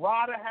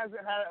 Ryder hasn't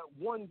had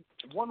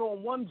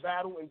one-on-one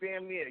battle in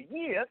damn near a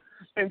year,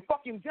 and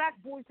fucking Jack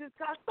Boy just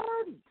got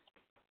 30.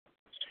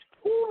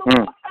 Who the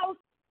fuck else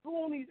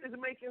is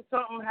making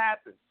something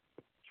happen?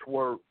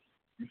 Twerk.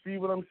 You see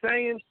what I'm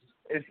saying?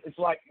 It's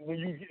like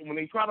when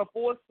they try to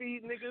force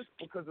feed niggas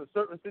because of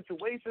certain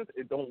situations,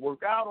 it don't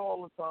work out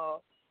all the time.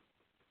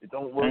 It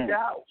don't work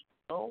out.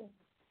 You know?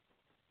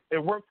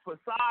 It worked for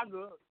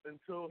Saga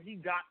until he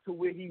got to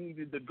where he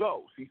needed to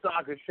go. See,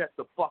 Saga shut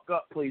the fuck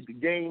up, played the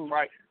game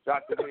right,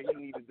 got to where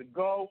he needed to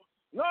go.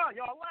 No,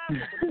 y'all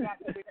laughing, but he got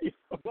to where he needed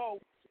to go.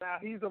 Now,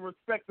 he's a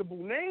respectable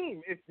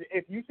name.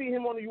 If you see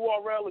him on the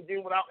URL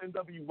again without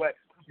NWX,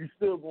 you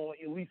still going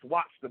to at least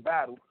watch the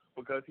battle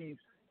because he's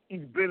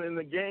been in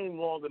the game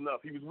long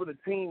enough. He was with a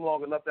team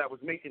long enough that was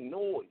making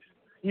noise.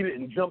 He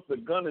didn't jump the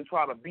gun and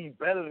try to be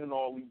better than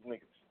all these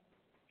niggas.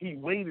 He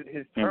waited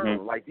his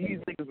turn. Like, these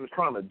niggas was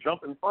trying to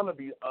jump in front of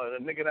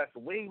a nigga that's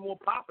way more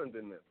popping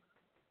than them.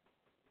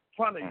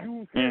 Trying to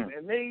use him.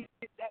 And they,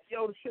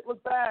 the shit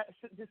look bad.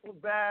 Shit just look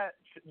bad.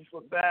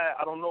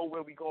 I don't know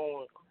where we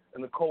going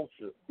in the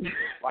culture.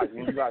 Like,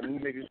 when you got new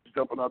niggas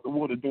jumping out the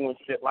water doing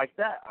shit like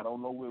that, I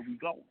don't know where we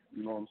go.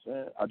 You know what I'm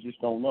saying? I just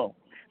don't know.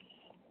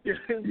 You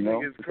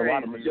know, it's a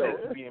lot of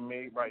mistakes being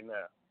made right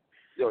now.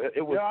 Yo,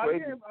 it was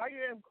crazy.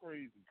 I am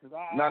crazy. Cause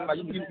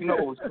you know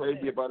what was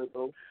crazy about it,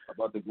 though?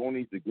 About the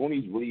Goonies? The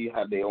Goonies really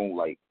had their own,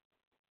 like,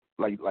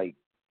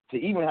 to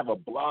even have a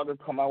blogger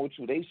come out with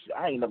you,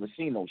 I ain't never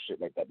seen no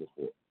shit like that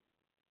before.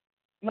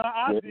 No,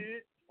 I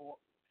did.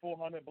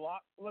 400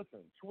 Block. Listen,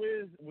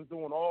 Twiz was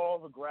doing all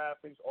the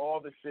graphics, all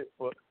the shit,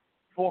 but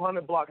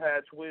 400 Block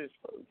had Twiz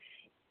first.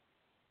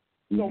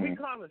 So we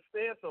kind of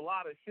stamped a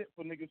lot of shit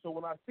for niggas. So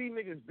when I see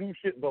niggas do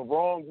shit the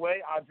wrong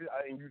way,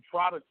 and you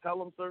try to tell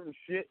them certain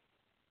shit,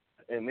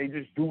 and they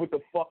just do what the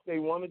fuck they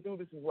want to do,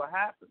 this is what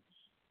happens.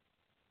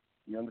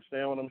 You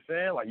understand what I'm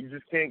saying? Like, you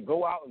just can't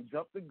go out and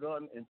jump the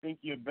gun and think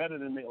you're better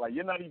than me. Like,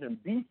 you're not even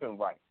beefing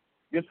right.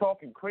 You're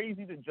talking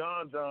crazy to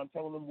John,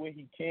 telling him where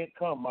he can't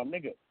come. My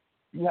nigga,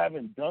 you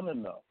haven't done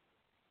enough.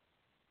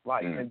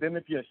 Like, and then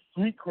if your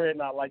street cred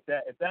not like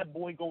that, if that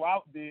boy go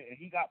out there and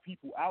he got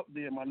people out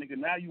there, my nigga,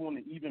 now you on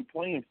an even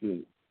playing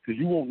field. Because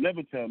you won't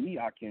never tell me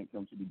I can't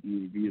come to the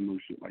DMV and no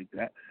shit like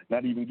that.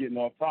 Not even getting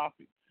off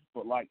topic.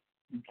 But, like,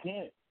 you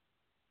can't.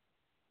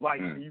 Like,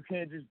 you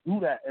can't just do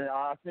that. And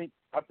I think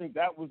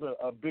that was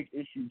a big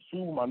issue,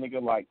 too, my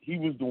nigga. Like, he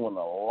was doing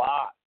a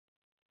lot.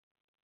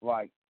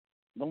 Like,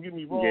 don't get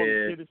me wrong,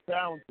 the kid is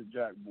talented,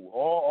 Jack Boy.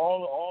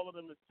 All of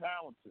them is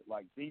talented.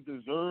 Like, they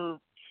deserve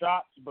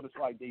shots, but it's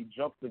like they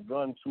jumped the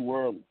gun too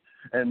early.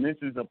 And this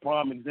is a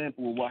prime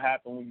example of what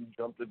happened when you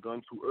jump the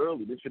gun too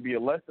early. This should be a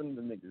lesson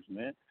to niggas,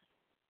 man.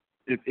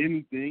 If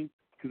anything,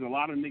 because a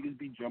lot of niggas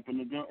be jumping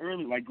the gun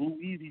early. Like, Glue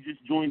Easy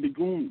just joined the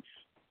Goonies.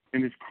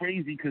 And it's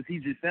crazy because he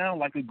just sound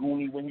like a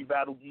Goonie when he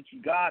battled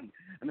Geechee Gotti.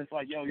 And it's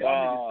like, yo, y'all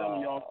niggas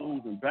selling y'all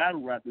souls in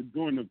battle rap to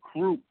join the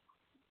crew.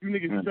 You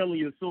niggas selling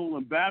your soul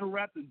in battle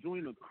rap to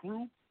join the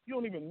crew? You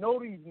don't even know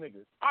these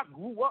niggas. I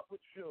grew up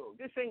with Suge.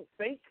 This ain't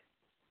fake.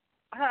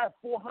 I have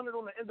 400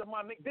 on the end of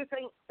my neck. This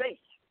ain't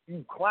fake.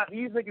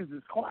 These niggas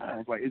is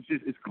clowns. Like,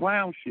 it's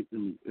clown shit to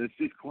me. It's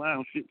just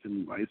clown shit to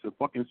me. Like, it's a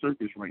fucking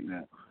circus right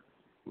now.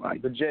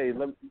 Like, but Jay,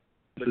 what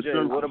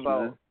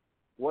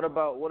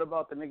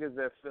about the niggas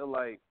that feel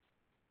like?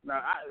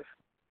 Now,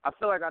 I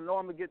feel like I know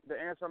I'm gonna get the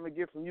answer I'm gonna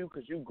get from you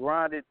because you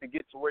grinded to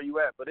get to where you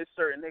at. But it's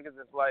certain niggas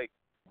that's like,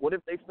 what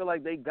if they feel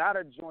like they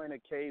gotta join a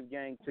cave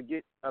gang to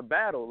get a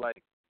battle?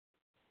 Like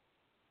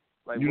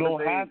you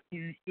don't have to.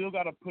 You still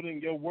gotta put in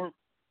your work.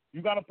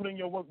 You gotta put in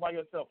your work by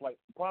yourself. Like,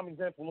 prime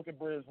example, look at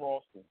Briz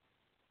Ralston.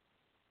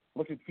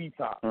 Look at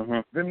T-Top.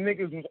 Them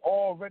niggas was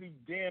already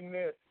damn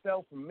near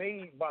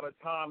self-made by the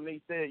time they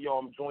said, yo,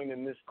 I'm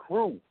joining this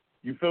crew.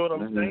 You feel what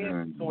I'm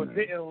saying? So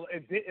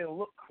it didn't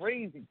look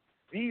crazy.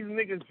 These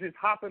niggas just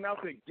hopping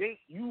out the gate.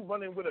 You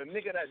running with a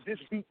nigga that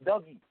just beat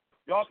Dougie.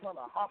 Y'all trying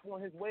to hop on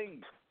his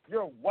wave.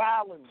 You're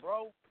wildin',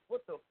 bro.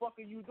 What the fuck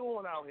are you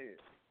doing out here?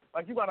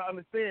 Like, you got to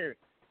understand,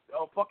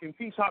 fucking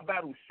T-Top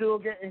battled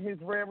Sugar in his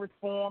rarest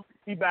form.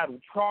 He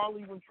battled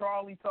Charlie when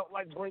Charlie felt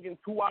like bringing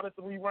 2 out of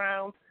 3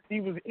 rounds. He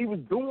was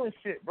doing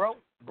shit, bro.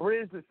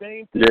 Briz the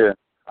same thing. Yeah.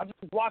 I just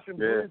was watching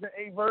Briz and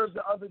A-Verb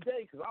the other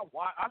day because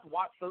I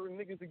watched certain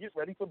niggas to get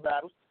ready for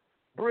battles.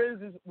 Briz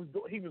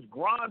was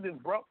grinding,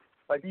 bro.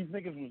 Like these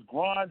niggas was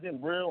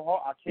grinding real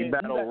hard. I can't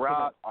do that.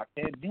 Rock. I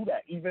can't do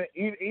that.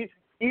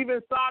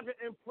 Even Saga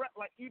and Prep,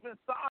 like even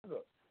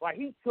Saga, like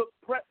he took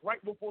Prep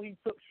right before he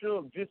took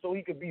Suge just so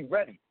he could be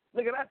ready.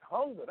 Nigga, that's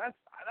hunger. That's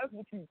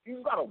what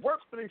you gotta work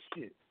for this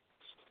shit.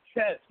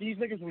 Chat, these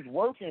niggas was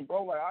working,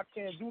 bro. Like I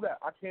can't do that.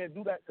 I can't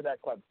do that to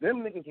that club.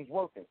 Them niggas was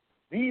working.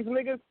 These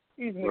niggas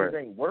right.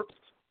 ain't work.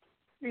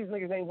 These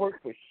niggas ain't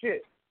work for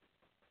shit.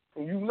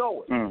 And you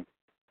know it.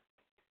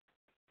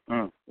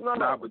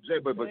 Nah, but Jay,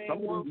 but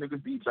some of these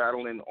niggas be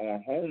battling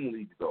on home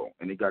leagues though,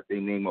 and they got their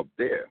name up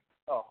there.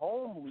 A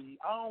home league?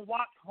 I don't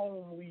watch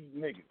home league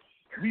niggas.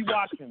 We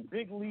watching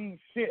big league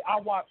shit. I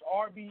watch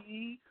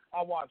RBE.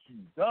 I watch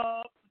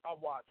UW. I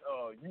watch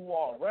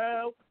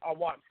URL. I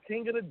watch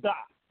King of the Dot.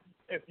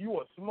 If you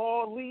a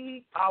small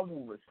league, I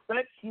will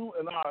respect you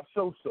and I'll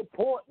show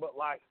support. But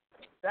like,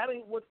 that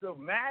ain't what the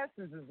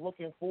masses is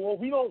looking for.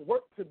 We don't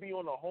work to be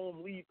on a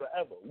home league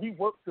forever. We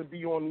work to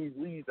be on these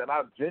leagues that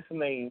I've just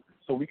named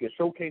so we can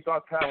showcase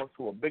our talents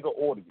to a bigger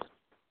audience.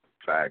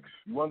 Facts.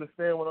 You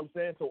understand what I'm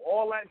saying? So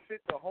all that shit,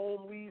 the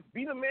home leagues,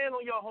 be the man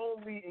on your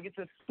home league and get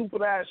your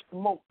stupid ass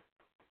smoked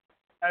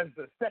as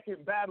the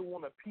second battle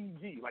on a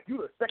PG. Like, you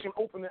the second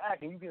opening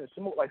act and you getting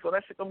smoked. Like, so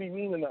that shit don't be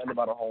meaning nothing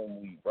about a home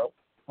league, bro.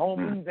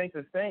 Home leagues ain't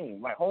the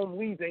same. Like, home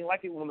leagues ain't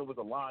like it when it was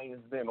a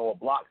Lions Den or a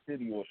Block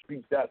City or a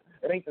Street Stats.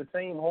 It ain't the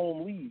same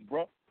home league,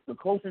 bro. The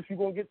closest you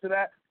gonna get to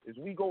that is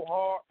We Go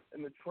Hard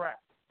and the Trap.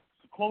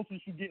 The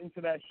closest you getting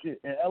to that shit.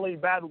 And LA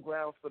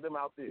Battlegrounds for them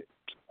out there.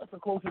 That's the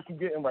closest you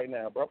getting right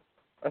now, bro.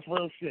 That's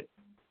real shit.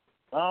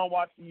 I don't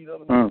watch these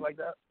other things like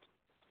that.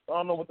 I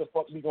don't know what the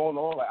fuck be going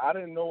on. Like, I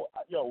didn't know,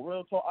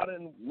 real talk, I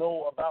didn't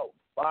know about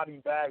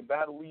Body Bag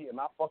Battle League, and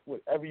I fuck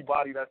with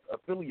everybody that's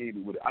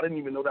affiliated with it. I didn't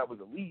even know that was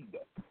a league,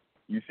 though.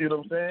 You see what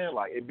I'm saying?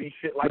 Like, it be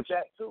shit like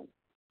that, too.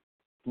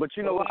 But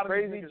you know what's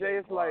crazy, Jay?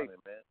 It's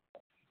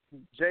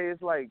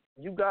like,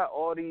 you got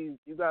all these,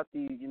 you got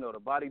the, the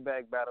Body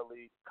Bag Battle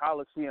League,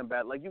 Coliseum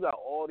Battle, like, you got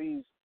all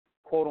these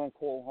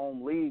quote-unquote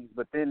home leagues,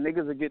 but then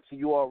niggas will get to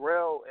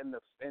URL, and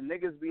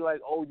niggas be like,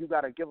 oh, you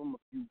got to give them a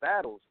few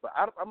battles. But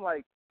I'm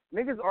like,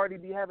 niggas already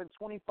be having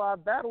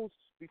 25 battles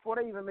before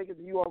they even make it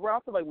to URL. I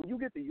feel like when you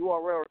get to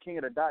URL or King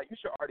of the Dot, you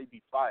should already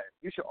be fired.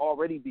 You should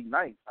already be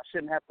nice. I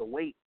shouldn't have to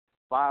wait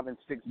 5 and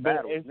 6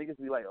 battles.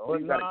 Niggas be like, oh,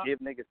 you got to give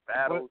niggas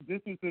battles. But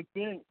this is the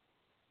thing.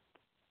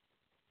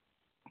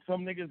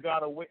 Some niggas got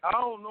to wait. I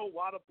don't know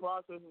why the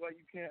process is like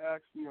you can't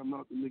ask me. I'm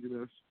not the nigga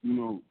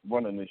that's,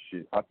 running this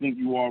shit. I think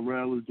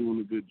URL is doing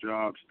a good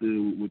job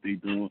still with what they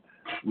doing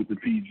with the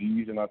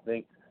PGs, and I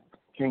think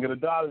King of the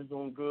Dot is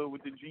doing good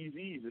with the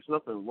GZs. There's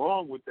nothing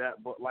wrong with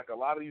that, but like a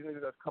lot of these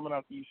niggas that's coming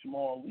out these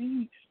small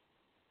leagues,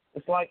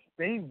 it's like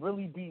they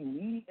really be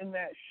needing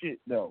that shit,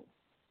 though.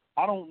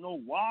 I don't know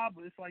why,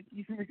 but it's like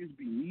these niggas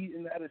be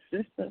needing that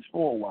assistance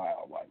for a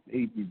while. Like,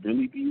 they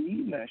really be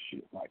needing that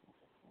shit. Like,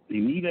 they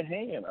need a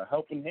hand, a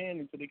helping hand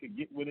until they could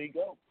get where they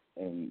go.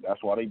 And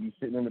that's why they be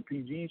sitting in the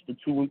PGs for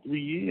 2 and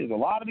 3 years. A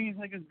lot of these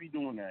niggas be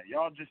doing that.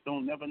 Y'all just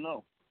don't never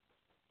know.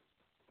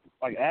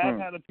 Like, Ab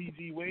had a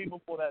PG way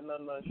before that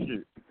none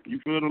shit. You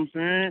feel what I'm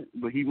saying?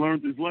 But he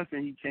learned his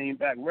lesson. He came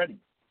back ready.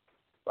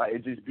 Like,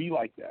 it just be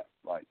like that.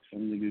 Like,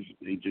 some niggas,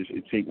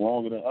 it take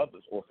longer than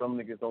others. Or some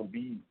niggas don't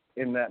be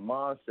in that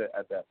mindset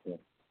at that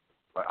point.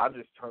 Like, I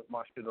just turned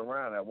my shit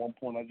around. At one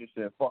point, I just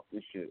said, fuck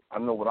this shit. I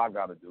know what I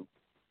got to do.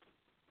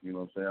 You know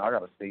what I'm saying? I got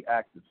to stay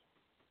active.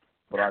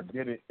 But I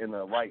did it in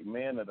the right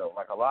manner, though.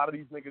 Like, a lot of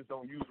these niggas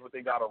don't use what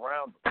they got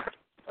around them.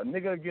 A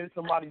nigga get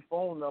somebody's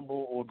phone number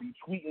or be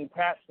tweeting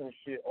Caps and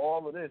shit,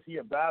 all of this. He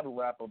a battle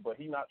rapper, but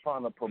he not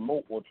trying to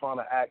promote or trying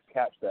to ask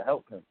Caps to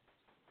help him.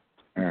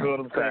 You know what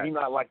I'm saying? He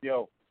not like,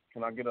 yo,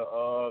 can I get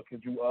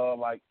could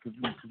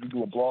you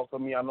do a blog for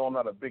me? I know I'm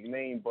not a big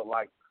name, but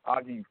like,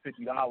 I'll give you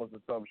 $50 or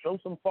something. Show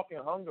some fucking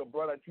hunger,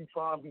 bro, that you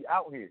trying to be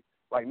out here.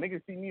 Like,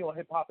 niggas see me on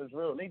Hip Hop Is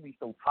Real, and they be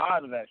so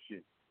tired of that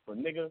shit. But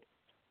nigga,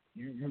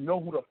 you know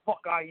who the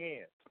fuck I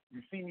am.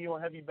 You see me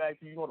on Heavy Bag,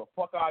 so you know the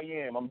fuck I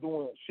am. I'm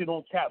doing shit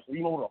on Caps, so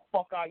you know who the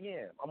fuck I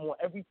am. I'm on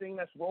everything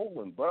that's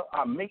rolling, bro.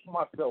 I make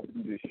myself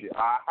do this shit.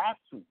 I have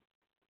to.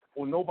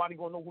 Or nobody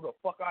gonna know who the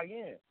fuck I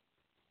am.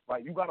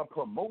 Like, you gotta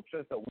promote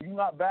yourself. When you're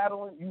not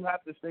battling, you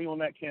have to stay on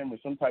that camera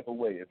some type of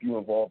way if you're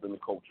involved in the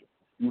culture.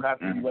 You have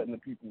to be letting the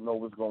people know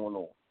what's going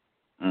on.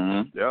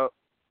 Mm-hmm. Yep.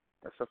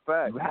 That's a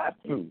fact. You have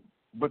to.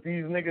 But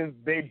these niggas,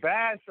 they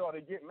bad y'all.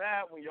 They get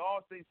mad when y'all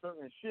say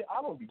certain shit.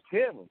 I don't be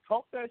caring.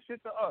 Talk that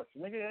shit to us.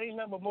 Nigga, it ain't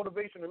nothing but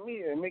motivation to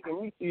me and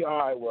making me see, all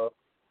right, well,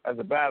 as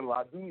a battler,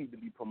 I do need to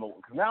be promoting.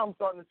 Because now I'm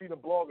starting to see the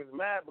bloggers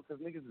mad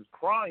because niggas is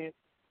crying.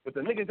 But the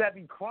niggas that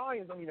be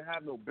crying don't even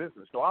have no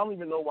business. So I don't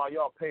even know why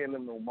y'all paying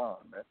them no mind,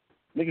 man.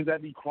 Niggas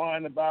that be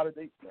crying about it,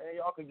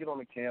 y'all can get on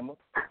the camera.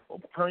 Or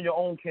turn your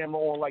own camera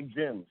on like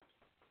Jim's.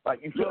 Like,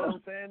 you feel what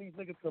I'm saying? These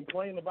niggas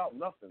complain about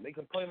nothing. They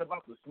complain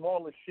about the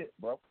smallest shit,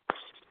 bro.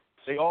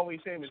 They always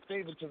saying it's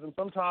favoritism.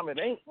 Sometimes it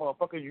ain't,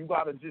 motherfucker. You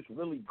got to just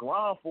really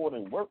grind for it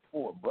and work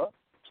for it, bro.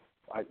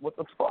 Like, what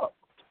the fuck?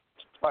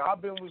 Like,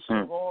 I've been with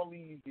Surf all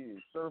these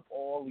years. Surf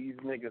all these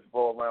niggas,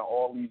 bro, around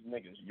all these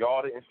niggas.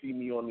 Y'all didn't see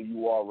me on the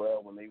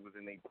URL when they was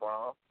in their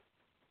prime.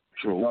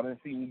 True. Y'all didn't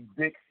see me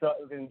dick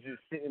sucking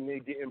just sitting there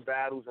getting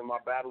battles and my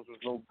battles was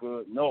no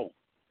good. No.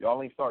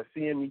 Y'all ain't start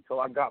seeing me till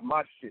I got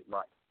my shit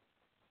right.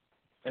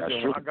 And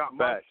then when I got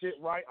my shit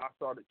right, I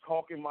started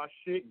talking my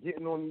shit,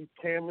 getting on these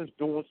cameras,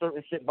 doing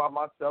certain shit by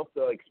myself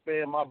to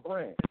expand my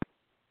brand.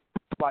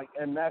 Like,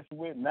 and that's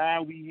where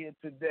now we here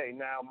today.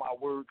 Now my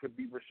word could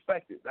be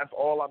respected. That's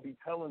all I be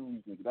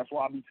telling these niggas. That's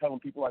why I be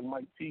telling people like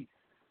Mike T,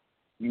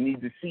 you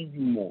need to see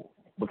you more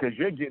because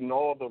you're getting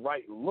all the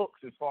right looks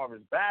as far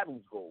as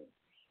battles go.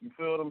 You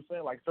feel what I'm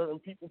saying? Like, certain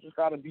people just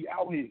got to be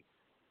out here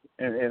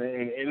and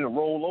it'll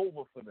roll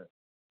over for them.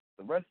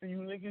 The rest of you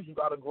niggas, you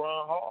got to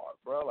grind hard,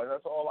 bro. Like,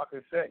 that's all I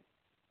can say.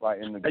 Like,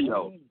 in the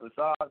game,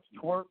 besides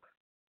twerk,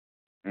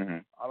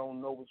 I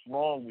don't know what's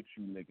wrong with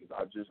you niggas.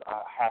 I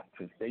have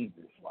to say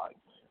this. Like,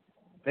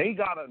 they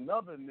got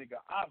another nigga.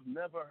 I've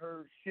never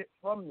heard shit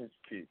from this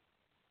kid.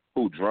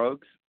 Who,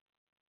 drugs?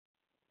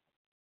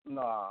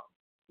 Nah,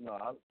 man,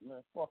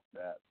 fuck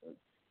that.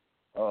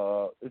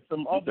 It's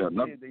some other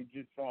kid they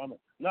just found.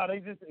 Nah, they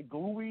just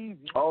Glue.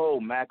 Oh,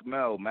 Mac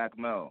Mel.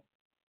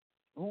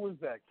 Who is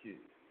that kid?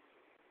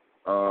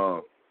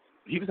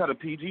 He just had a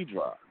PG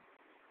drive.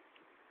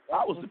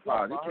 I was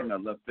surprised. It came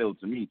out left field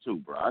to me too,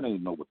 bro. I didn't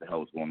even know what the hell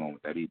was going on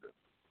with that either.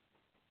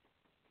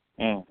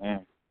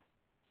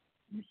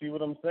 You see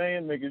what I'm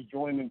saying? Niggas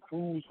joining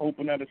crews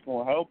hoping that it's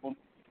gonna help them,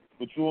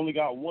 but you only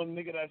got one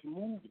nigga that's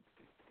moving.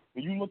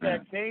 When you look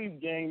at Cave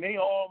Gang, they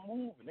all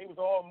moving. They was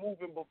all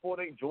moving before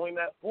they joined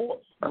that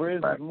force.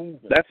 Grizz was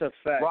moving. That's a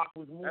fact. Rock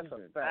was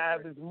moving.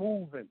 Av is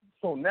moving.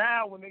 So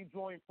now when they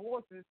join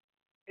forces,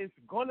 it's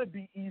gonna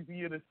be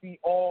easier to see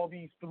all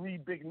these three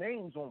big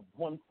names on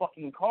one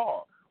fucking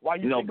car. Why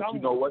you think but you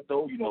know what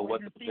though? You know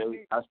what?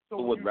 I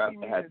still would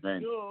rather have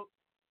been.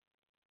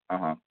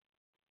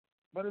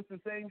 But it's the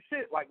same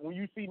shit. Like, when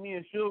you see me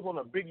and Suge on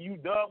a big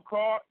UW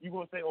car, you're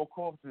going to say, oh,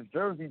 Corpus'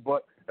 Jersey,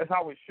 but that's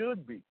how it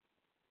should be.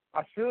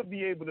 I should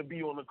be able to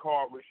be on the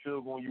car with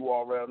Suge on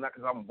URL, not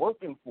because I'm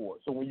working for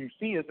it. So when you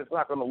see us, it's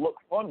not going to look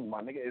funny,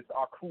 my nigga. It's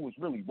our crew is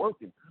really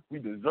working. We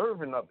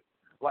deserving of it.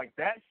 Like,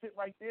 that shit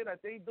right there that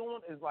they doing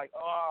is like,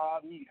 oh,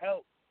 I need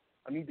help.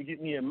 I need to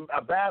get me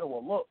a battle,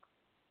 a look.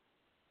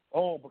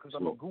 Oh, because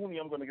I'm a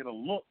Goonie, I'm going to get a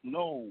look.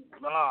 No,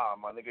 nah,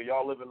 my nigga.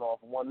 Y'all living off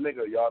one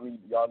nigga. Y'all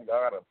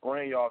got to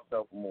brand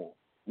yourself more.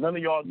 None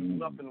of y'all do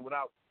nothing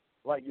without,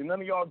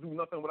 none of y'all do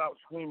nothing without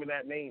screaming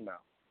that name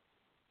out.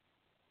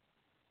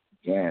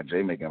 Yeah,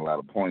 Jay making a lot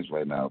of points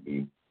right now,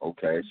 B.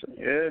 Okay. So,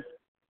 yeah.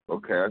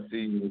 Okay, I see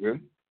you, nigga.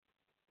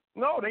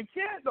 No, they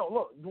can't, though.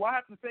 Look, do I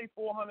have to say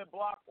 400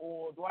 block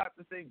or do I have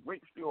to say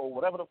Grape Street or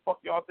whatever the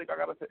fuck y'all think I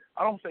got to say?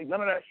 I don't say none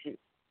of that shit.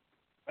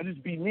 I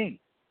just be me.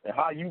 And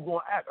how you gonna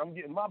act? I'm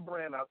getting my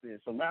brand out there.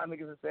 So now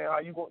niggas are saying how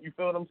you going. You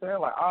feel what I'm saying?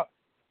 Like,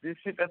 this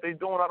shit that they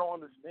doing, I don't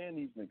understand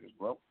these niggas,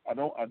 bro. I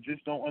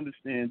just don't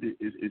understand it.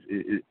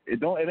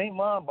 It ain't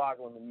mind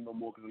boggling to me no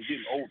more because I'm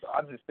getting older.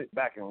 I just sit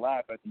back and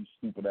laugh at these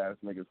stupid ass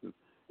niggas because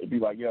it be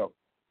like, yo,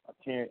 I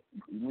can't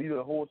lead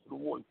a horse to the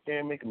water. You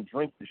can't make them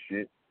drink the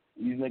shit.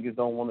 These niggas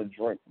don't want to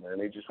drink, man.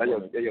 They just this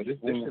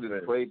shit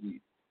is crazy.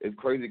 It's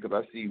crazy because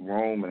I see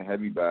Rome and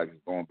Heavy Bags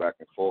going back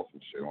and forth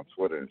and shit on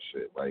Twitter and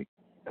shit. Like,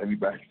 Heavy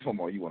Bags talking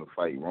about you want to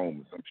fight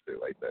Rome or some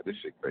shit like that. This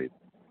shit crazy.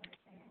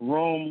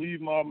 Rome,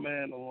 leave my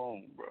man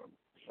alone, bro.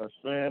 That's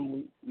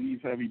family.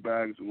 Leave Heavy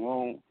Bags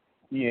alone.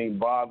 He ain't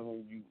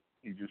bothering you.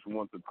 He just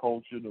wants the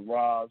culture to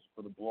rise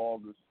for the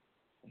bloggers.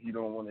 He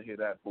don't want to hear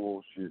that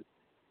bullshit.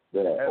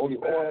 Yeah, all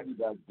Heavy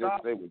Bags did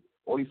say was,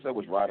 all he said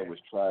was Ryder was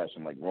trash,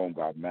 and like Rome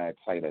got mad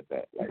tight at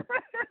that. Like,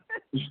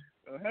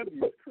 Heavy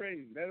is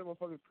crazy. That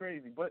motherfucker's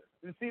crazy. But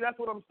you see, that's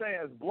what I'm saying.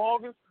 As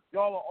bloggers,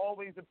 y'all are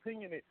always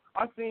opinionated.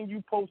 I seen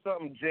you post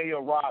something, Jay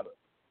or Ryder.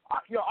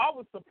 I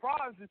was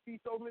surprised to see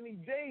so many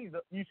Jays.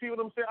 You see what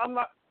I'm saying? I'm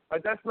not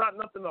like that's not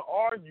nothing to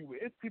argue with.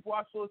 It's people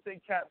I saw say,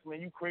 Caps, man,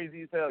 you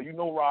crazy as hell. You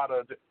know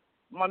Ryder.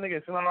 My nigga,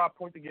 it's not our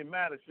point to get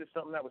mad. It's just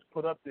something that was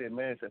put up there,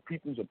 man. It's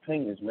people's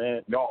opinions,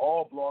 man. Y'all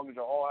all bloggers.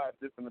 Y'all all have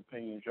different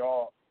opinions.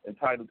 Y'all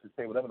entitled to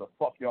say whatever the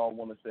fuck y'all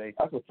want to say.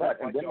 That's a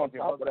fact. And then on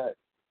top of that,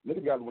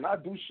 nigga, guys, when I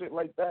do shit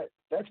like that,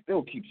 that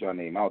still keeps your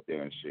name out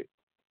there and shit.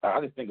 I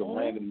just think of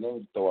random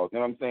names throw out. You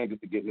know what I'm saying?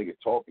 Just to get niggas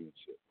talking and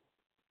shit.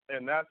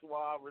 And that's why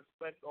I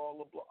respect all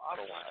the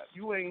blogs.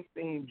 You ain't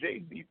seen Jay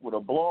beef with a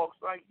blog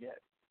site yet.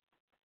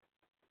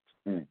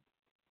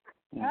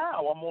 Now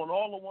I'm on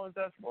all the ones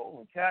that's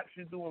rolling. Caps,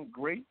 you're doing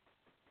great.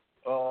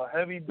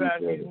 Heavy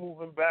Back, he's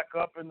moving back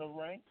up in the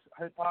ranks.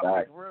 Hip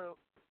hop is real.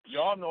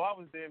 Y'all know I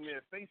was damn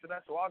near face of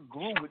that, so I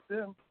grew with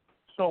them.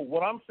 So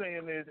what I'm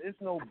saying is, it's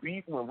no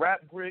beef when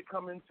Rap Grid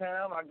come in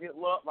town. I get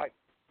love. Like,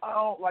 I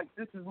don't like.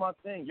 This is my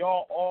thing.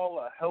 Y'all all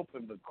are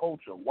helping the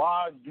culture.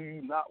 Why do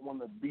you not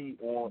want to be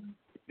on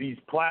these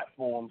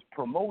platforms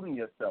promoting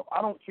yourself.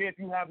 I don't care if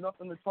you have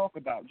nothing to talk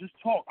about. Just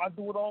talk. I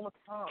do it all the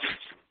time.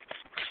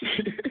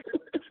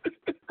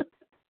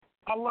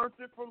 I learned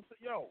it from,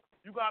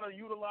 you got to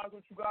utilize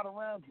what you got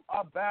around you.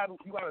 I battle,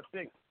 you got to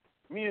think.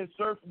 Me and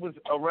Surf was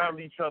around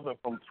each other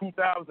from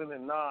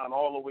 2009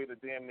 all the way to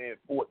damn near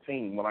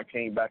 14 when I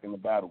came back in the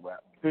battle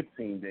rap.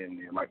 15 damn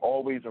near, like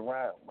always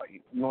around. Like,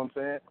 you know what I'm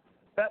saying?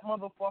 That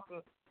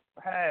motherfucker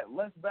had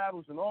less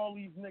battles than all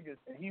these niggas,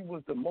 and he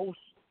was the most,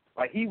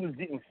 like, he was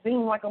getting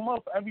seen like a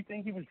motherfucker.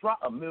 Everything he was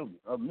dropping,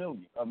 a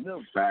million.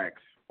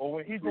 Facts. Or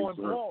when he doing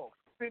blogs,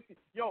 50,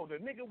 the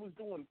nigga was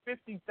doing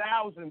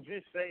 50,000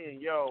 just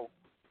saying,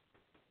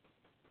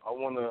 I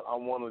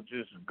wanna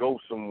just go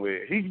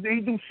somewhere. He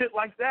do shit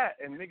like that,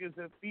 and niggas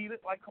that feed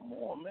it. Like, come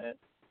on, man.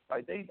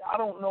 Like I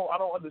don't know. I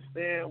don't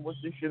understand what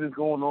this shit is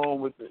going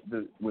on with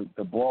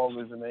the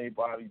bloggers and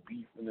everybody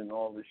beefing and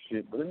all this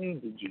shit. But it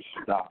needs to just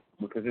stop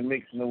because it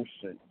makes no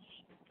sense.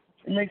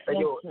 It makes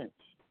no sense.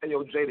 Hey,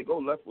 Jay, to go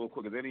left real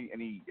quick. Is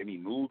any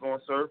news on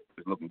Surf?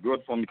 It's looking good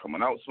for me.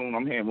 Coming out soon.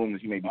 I'm hearing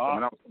rumors he may be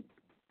coming out soon.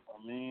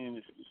 I mean,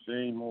 it's the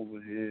same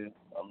over here.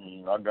 I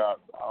mean, I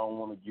don't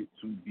want to get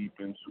too deep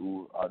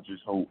into it. I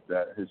just hope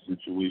that his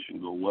situation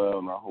go well,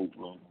 and I hope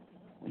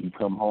when he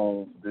come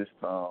home this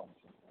time,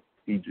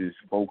 he just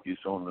focus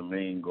on the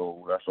main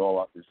goal. That's all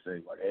I can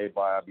say. Like,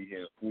 everybody, I be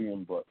hearing free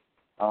him, but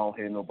I don't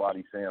hear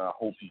nobody saying, I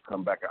hope he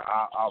come back.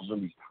 I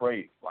really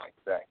pray, like,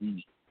 that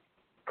he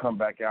come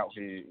back out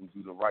here and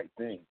do the right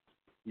thing.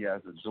 He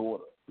has a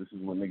daughter. This is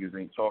what niggas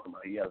ain't talking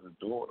about. He has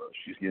a daughter.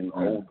 She's getting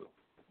older,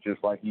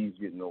 just like he's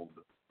getting older.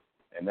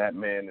 And that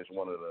man is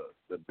one of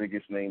the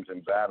biggest names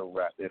in battle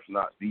rap, if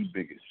not the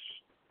biggest.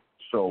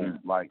 So,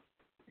 like,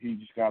 he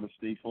just got to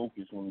stay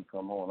focused when he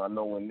come on. I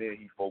know in there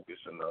he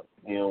focused enough.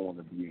 He don't want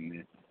to be in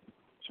there.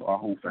 So I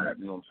hope that,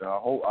 you know what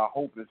I'm saying? I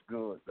hope it's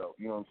good, though.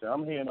 You know what I'm saying?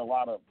 I'm hearing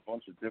a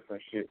bunch of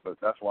different shit, but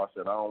that's why I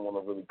said I don't want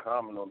to really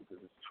comment on it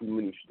because it's too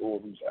many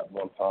stories at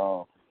one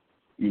time.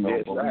 You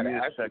know, but we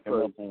is checking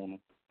up on him.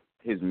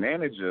 His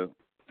manager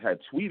had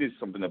tweeted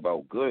something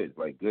about Goods,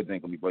 like Goods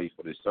ain't gonna be ready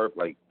for this Surf.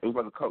 Like it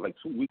was like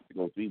 2 weeks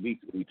ago, 3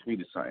 weeks ago, he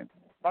tweeted something.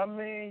 I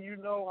mean, you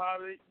know how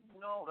they,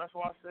 that's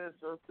why I said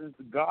Surf is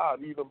the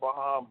God. Even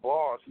behind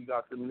bars, he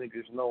got them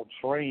niggas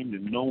trained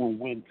and knowing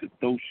when to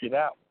throw shit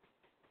out.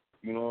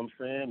 You know what I'm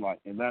saying? Like,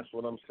 and that's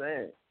what I'm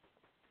saying.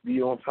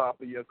 Be on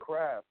top of your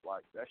craft.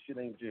 Like that shit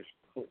ain't just,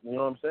 you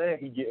know what I'm saying?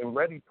 He getting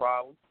ready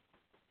probably.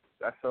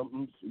 That's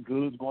something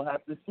Goods gonna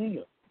have to see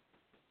him.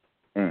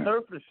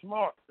 Surf is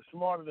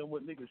smarter than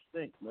what niggas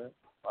think, man.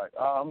 Like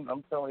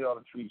I'm telling y'all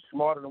the truth,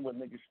 smarter than what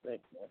niggas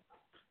think, man.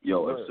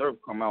 Yo, if Surf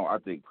come out, I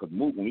think because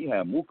Mook, when we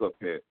had Mook up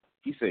here,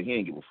 he said he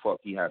ain't give a fuck.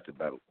 He has to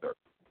battle Surf.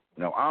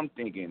 Now I'm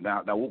thinking,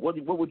 now what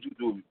would you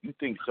do if you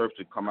think Surf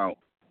should come out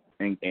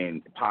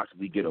and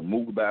possibly get a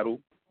Mook battle,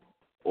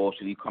 or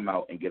should he come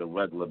out and get a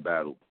regular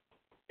battle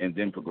and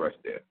then progress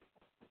there?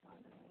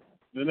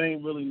 There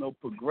ain't really no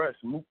progress.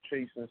 Mook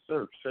chasing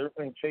Surf. Surf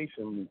ain't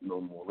chasing Mook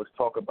no more. Let's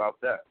talk about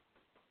that.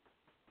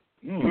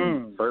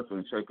 Surf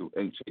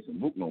ain't chasing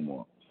Mook no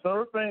more.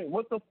 Surf ain't,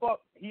 what the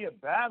fuck? He had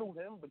battled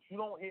him, but you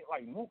don't hit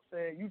like Mook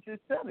said. You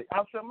just said it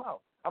out your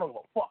mouth. I don't give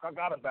a fuck. I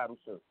gotta battle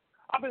Surf.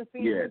 I've been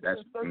seeing him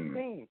since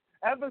 13.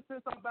 Ever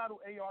since I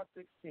battled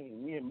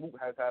AR-16, me and Mook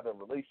has had a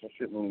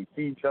relationship when we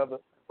see each other.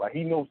 Like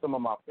he knows some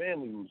of my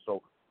family,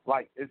 so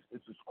like it's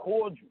just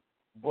cordial.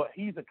 But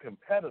he's a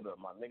competitor,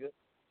 my nigga.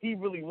 He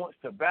really wants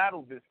to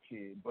battle this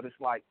kid, but it's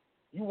like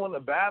you want to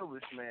battle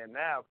this man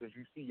now because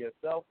you see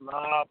yourself.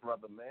 Nah,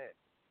 brother, man.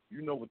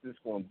 You know what this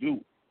gonna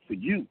do for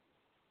you.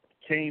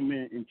 Came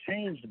in and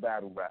changed the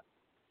battle rap.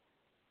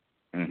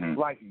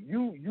 Like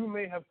you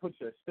may have put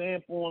your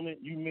stamp on it.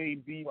 You may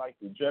be like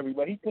the Jerry,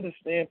 but he put a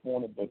stamp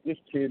on it. But this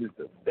kid is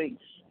the face.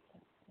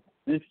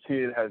 This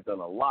kid has done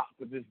a lot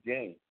for this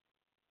game.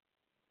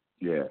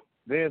 Yeah.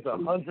 There's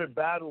 100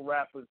 battle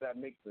rappers that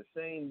make the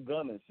same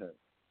gun as him.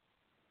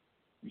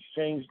 He's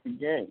changed the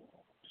game.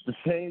 It's the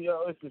same,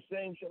 it's the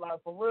same shit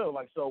like for real.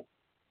 Like so.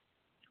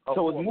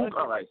 So it's Mook,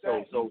 all right.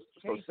 So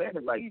saying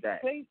it like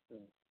that.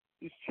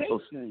 He's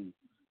chasing.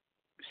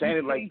 Saying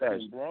it like that,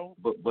 bro.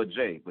 But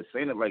Jay,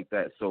 saying it like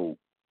that. So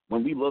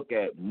when we look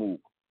at Mook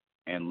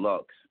and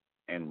Lux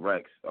and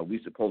Rex, are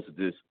we supposed to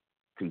just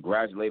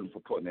congratulate him for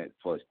putting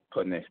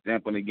that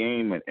stamp on the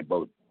game?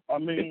 But I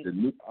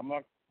mean, I'm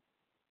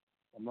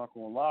not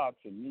gonna lie.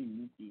 To me,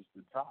 Mook is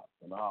the top,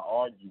 and I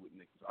argue with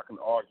niggas. I can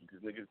argue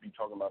because niggas be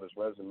talking about his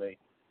resume.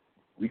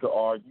 We could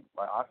argue.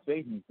 Like I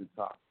say, he's the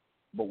top.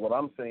 But what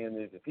I'm saying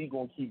is, if he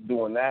gonna keep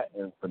doing that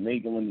and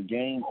finagling the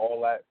game,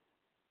 all that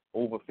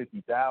over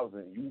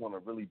 50,000, you want to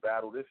really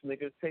battle this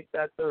nigga? Take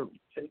that 30,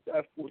 take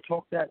that 40,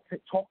 talk that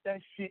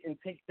shit and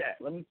take that.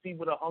 Let me see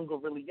where the hunger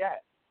really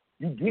at.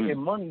 You getting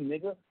money,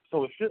 nigga,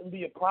 so it shouldn't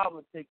be a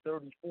problem to take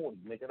 30, 40,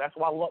 nigga. That's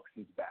why Lux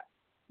is back.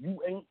 You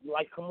ain't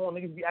like, come on,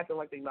 niggas be acting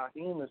like they not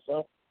human,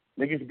 son.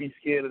 Niggas be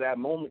scared of that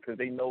moment because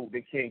they know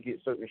they can't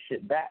get certain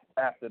shit back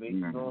after they,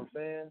 you know what I'm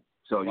saying?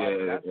 So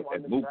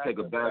if Mook take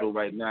a battle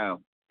right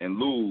now and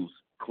lose,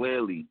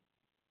 clearly,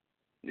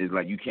 it's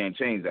like you can't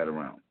change that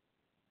around.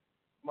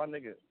 My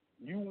nigga,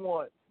 you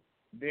want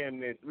damn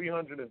near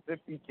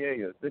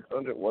 350K or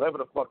 600, whatever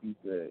the fuck he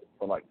said,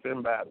 for like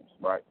 10 battles,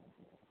 right?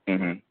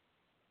 Mm-hmm.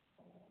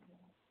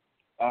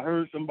 I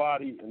heard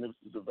somebody, and this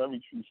is a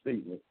very true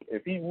statement,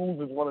 if he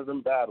loses one of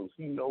them battles,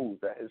 he knows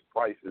that his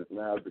price is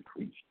now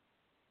decreased.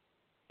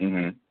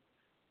 Mm-hmm.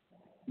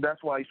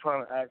 That's why he's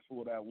trying to ask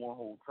for that one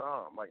whole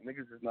time. Like,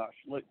 niggas is not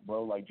slick,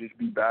 bro. Like, just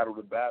be battle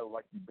to battle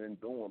like you've been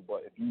doing.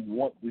 But if you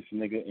want this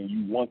nigga and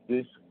you want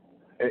this,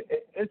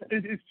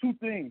 it's two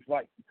things,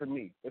 like, to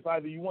me. It's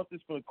either you want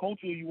this for the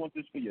culture or you want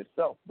this for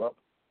yourself, bro.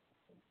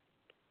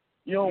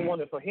 You don't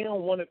want it for, he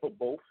don't want it for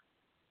both.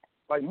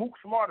 Like, Mook's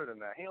smarter than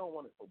that. He don't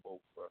want it for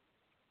both, bro.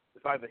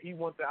 It's either he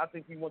wants that, I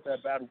think he wants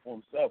that battle for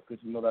himself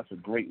because, you know, that's a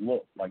great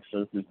look. Like,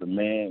 Surf is the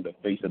man, the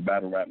face of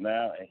battle rap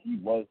now, and he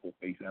was the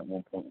face at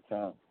one point in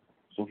time.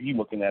 So he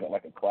looking at it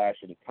like a clash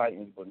of the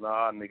titans, but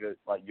nah, nigga,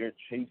 like, you're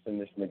chasing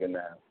this nigga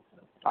now.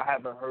 I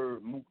haven't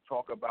heard Mook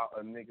talk about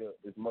a nigga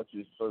as much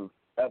as Surf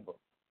ever,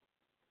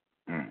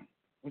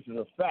 which is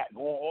a fact.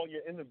 Go on all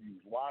your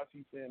interviews. Why is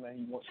he saying that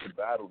he wants to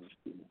battle this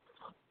dude?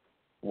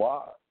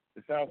 Why?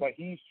 It sounds like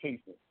he's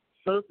chasing.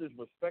 Surf is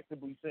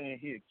respectably saying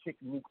he'd kick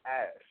Mook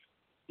ass.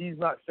 He's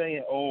not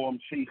saying, oh, I'm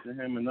chasing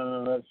him and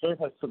none. Surf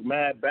has took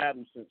mad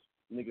battles since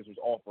niggas was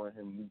offering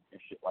him Mook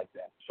and shit like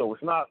that. So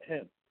it's not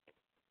him.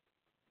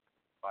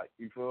 Like,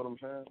 you feel what I'm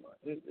saying?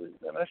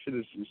 Like, that shit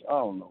is just, I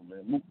don't know,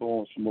 man. Mook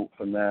blowing smoke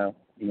for now.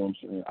 You know what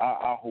I'm saying?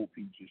 I hope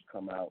he just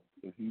come out.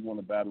 If he want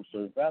to battle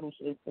Surf first.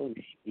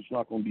 It's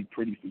not going to be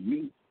pretty for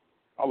you.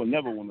 I would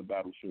never want to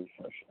battle Surf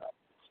fresh out.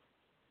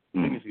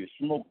 Niggas get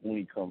smoked when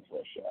he come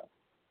fresh out.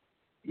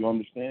 You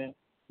understand?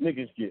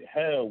 Niggas get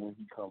hell when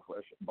he come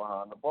fresh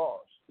behind the bars.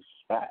 It's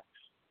facts.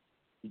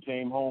 He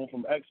came home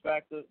from X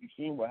Factor. You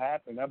seen what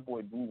happened? That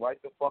boy blew right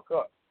the fuck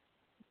up.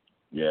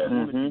 Yeah.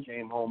 He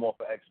came home off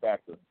of X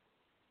Factor.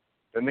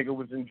 That nigga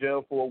was in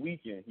jail for a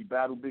weekend. He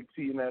battled Big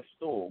T in that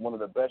store. One of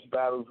the best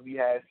battles we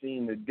had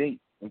seen to date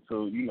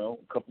until, you know,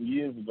 a couple of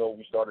years ago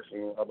we started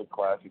seeing other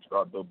classics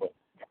start though. But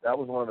that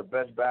was one of the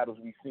best battles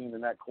we've seen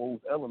in that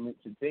closed element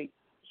to date.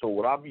 So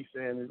what I be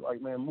saying is,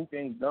 like, man, Mook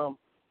ain't dumb.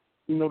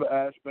 He know the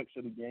aspects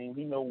of the game.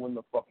 He know when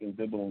to fucking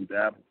dibble and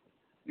dabble.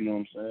 You know what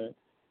I'm saying?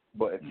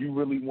 But if you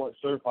really want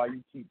Surf, how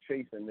you keep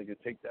chasing, nigga,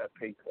 take that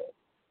pay cut.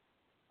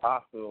 I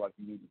feel like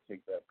you need to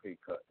take that pay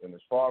cut. And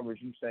as far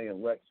as you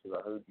saying Rex, because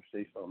I heard you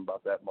say something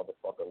about that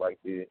motherfucker right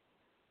there,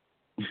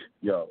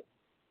 yo,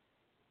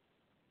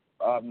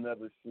 I've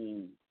never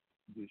seen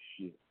this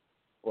shit.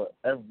 But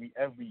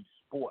every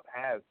sport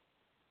has.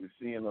 You're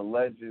seeing a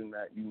legend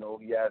that, you know,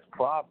 he has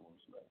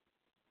problems, man.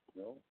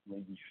 You know,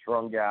 maybe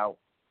strung out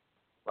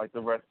like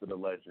the rest of the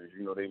legends.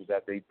 You know, they was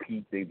at their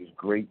peak. They was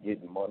great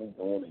getting money,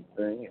 doing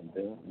their thing, and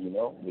then, you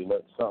know, they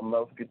let something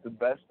else get the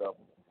best of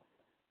them.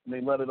 And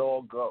they let it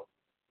all go.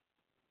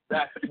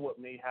 That's what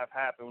may have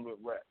happened with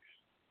Rex.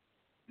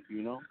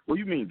 You know? What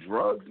you mean,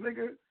 drugs,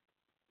 nigga?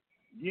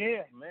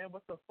 Yeah, man.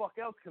 What the fuck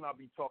else can I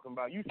be talking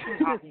about? You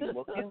see how he's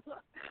looking,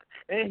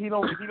 and he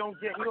don't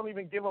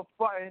even give a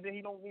fuck, and then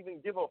he don't even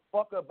give a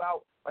fuck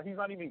about. Like, he's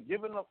not even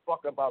giving a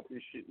fuck about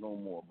this shit no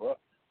more, bro.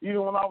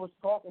 Even when I was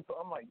talking to him,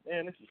 I'm like,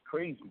 man, this is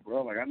crazy,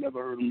 bro. Like, I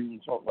never heard him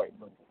even talk like,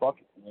 fuck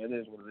it, man. It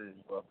is what it is,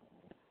 bro.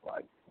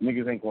 Like,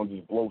 niggas ain't gonna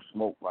just blow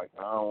smoke. Like,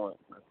 I don't want,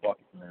 fuck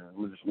it, man.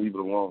 We'll just leave it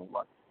alone.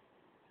 Like.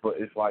 But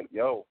it's like,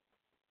 yo,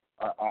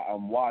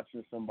 I'm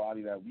watching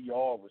somebody that we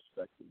all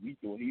respected. We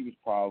thought he was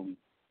probably,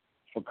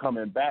 for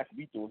coming back,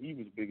 we thought he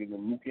was bigger than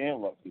Mook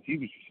and Lux, because he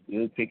was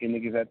still taking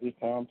niggas at this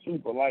time,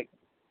 too. But, like,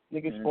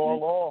 niggas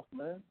fall off,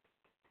 man.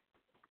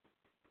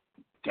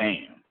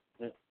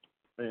 Damn.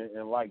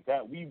 And like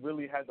that, we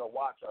really had to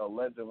watch a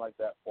legend like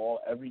that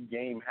fall. Every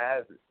game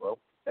has it, bro.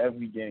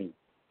 Every game.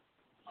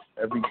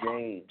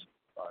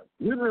 Like,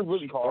 It was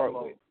really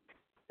hard.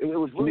 It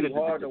was really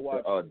hard to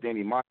watch.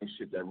 Danny Martin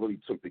shit that really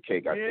took the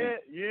cake, I think.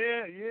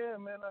 Yeah,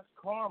 man. That's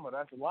karma.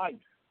 That's life.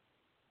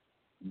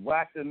 You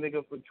whacked a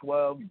nigga for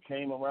 12. You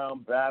came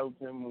around, battled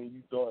him when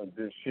you thought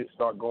this shit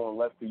start going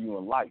left for you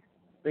in life.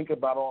 Think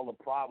about all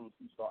the problems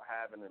he start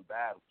having in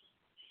battles.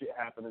 Shit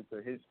happening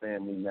to his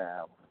family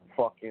now.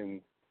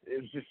 Fucking,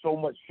 there's just so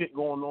much shit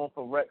going on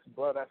for Rex,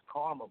 bro. That's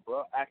karma,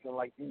 bro. Acting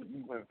like you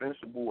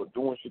invincible or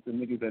doing shit to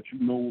niggas that you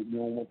know you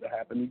don't want to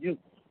happen to you.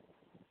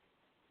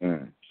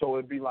 So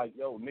it'd be like,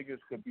 yo, niggas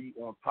could be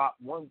on top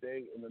one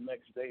day, and the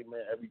next day,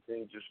 man,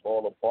 everything just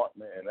fall apart,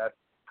 man. And that's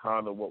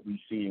kind of what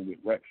we seeing with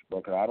Rex, bro.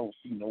 Because I don't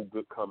see no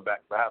good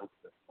comeback battles.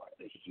 Like,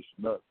 it's just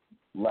not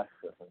less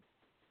of him.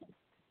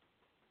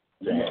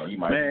 Yeah, he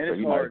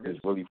might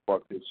just really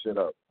fuck this shit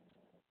up.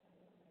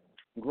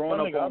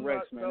 Growing up on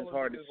Rex, man, it's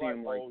hard to see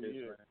him like this,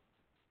 man.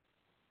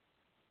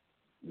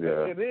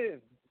 Yeah. It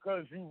is.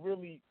 Because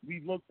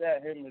we looked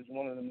at him as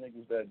one of the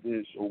niggas that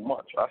did so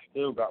much. I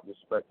still got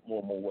respect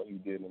for him on what he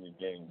did in the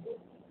game, but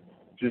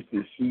just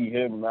to see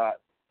him not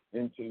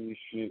into this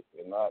shit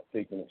and not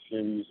taking it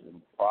serious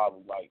and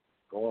probably, like,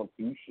 going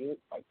through shit,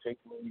 like,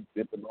 taking it,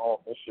 dipping off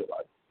and shit,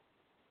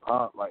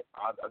 I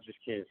just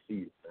can't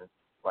see it, man.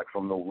 Like,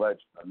 from no legend,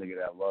 a nigga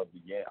that loves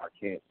the game, I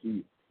can't see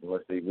it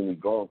unless they really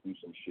going through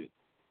some shit.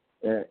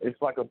 And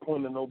it's like a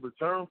point of no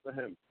return for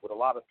him. With a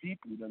lot of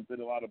people, he done did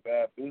a lot of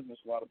bad business.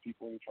 A lot of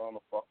people ain't trying to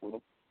fuck with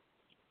him.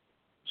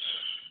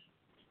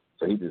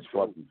 So he just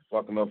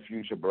fucking up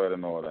Future bread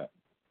and all that.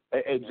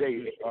 Hey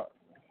Jay,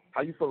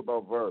 how you feel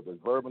about Verb? Is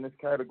Verb in this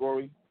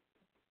category?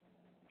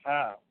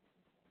 How?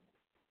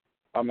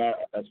 I'm at,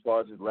 as far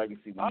as his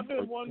legacy. I've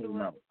been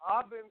wondering.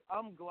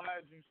 I'm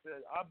glad you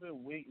said. I've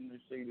been waiting to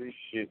say this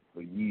shit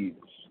for years.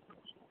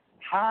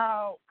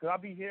 How? Cause I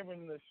be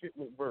hearing this shit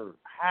with Verb.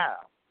 How?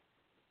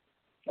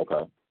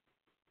 Okay.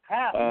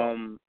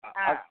 How?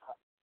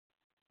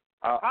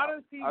 How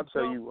does he I'll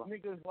tell you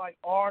niggas like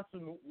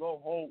Arsenal?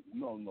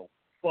 No,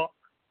 fuck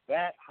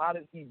that. How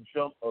did he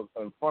jump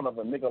in front of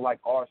a nigga like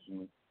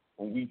Arsenal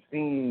when we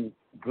seen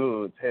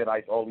Goods, Head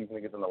Ice, all these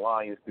niggas in the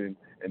Lions Den,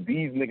 and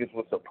these niggas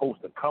were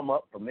supposed to come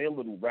up from their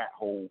little rat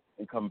hole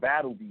and come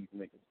battle these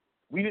niggas?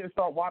 We didn't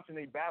start watching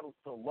their battles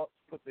till Lux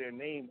put their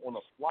name on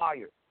a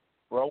flyer,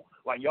 bro.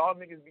 Like, y'all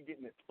niggas be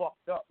getting it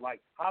fucked up.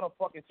 Like, how the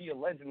fuck is he a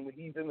legend when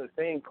he's in the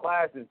same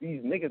class as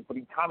these niggas, but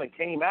he kind of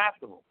came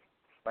after them?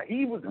 Like,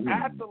 he was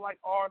after, like,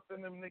 Arthur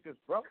and them niggas,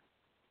 bro.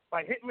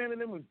 Like, Hitman and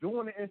them was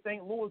doing it in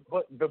St. Louis,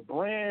 but the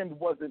brand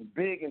wasn't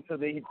big until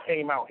they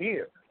came out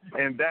here.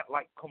 And that,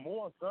 like, come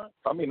on, son.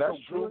 I mean,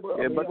 that's true,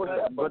 bro. Yeah, but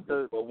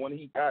when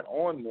he got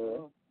on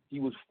there,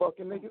 he was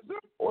fucking niggas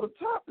up, or the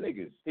top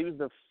niggas. He was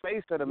the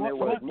face of the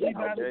Midwest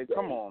movement, Jay.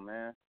 Come on,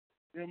 man.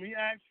 Let me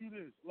ask you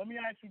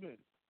this.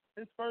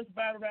 His first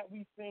battle that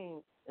we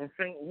seen in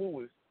St.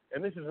 Louis,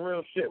 and this is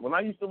real shit. When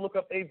I used to look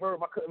up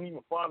A-Verb, I couldn't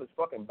even find his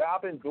fucking battle.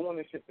 I've been doing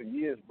this shit for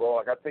years, bro.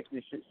 Like, I take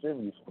this shit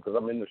serious because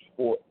I'm in the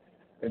sport.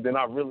 And then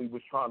I really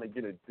was trying to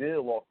get a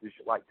deal off this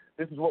shit. Like,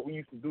 this is what we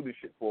used to do this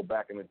shit for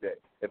back in the day.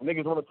 If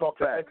niggas want to talk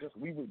to exes,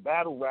 we would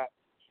battle rap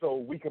so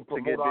we can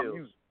promote our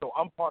music. So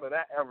I'm part of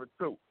that era,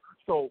 too.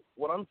 So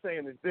what I'm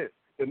saying is this.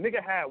 The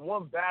nigga had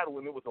one battle,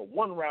 and it was a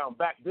one-round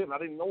back then. I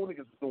didn't know niggas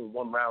was doing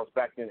one rounds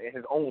back then in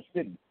his own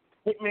city.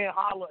 Hitman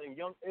Holla and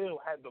Young Ill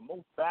had the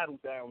most battles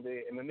down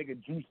there, and the nigga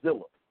Juice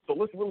Dilla. So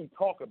let's really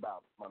talk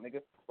about it, my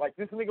nigga. Like,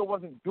 this nigga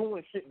wasn't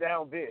doing shit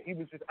down there. He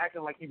was just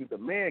acting like he was the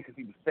man because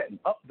he was setting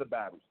up the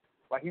battles.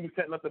 Like, he was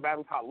setting up the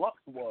battles how Lux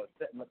was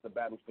setting up the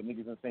battles for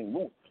niggas in St.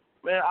 Louis.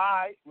 Man, all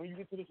right, when you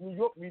get to this New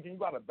York region, you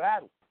got a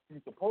battle. You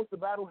were supposed to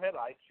battle Head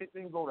Ice. Shit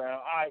didn't go down.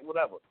 All right,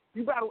 whatever.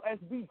 You battle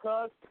SB,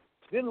 cuz.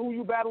 Then who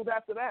you battled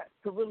after that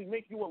to really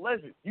make you a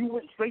legend? You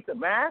went straight to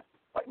Mass?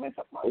 Like, man,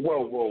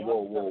 Whoa.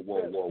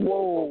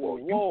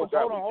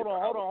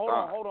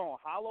 Hold on.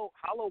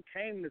 Hollow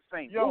came to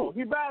St. Louis.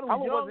 He battled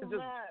Young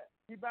Mad.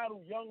 He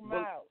battled Young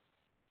Mad.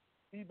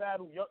 He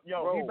battled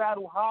he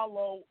battled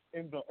Hollow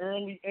in the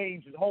early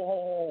ages.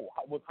 Ho.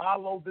 Was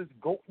Hollow this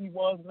goat he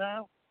was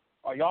now?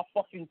 Are y'all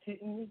fucking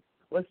kidding me?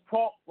 Let's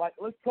talk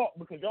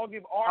because y'all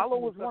give Arsenal Hollow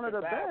was one of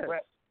the best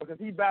rep because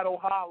he battled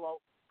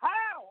Hollow. How?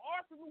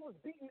 Arsenal was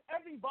beating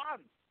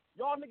everybody.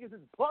 Y'all niggas is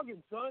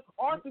bugging, son.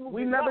 Arsenal.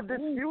 We never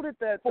disputed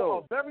that,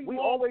 though. We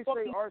always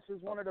say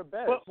Arsenal's one of the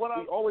best.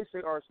 We always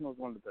say Arsenal's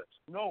one of the best.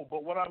 No,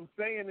 but what I'm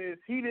saying is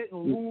he didn't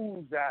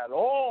lose at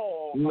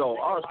all. No,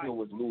 Arsenal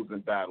was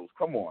losing battles.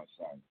 Come on,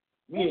 son.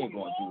 We ain't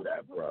gonna do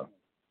that, bro.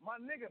 My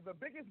nigga, the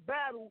biggest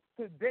battle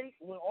to date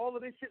when all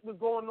of this shit was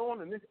going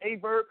on in this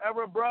A-Verb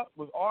era, bro,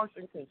 was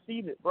Arsenal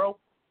conceded, bro.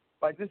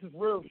 Like, this is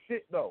real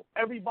shit, though.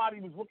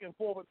 Everybody was looking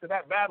forward to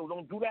that battle.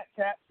 Don't do that,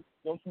 Cap.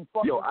 Don't you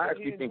fucking I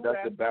actually think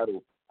that's the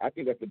battle. I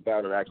think that's the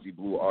battle that actually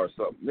blew ours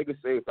up. Niggas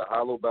say it's the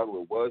Hollow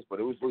battle, it was, but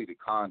it was really the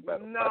Khan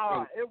battle.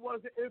 Nah, it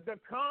wasn't. The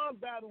Khan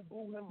battle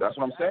blew him up. That's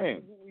what I'm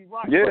saying.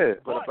 Right. Yeah.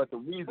 But the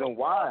reason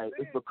why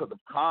is because of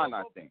Khan,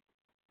 I think.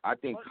 I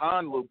think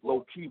Khan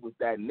low-key was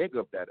that nigga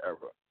of that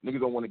era. Niggas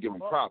don't want to give him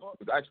props.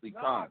 It was actually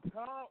Khan.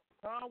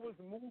 Khan was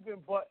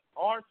moving, but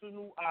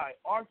Arsenal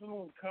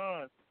and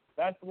Khan,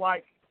 that's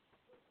like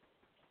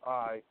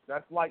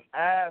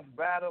Av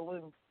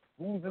battling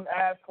who's in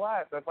Av's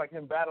class. That's like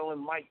him battling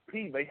Mike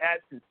P. They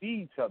had to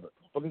see each other.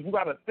 Because you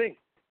got to think,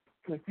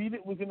 Conceited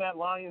was in that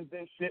Lions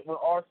Den shit when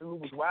Arsenal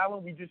was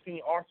wilding. We just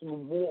seen Arsenal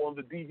more on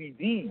the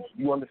DVDs.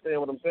 You understand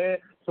what I'm saying?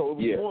 So it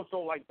was more so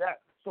like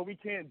that. So we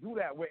can't do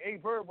that. With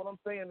A-Verb, what I'm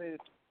saying is,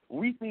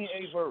 we seen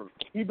A-Verb.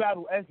 He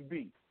battled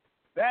SB.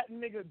 That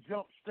nigga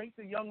jumped straight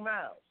to Young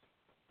Miles.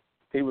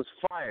 He was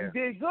fire. He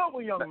did good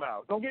with Young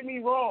Miles. Don't get me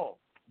wrong.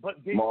 But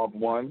Marv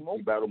won.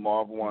 He battled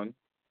Marv won.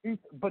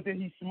 But did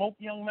he smoke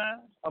Young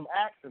Miles? I'm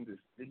asking this.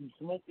 Did he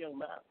smoke Young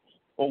Miles?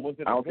 Or was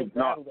it I don't think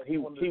battle no. that He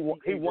won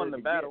the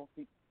battle.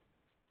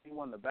 He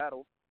won the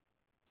battle.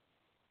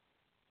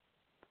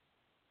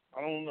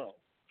 I don't know.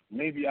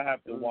 Maybe I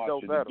have to watch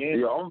it again.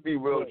 Yeah, I'm gonna be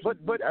real. But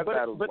it's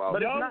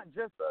not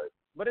just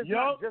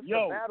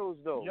the battles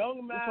though.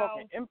 Young Miles, we're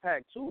talking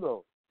impact too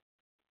though.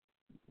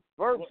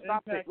 Verb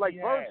stopped it. Like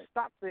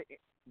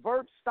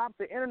Verb stopped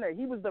the internet.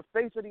 He was the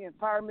face of the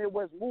entire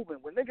Midwest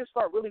movement. When niggas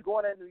start really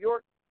going at New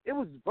York, it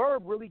was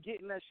Verb really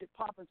getting that shit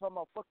popping, talking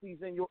about fuck these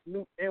NY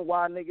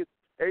niggas.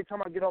 Every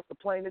time I get off the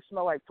plane, it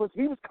smell like pussy.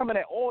 He was coming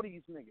at all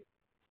these niggas.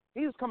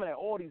 And he was going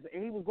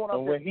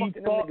out there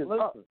fucking them niggas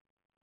up.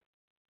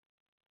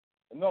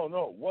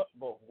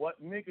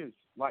 What niggas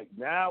like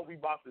now? We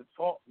about to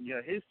talk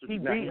your history. He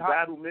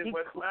battled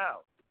Midwest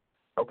Miles.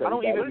 Okay, I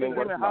don't even think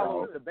him and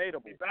Hollow is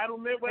debatable. He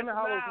battled Midwest Miles. Him and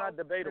Hollow's not and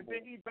debatable.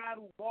 then he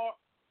battled Bart.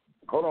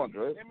 Hold on,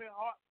 Dre. Him and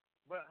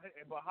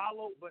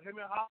Hollow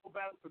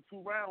battled for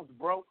 2 rounds,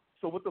 bro.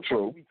 So what the fuck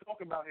are we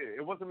talking about here?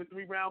 It wasn't a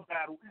 3-round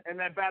battle, and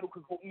that battle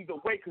could go either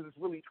way because it's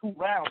really 2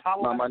 rounds.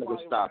 My nigga,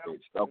 stop it.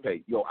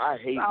 Okay, yo, I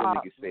hate when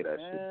niggas say that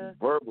shit.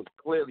 Verb was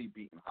clearly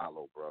beating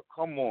Hollow, bro.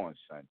 Come on,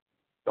 son.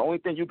 The only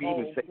thing you can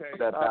even say for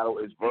that battle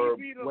is Verb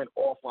went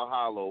off of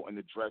Hollow in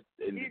the dress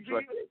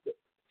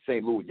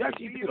St. Louis. Yes,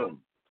 he beat him.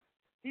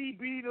 He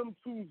beat him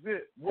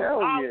 2-zip.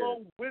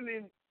 Hollow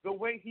winning the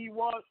way he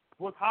was?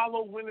 Was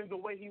Hollow winning the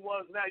way he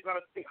was? Now you gotta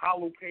think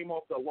Hollow came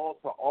off the loss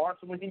for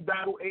Arts when he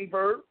battled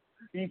A-Verb.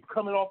 He's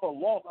coming off a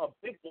loss, a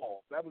big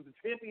loss. That was the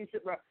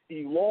championship round.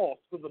 He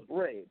lost to the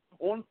Bread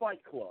on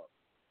Fight Club.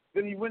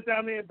 Then he went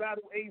down there and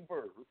battled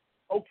A-Verb.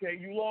 Okay,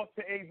 you lost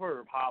to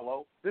A-Verb,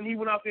 Hollow. Then he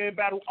went out there and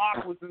battled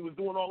Aquas and was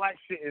doing all that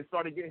shit and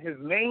started getting his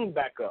name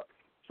back up.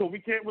 So we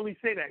can't really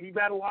say that. He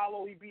battled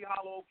Hollow, he beat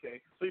Hollow,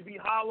 okay. So he beat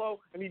Hollow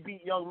and he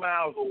beat Young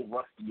Miles, old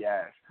rusty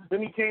ass.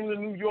 Then he came to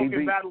New York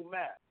and battled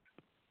Math.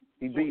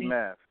 He beat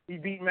Math. He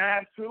beat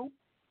Math too?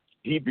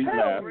 He beat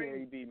Math. Yeah,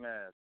 he beat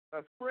Math.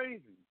 That's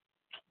crazy.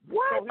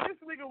 What? So this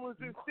nigga was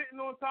just sitting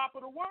on top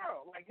of the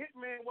world. Like,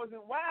 Hitman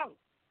wasn't wild.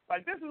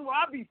 Like, this is what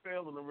I be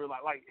failing to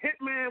realize. Like,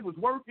 Hitman was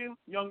working.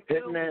 Young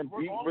Hitman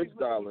beat Rich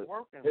Dollars.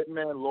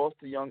 Hitman lost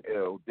to Young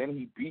L. Then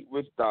he beat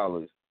Rich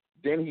Dollars.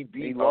 Then he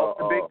beat. He lost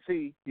the Big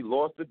T. He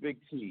lost the Big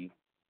T.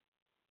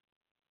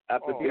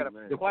 After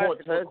the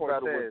Cortez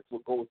battle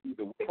would go through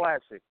the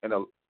classic. And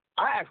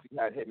I actually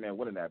had Hitman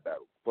winning that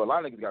battle, but a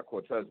lot of niggas got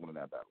Cortez winning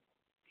that battle.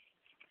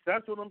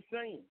 That's what I'm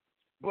saying.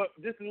 But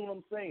this is what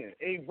I'm saying.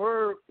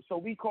 A-Verb, so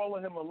we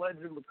calling him a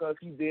legend because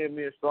he damn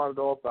near started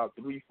off about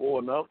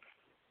 3-4-0.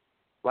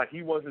 Like,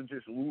 he wasn't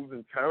just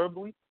losing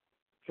terribly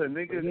to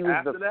niggas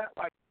after that.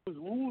 Like, he was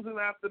losing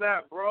after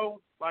that, bro.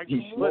 Like,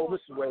 he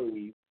smoked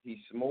Sway.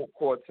 He smoked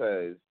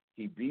Cortez.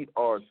 He beat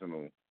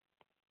Arsenal.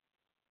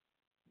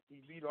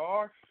 He beat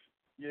Ars?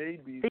 Yeah, he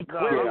beat. He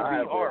clearly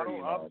beat Ars.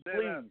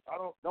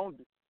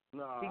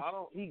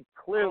 He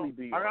clearly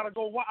beat. I gotta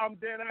go watch. I'm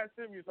dead ass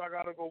serious. I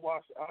gotta go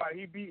watch. All right,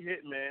 he beat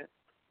Hitman.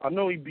 I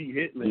know he beat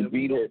Hitman. He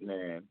beat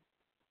Hitman.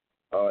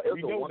 It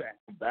was a one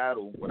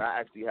battle when I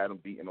actually had him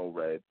beating on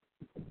Red.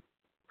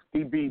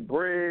 He beat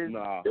Bridge.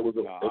 It was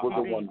a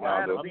one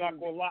battle. I'm not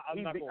gonna lie.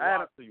 I'm not gonna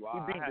lie to you.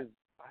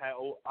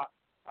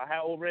 I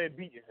had Old Red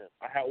beating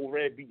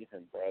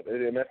him. Bro.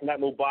 And that's not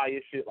no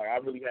bias shit. Like, I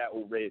really had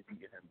Old Red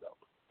beating him though.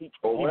 He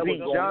beat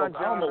John.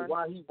 I don't know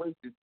why he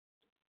wasted.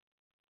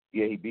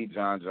 Yeah, he beat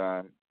John.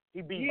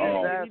 He beat John.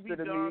 All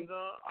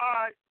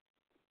right.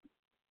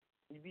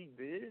 He beat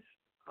Biz.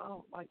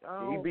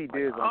 He beat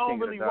Biz. I don't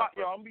really watch.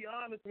 Yo, I'm gonna be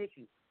honest with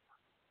you.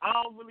 I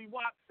don't really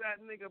watch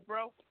that nigga,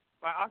 bro.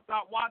 Like, I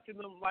stopped watching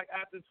him like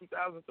after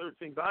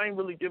 2013. I ain't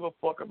really give a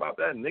fuck about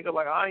that nigga.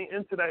 Like, I ain't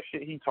into that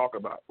shit he talk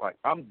about. Like,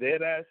 I'm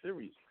dead ass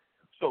serious.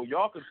 So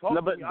y'all can talk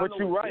to me. But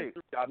you're right.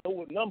 I know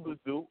what numbers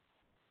do.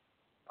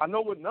 But I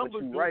know it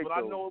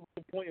was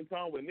a point in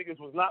time where niggas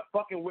was not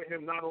fucking with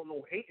him, not on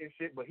no hate and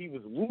shit, but he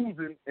was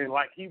losing and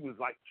like he was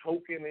like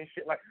choking and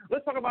shit. Like,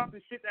 let's talk about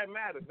the shit that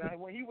matters. Now,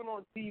 when he went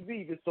on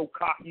TV, this so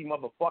cocky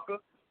motherfucker,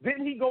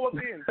 didn't he go up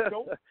there and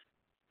choke?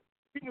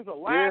 He was a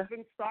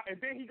laughing stock, and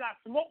then he got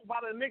smoked by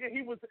the nigga.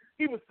 He was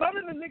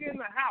sunning the nigga in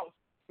the house,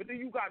 but then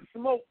you got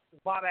smoked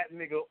by that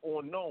nigga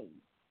on known.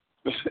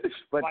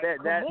 But like,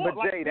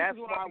 Jay, that's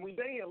why we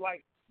saying,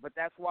 like. But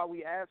that's why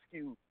we ask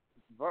you.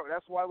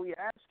 That's why we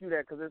ask you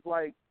that, because it's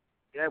like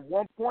at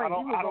one point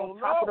he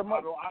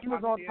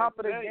was on top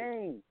of the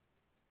game,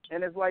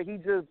 and it's like he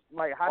just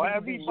like how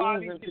do you be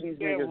losing to these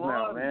niggas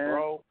now, man?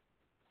 Bro.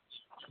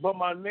 But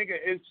my nigga,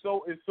 it's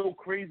so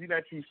crazy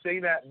that you say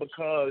that,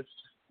 because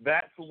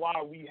that's why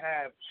we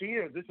have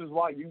tiers. This is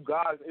why you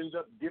guys end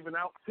up giving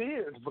out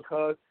tiers,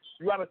 because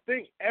you got to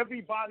think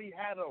everybody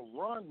had a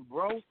run,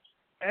 bro.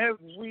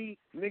 Every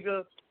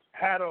nigga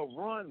had a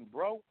run,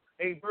 bro.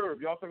 A-Verb,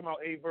 y'all talking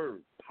about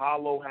A-Verb.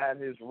 Hollow had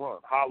his run.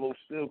 Hollow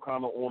still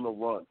kind of on the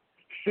run.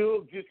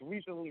 Suge just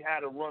recently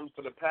had a run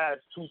for the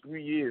past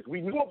 2-3 years. We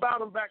knew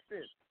about him back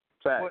then.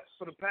 Fact. But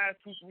for the past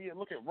 2-3 years,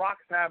 look at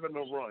Rock's having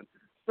a run.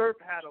 Surf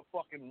had a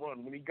fucking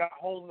run when he got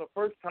home the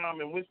first time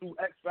and went through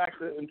X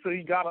Factor until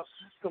he got up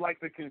to like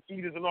the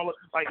Conceders and all that.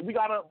 Like, we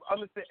gotta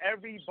understand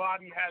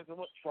everybody has a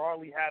run.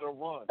 Charlie had a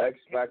run. X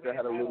Factor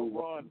had a little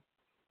run.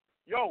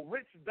 Yo,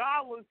 Rich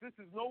Dollars, this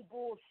is no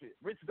bullshit.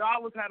 Rich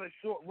Dollars had a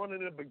short run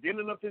in the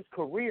beginning of his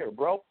career,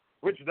 bro.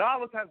 Rich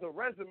Dollars has a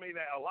resume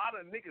that a lot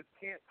of niggas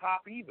can't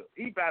top either.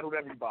 He battled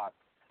everybody.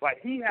 Like,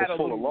 he had a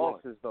little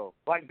losses, though.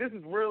 Like, this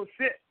is real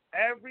shit.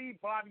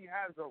 Everybody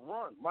has a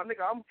run. My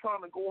nigga, I'm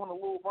trying to go on a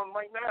little run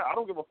right now. I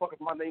don't give a fuck if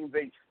my name's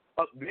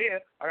up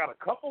there. I got a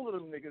couple of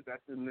them niggas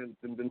that's in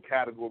them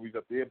categories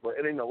up there, but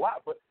it ain't a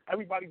lot. But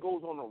everybody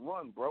goes on a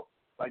run, bro.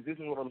 Like, this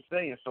is what I'm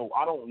saying. So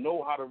I don't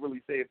know how to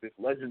really say if it's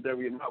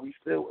legendary or not. We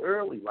still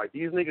early. Like,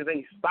 these niggas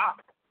ain't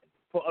stopped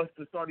for us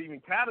to start even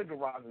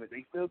categorizing it.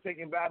 They still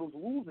taking battles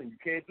losing. You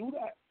can't do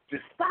that.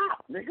 Just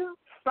stop, nigga.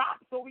 Stop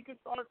so we can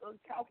start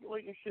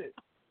calculating shit.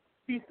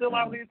 He's still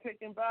out here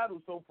taking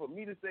battles. So for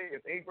me to say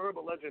if A-Verb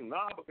a legend,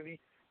 nah, because he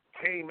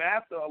came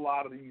after a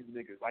lot of these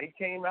niggas. Like,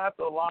 he came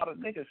after a lot of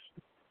niggas.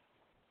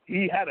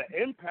 He had an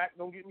impact,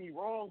 don't get me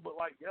wrong, but,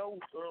 like, yo,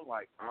 sir,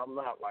 like, I'm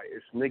not, like,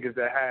 it's niggas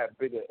that had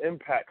bigger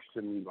impacts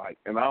to me, like,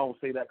 and I don't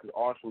say that because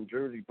Arch from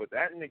Jersey, but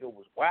that nigga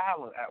was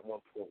wilding at one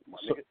point, my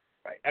nigga.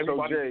 Like,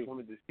 everybody just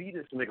wanted to see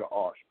this nigga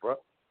Arch, bro.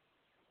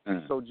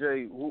 So,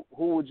 Jay, who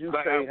would you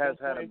say has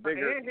had a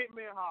bigger... And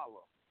Hitman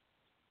Holla.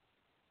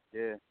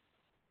 Yeah.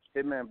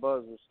 Hitman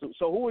Buzz was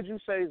so who would you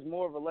say is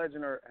more of a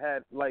legend or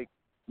had, like,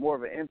 more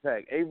of an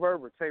impact,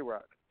 A-Verb or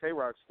Tay-Rock?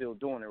 Tay-Rock's still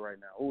doing it right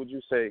now. Who would you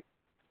say?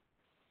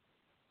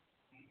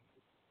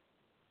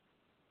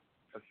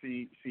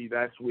 See,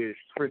 that's where it's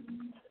tricky.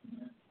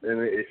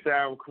 And it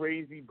sounds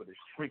crazy, but it's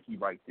tricky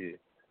right there.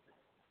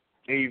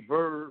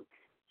 A-Verb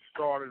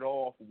started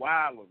off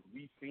wilding.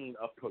 We seen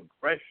a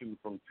progression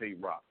from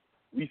Tay-Rock.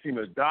 We seen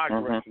a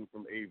digression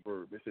from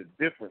A-Verb. It's a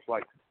difference.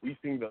 Like, we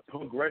seen the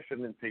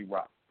progression in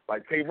Tay-Rock.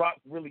 Like, Tay-Rock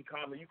really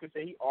kind of, you could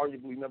say he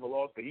arguably never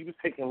lost, but he was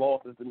taking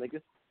losses to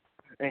niggas.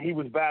 And he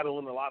was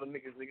battling a lot of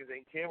niggas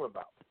ain't care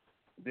about.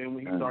 Then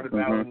when he started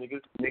battling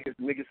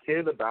niggas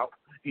cared about,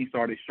 he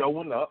started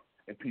showing up,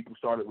 and people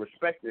started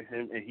respecting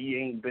him, and he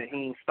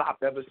ain't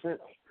stopped ever since.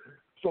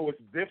 So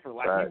it's different.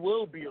 Like, he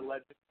will be a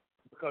legend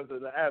because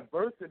of the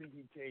adversity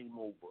he came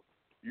over.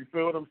 You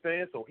feel what I'm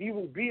saying? So he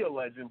will be a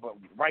legend, but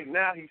right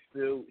now he's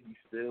still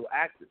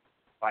active.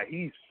 Like,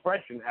 he's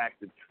fresh and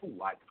active too.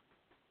 Like,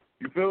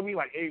 you feel me?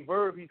 Like,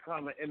 A-Verb, he's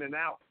kind of in and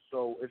out.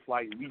 So it's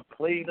like we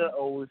played it.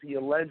 Oh, is he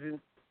a legend?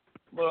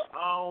 But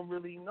I don't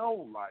really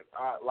know.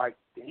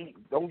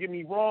 Don't get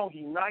me wrong,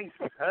 he nice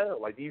as hell.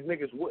 Like, these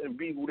niggas wouldn't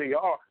be who they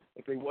are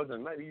if they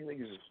wasn't nice. These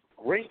niggas is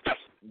great.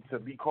 To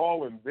be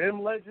calling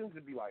them legends,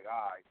 to be like,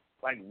 all right.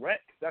 Like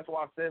Rex, that's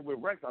why I said with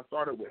Rex, I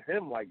started with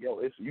him. Like, yo,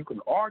 you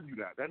can argue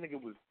that. That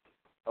nigga was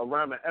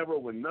around the era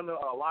when a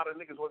lot of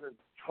niggas wasn't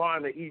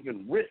trying to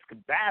even risk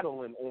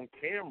battling on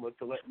camera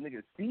to let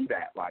niggas see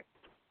that. Like,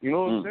 you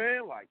know what I'm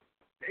saying? Like,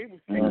 they was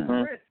taking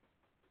risks.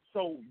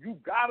 So you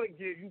gotta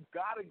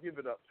give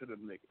it up to them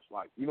niggas.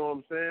 Like, you know what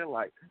I'm saying?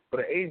 Like, but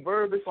an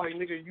A-Verb, it's like,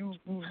 nigga, you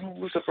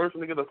was the first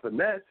nigga to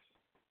finesse.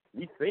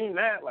 We seen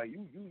that. Like,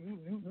 you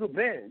the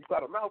man. You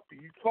got a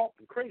mouthpiece. You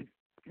talking crazy.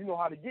 You know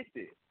how to get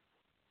there.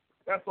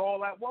 That's all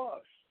that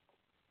was.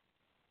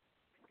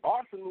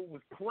 Arsenal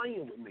was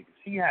playing with niggas.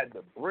 He had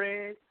the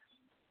bread.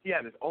 He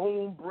had his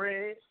own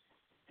bread.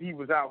 He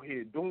was out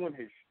here doing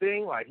his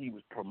thing. Like, he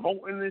was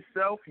promoting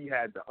himself. He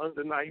had the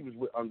Undeniable. He was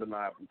with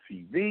Undeniable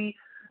TV.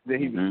 Then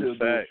he was still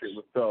doing shit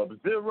with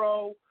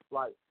Sub-Zero.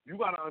 Like, you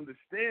got to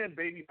understand,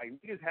 baby, like,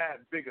 niggas had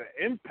bigger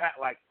impact.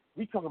 Like,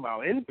 we talking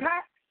about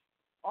impact?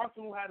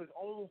 Arsenal had his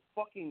own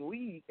fucking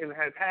league and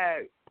has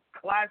had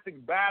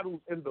classic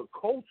battles in the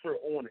culture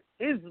on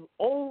his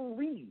own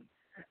league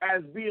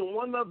as being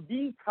one of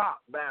the top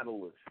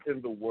battlers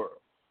in the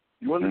world.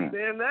 You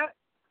understand that?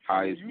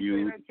 Highest view.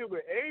 view. Say that shit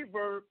with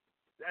A-Verb,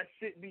 that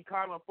shit be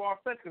kind of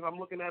far-fetched because I'm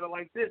looking at it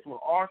like this. When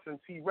Arse and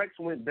T-Rex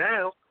went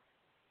down,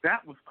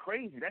 that was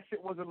crazy. That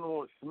shit wasn't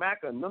on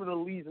Smacker. None of the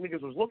leads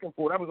niggas was looking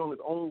for. That was on his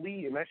own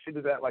lead, and that shit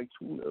is at like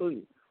 2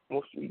 million,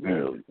 almost 3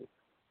 million.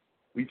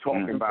 We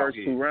talking about first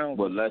 2 rounds,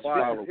 but let's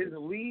follow his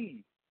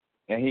lead.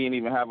 And he didn't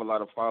even have a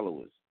lot of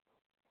followers.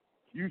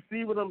 You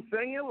see what I'm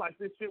saying? Like,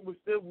 this shit we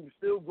were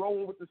still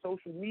growing with the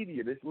social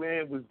media. This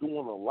man was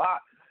doing a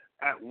lot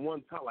at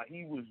one time. Like,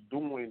 he was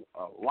doing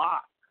a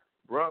lot,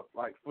 bro.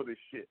 Like, for this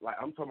shit. Like,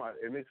 I'm talking about,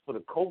 and it's for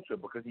the culture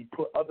because he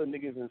put other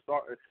niggas in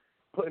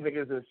putting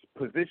niggas in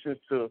positions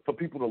for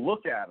people to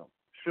look at him.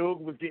 Suge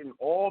was getting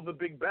all the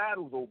big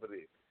battles over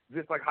there.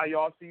 Just like how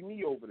y'all see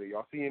me over there.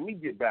 Y'all seeing me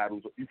get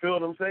battles. You feel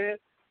what I'm saying?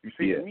 You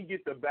see me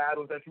get the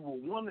battles that you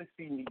would want to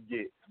see me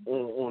get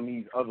on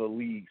these other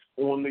leagues,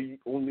 on the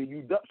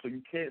UW. So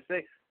you can't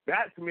say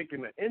that's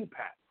making an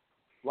impact.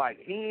 Like,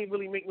 he ain't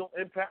really make no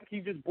impact.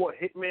 He just bought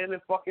Hitman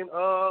and fucking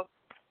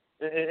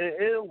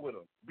and ill with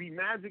him. B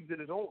Magic did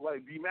his own.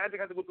 Like, B Magic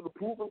had to go through the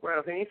proving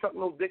grounds. He ain't sucking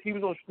no dick. He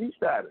was on street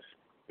status.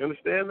 You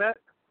understand that?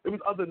 There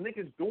was other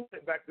niggas doing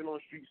it back then on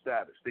street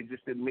status. They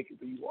just didn't make it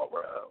to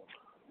URL.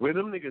 Where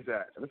them niggas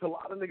at? And there's a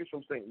lot of niggas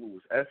from St.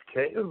 Louis.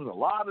 SK, there was a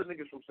lot of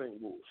niggas from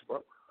St. Louis, bro.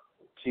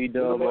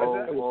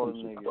 T-Double,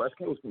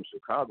 SK was from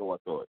Chicago, I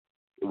thought.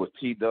 It was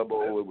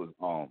T-Double, it was,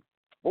 what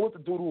was the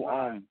dude who,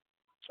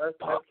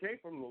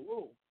 SK from the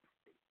Lou.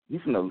 He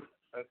from the,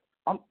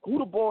 who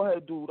the bald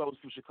head dude that was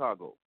from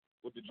Chicago?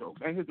 With the joke?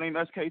 Ain't his name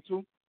SK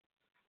too?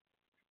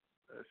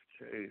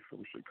 SK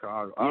from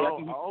Chicago.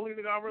 Yeah, the only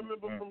thing I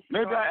remember from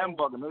Chicago. Maybe I am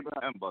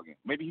bugging.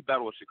 Maybe he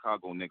battled a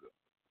Chicago nigga.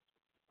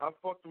 I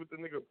fucked with the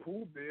nigga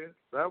Pooh Bear.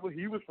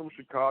 He was from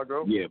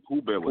Chicago. Yeah,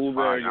 Pooh Bear was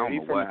fire. I don't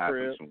know what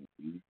happened to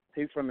him.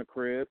 He's from the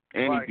crib.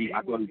 And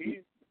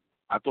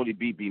I thought he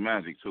beat B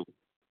Magic too.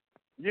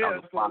 Yeah,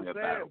 that's what I'm saying.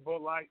 Battle.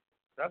 But like,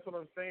 that's what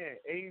I'm saying.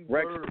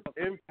 A-Verb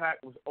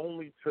impact was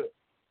only to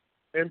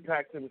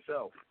impact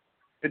himself.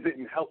 It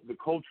didn't help the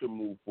culture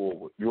move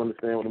forward. You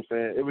understand what I'm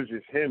saying? It was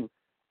just him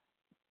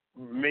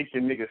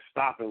making niggas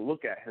stop and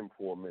look at him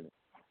for a minute.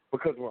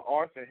 Because when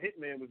Arson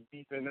Hitman was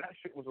beefing, that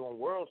shit was on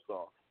World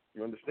Star.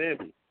 You understand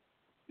me?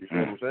 You feel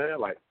what I'm saying?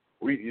 Like,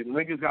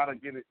 niggas gotta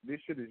get it. This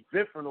shit is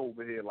different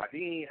over here. Like,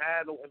 he ain't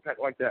had no impact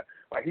like that.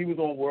 Like, he was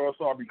on World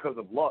Star because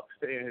of Lux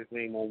saying his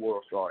name on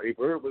World Star. A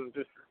Bird was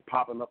just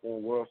popping up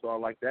on World Star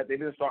like that. They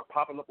didn't start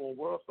popping up on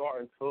World Star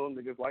until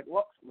niggas like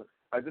Lux.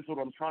 Like, this is what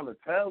I'm trying to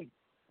tell you.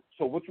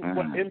 So what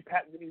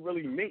impact did he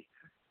really make?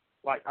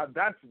 Like,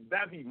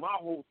 that'd be my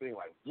whole thing.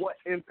 Like, what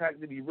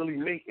impact did he really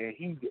make? And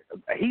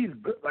he's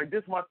good. Like,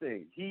 this is my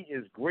thing. He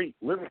is great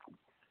lyrically.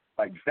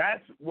 Like,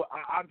 that's what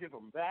I'll give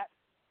him that.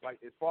 Like,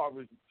 as far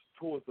as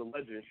towards the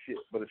legend shit.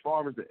 But as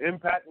far as the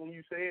impact when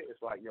you say it,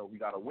 it's like, yo, we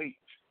gotta wait.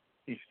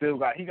 He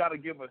gotta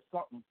give us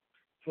something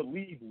to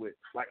leave with,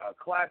 like a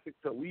classic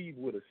to leave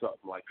with or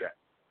something like that.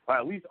 Like,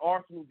 at least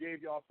Arsenal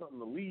gave y'all something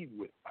to leave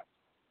with. Like,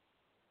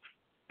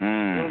 you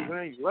know what I'm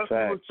saying? He left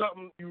you with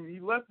something. He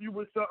left you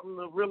with something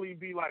to really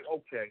be like,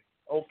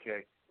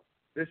 okay,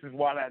 this is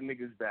why that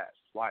nigga's bad.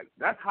 Like,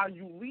 that's how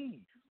you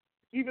leave.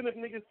 Even if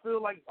niggas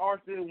feel like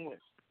Arsenal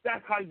wins.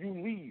 That's how you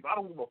leave. I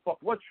don't give a fuck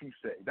what you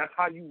say. That's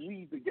how you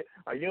leave to get.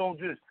 Like, you don't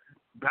just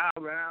bow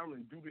down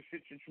and do the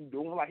shit that you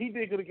doing. Like, he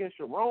did good against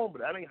Sharon,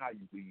 but that ain't how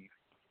you leave.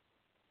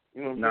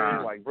 You know what I'm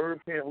saying? Like,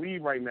 Bird can't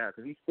leave right now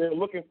because he's still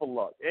looking for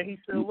Lux, and he's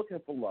still looking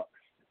for Lux.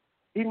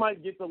 He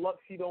might get the Lux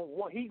he don't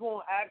want. He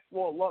gonna ask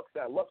for a Lux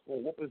that Lux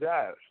gonna whoop his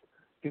ass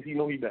because he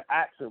know he been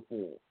asking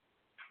for him.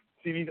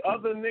 See, these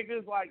other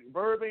niggas, like,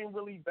 Bird ain't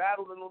really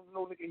battled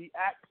no nigga he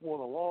asked for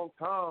in a long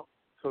time,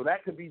 so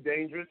that could be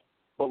dangerous.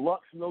 But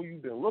Lux know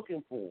you've been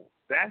looking for him.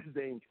 That's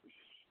dangerous.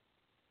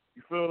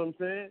 You feel what I'm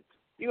saying?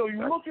 You know,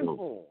 you're looking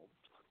for him.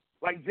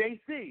 Like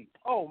JC.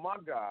 Oh, my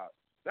God.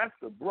 That's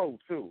the bro,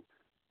 too.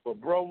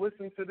 But, bro,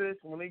 listen to this.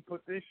 When they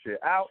put this shit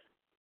out,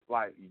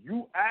 like,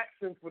 you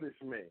asking for this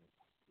man.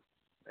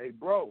 Hey,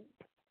 bro,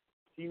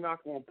 he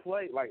not going to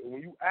play. Like,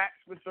 when you ask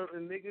for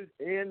certain niggas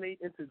and they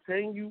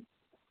entertain you,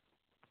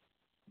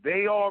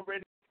 they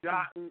already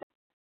gotten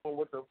on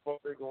what the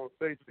fuck they going to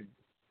say to you.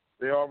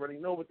 They already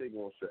know what they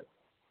going to say.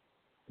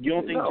 You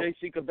don't think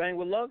JC could bang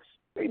with Lux?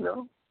 They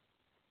know.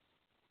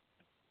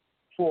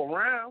 For a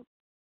round,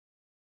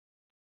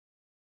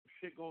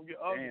 shit gonna get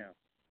ugly. Damn.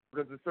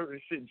 Because there's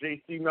certain shit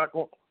JC not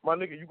gonna. My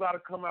nigga, you gotta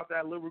come out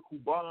that lyrical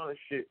bond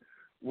shit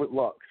with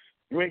Lux.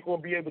 You ain't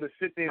gonna be able to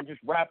sit there and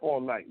just rap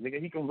all night,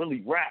 nigga. He can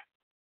really rap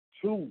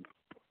too.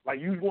 Like,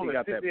 you want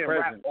to sit there and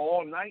rap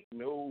all night?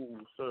 No,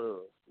 sir.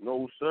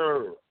 No,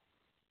 sir.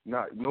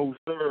 No,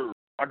 sir.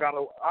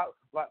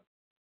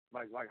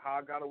 Like how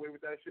I got away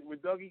with that shit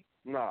with Dougie?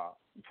 Nah,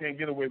 you can't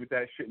get away with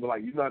that shit. But,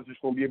 like, you're not just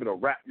going to be able to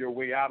rap your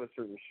way out of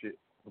certain shit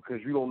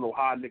because you don't know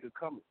how a nigga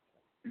coming.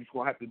 You're just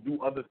going to have to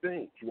do other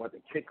things. You want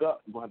to kick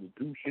up. You're going to have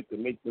to do shit to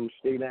make them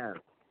stay down.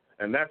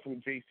 And that's what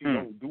JC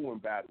don't do in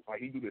battles.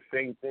 Like, he do the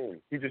same thing.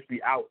 He just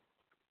be out.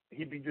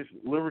 He be just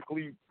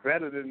lyrically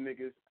better than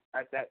niggas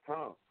at that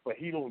time. But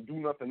he don't do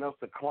nothing else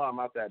to climb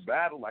out that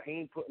battle. Like, he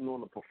ain't putting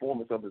on the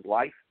performance of his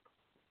life.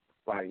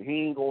 Like, he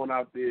ain't going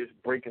out there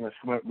breaking a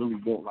sweat really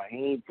doing. Like, he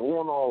ain't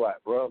doing all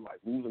that, bro. Like,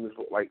 losing his,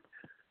 like,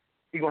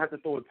 he gonna have to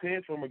throw a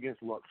tantrum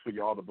against Lux for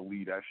y'all to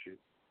believe that shit.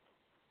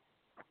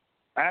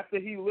 After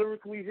he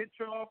lyrically hit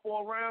y'all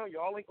for a round,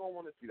 y'all ain't gonna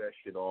want to see that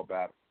shit all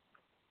battle.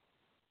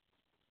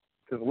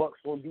 Because Lux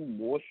gonna do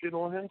more shit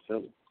on him,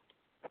 too.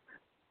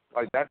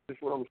 Like, that's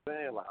just what I'm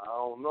saying. Like, I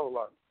don't know.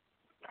 Like,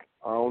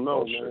 I don't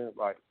know, man.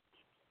 Like,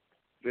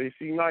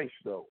 JC nice,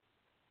 though.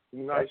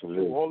 Nice.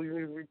 All these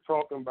niggas we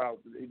talking about,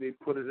 they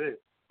put it in.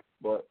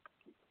 But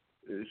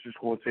it's just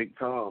going to take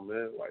time,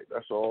 man. Like,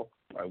 that's all.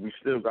 Like, we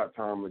still got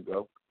time to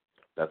go.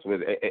 That's what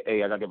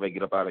hey, I got to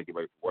get up out and get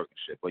ready for work and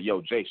shit. But,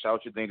 yo, Jay, shout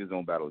out your Danger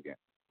Zone battle again.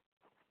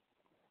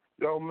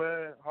 Yo,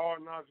 man,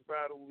 Hard Knocks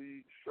Battle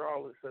League,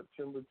 Charlotte,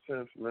 September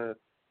 10th, man.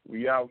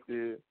 We out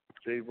there.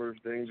 Jay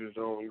vs. Danger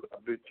Zone. You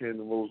got Big Ken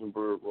and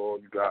Rosenberg Raw.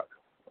 You got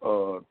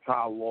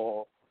Ty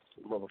Law,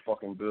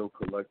 motherfucking bill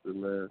collector,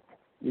 man.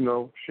 You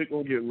know, shit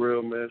gonna get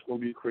real, man. It's gonna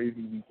be a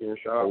crazy weekend.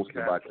 Shout out to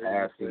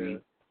Cassidy.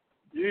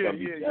 Yeah.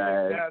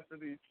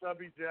 Cassidy.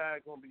 Chubby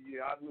Jag gonna be,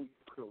 I knew you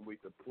couldn't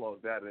wait to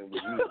plug that in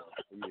with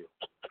me. Yeah.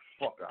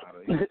 Fuck out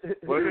of here.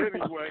 But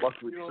anyway,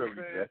 you know what I'm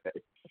saying?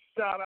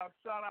 Shout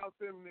out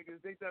them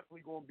niggas. They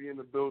definitely gonna be in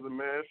the building,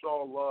 man. It's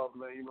all love,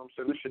 man. You know what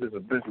I'm saying? This shit is a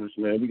business,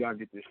 man. We gotta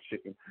get this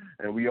chicken,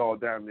 and we all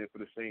down there for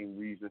the same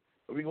reason.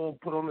 But we gonna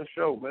put on the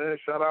show, man.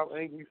 Shout out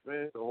Angry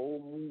Fans, the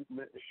whole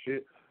movement and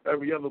shit.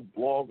 Every other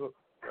blogger.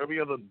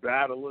 Every other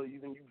battler,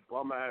 even you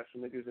bum-ass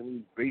niggas in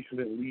these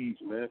basement leagues,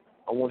 man.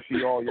 I want to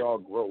see all y'all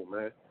grow,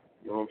 man.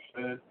 You know what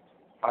I'm saying?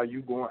 How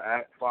you going to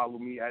act? Follow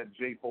me at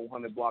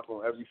Jai400 Block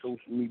on every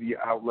social media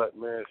outlet,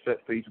 man.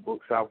 Except Facebook,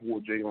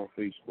 Southwood J on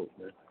Facebook,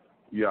 man.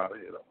 You out of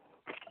here,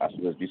 though. That's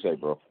what you say,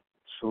 bro.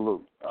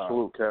 Salute.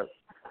 Salute, Cap.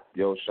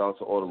 Yo, shout out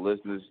to all the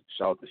listeners.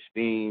 Shout out to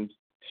Steams,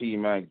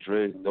 T-Mac,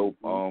 Driz, Dope,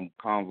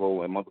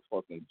 Convo, and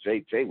motherfucking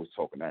Jay. Jay was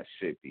talking that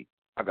shit, B.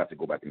 I got to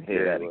go back and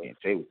hear that again.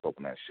 Jay was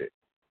talking that shit.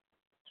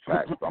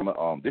 Facts.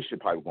 This shit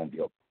probably gonna be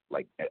up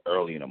like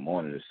early in the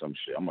morning or some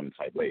shit. I'm gonna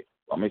type late.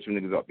 I'll make sure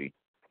niggas up, B.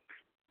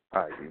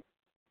 All right, B.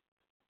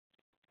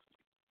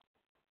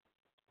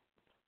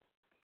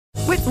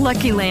 With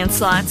Lucky Land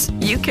Slots,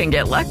 you can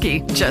get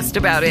lucky just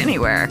about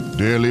anywhere.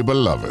 Dearly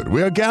beloved,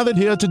 we are gathered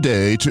here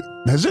today to...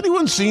 Has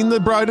anyone seen the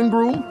bride and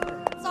groom?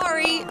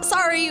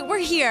 Sorry, we're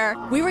here.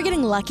 We were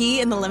getting lucky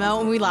in the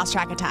limo and we lost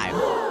track of time.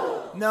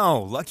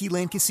 No, Lucky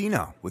Land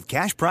Casino, with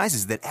cash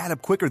prizes that add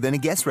up quicker than a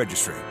guest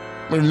registry.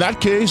 In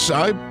that case,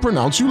 I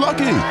pronounce you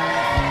lucky.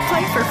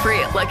 Play for free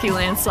at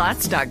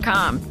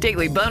LuckyLandSlots.com.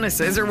 Daily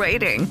bonuses are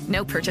waiting.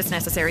 No purchase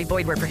necessary.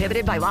 Void where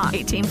prohibited by law.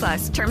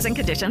 18+. Terms and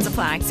conditions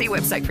apply. See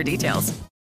website for details.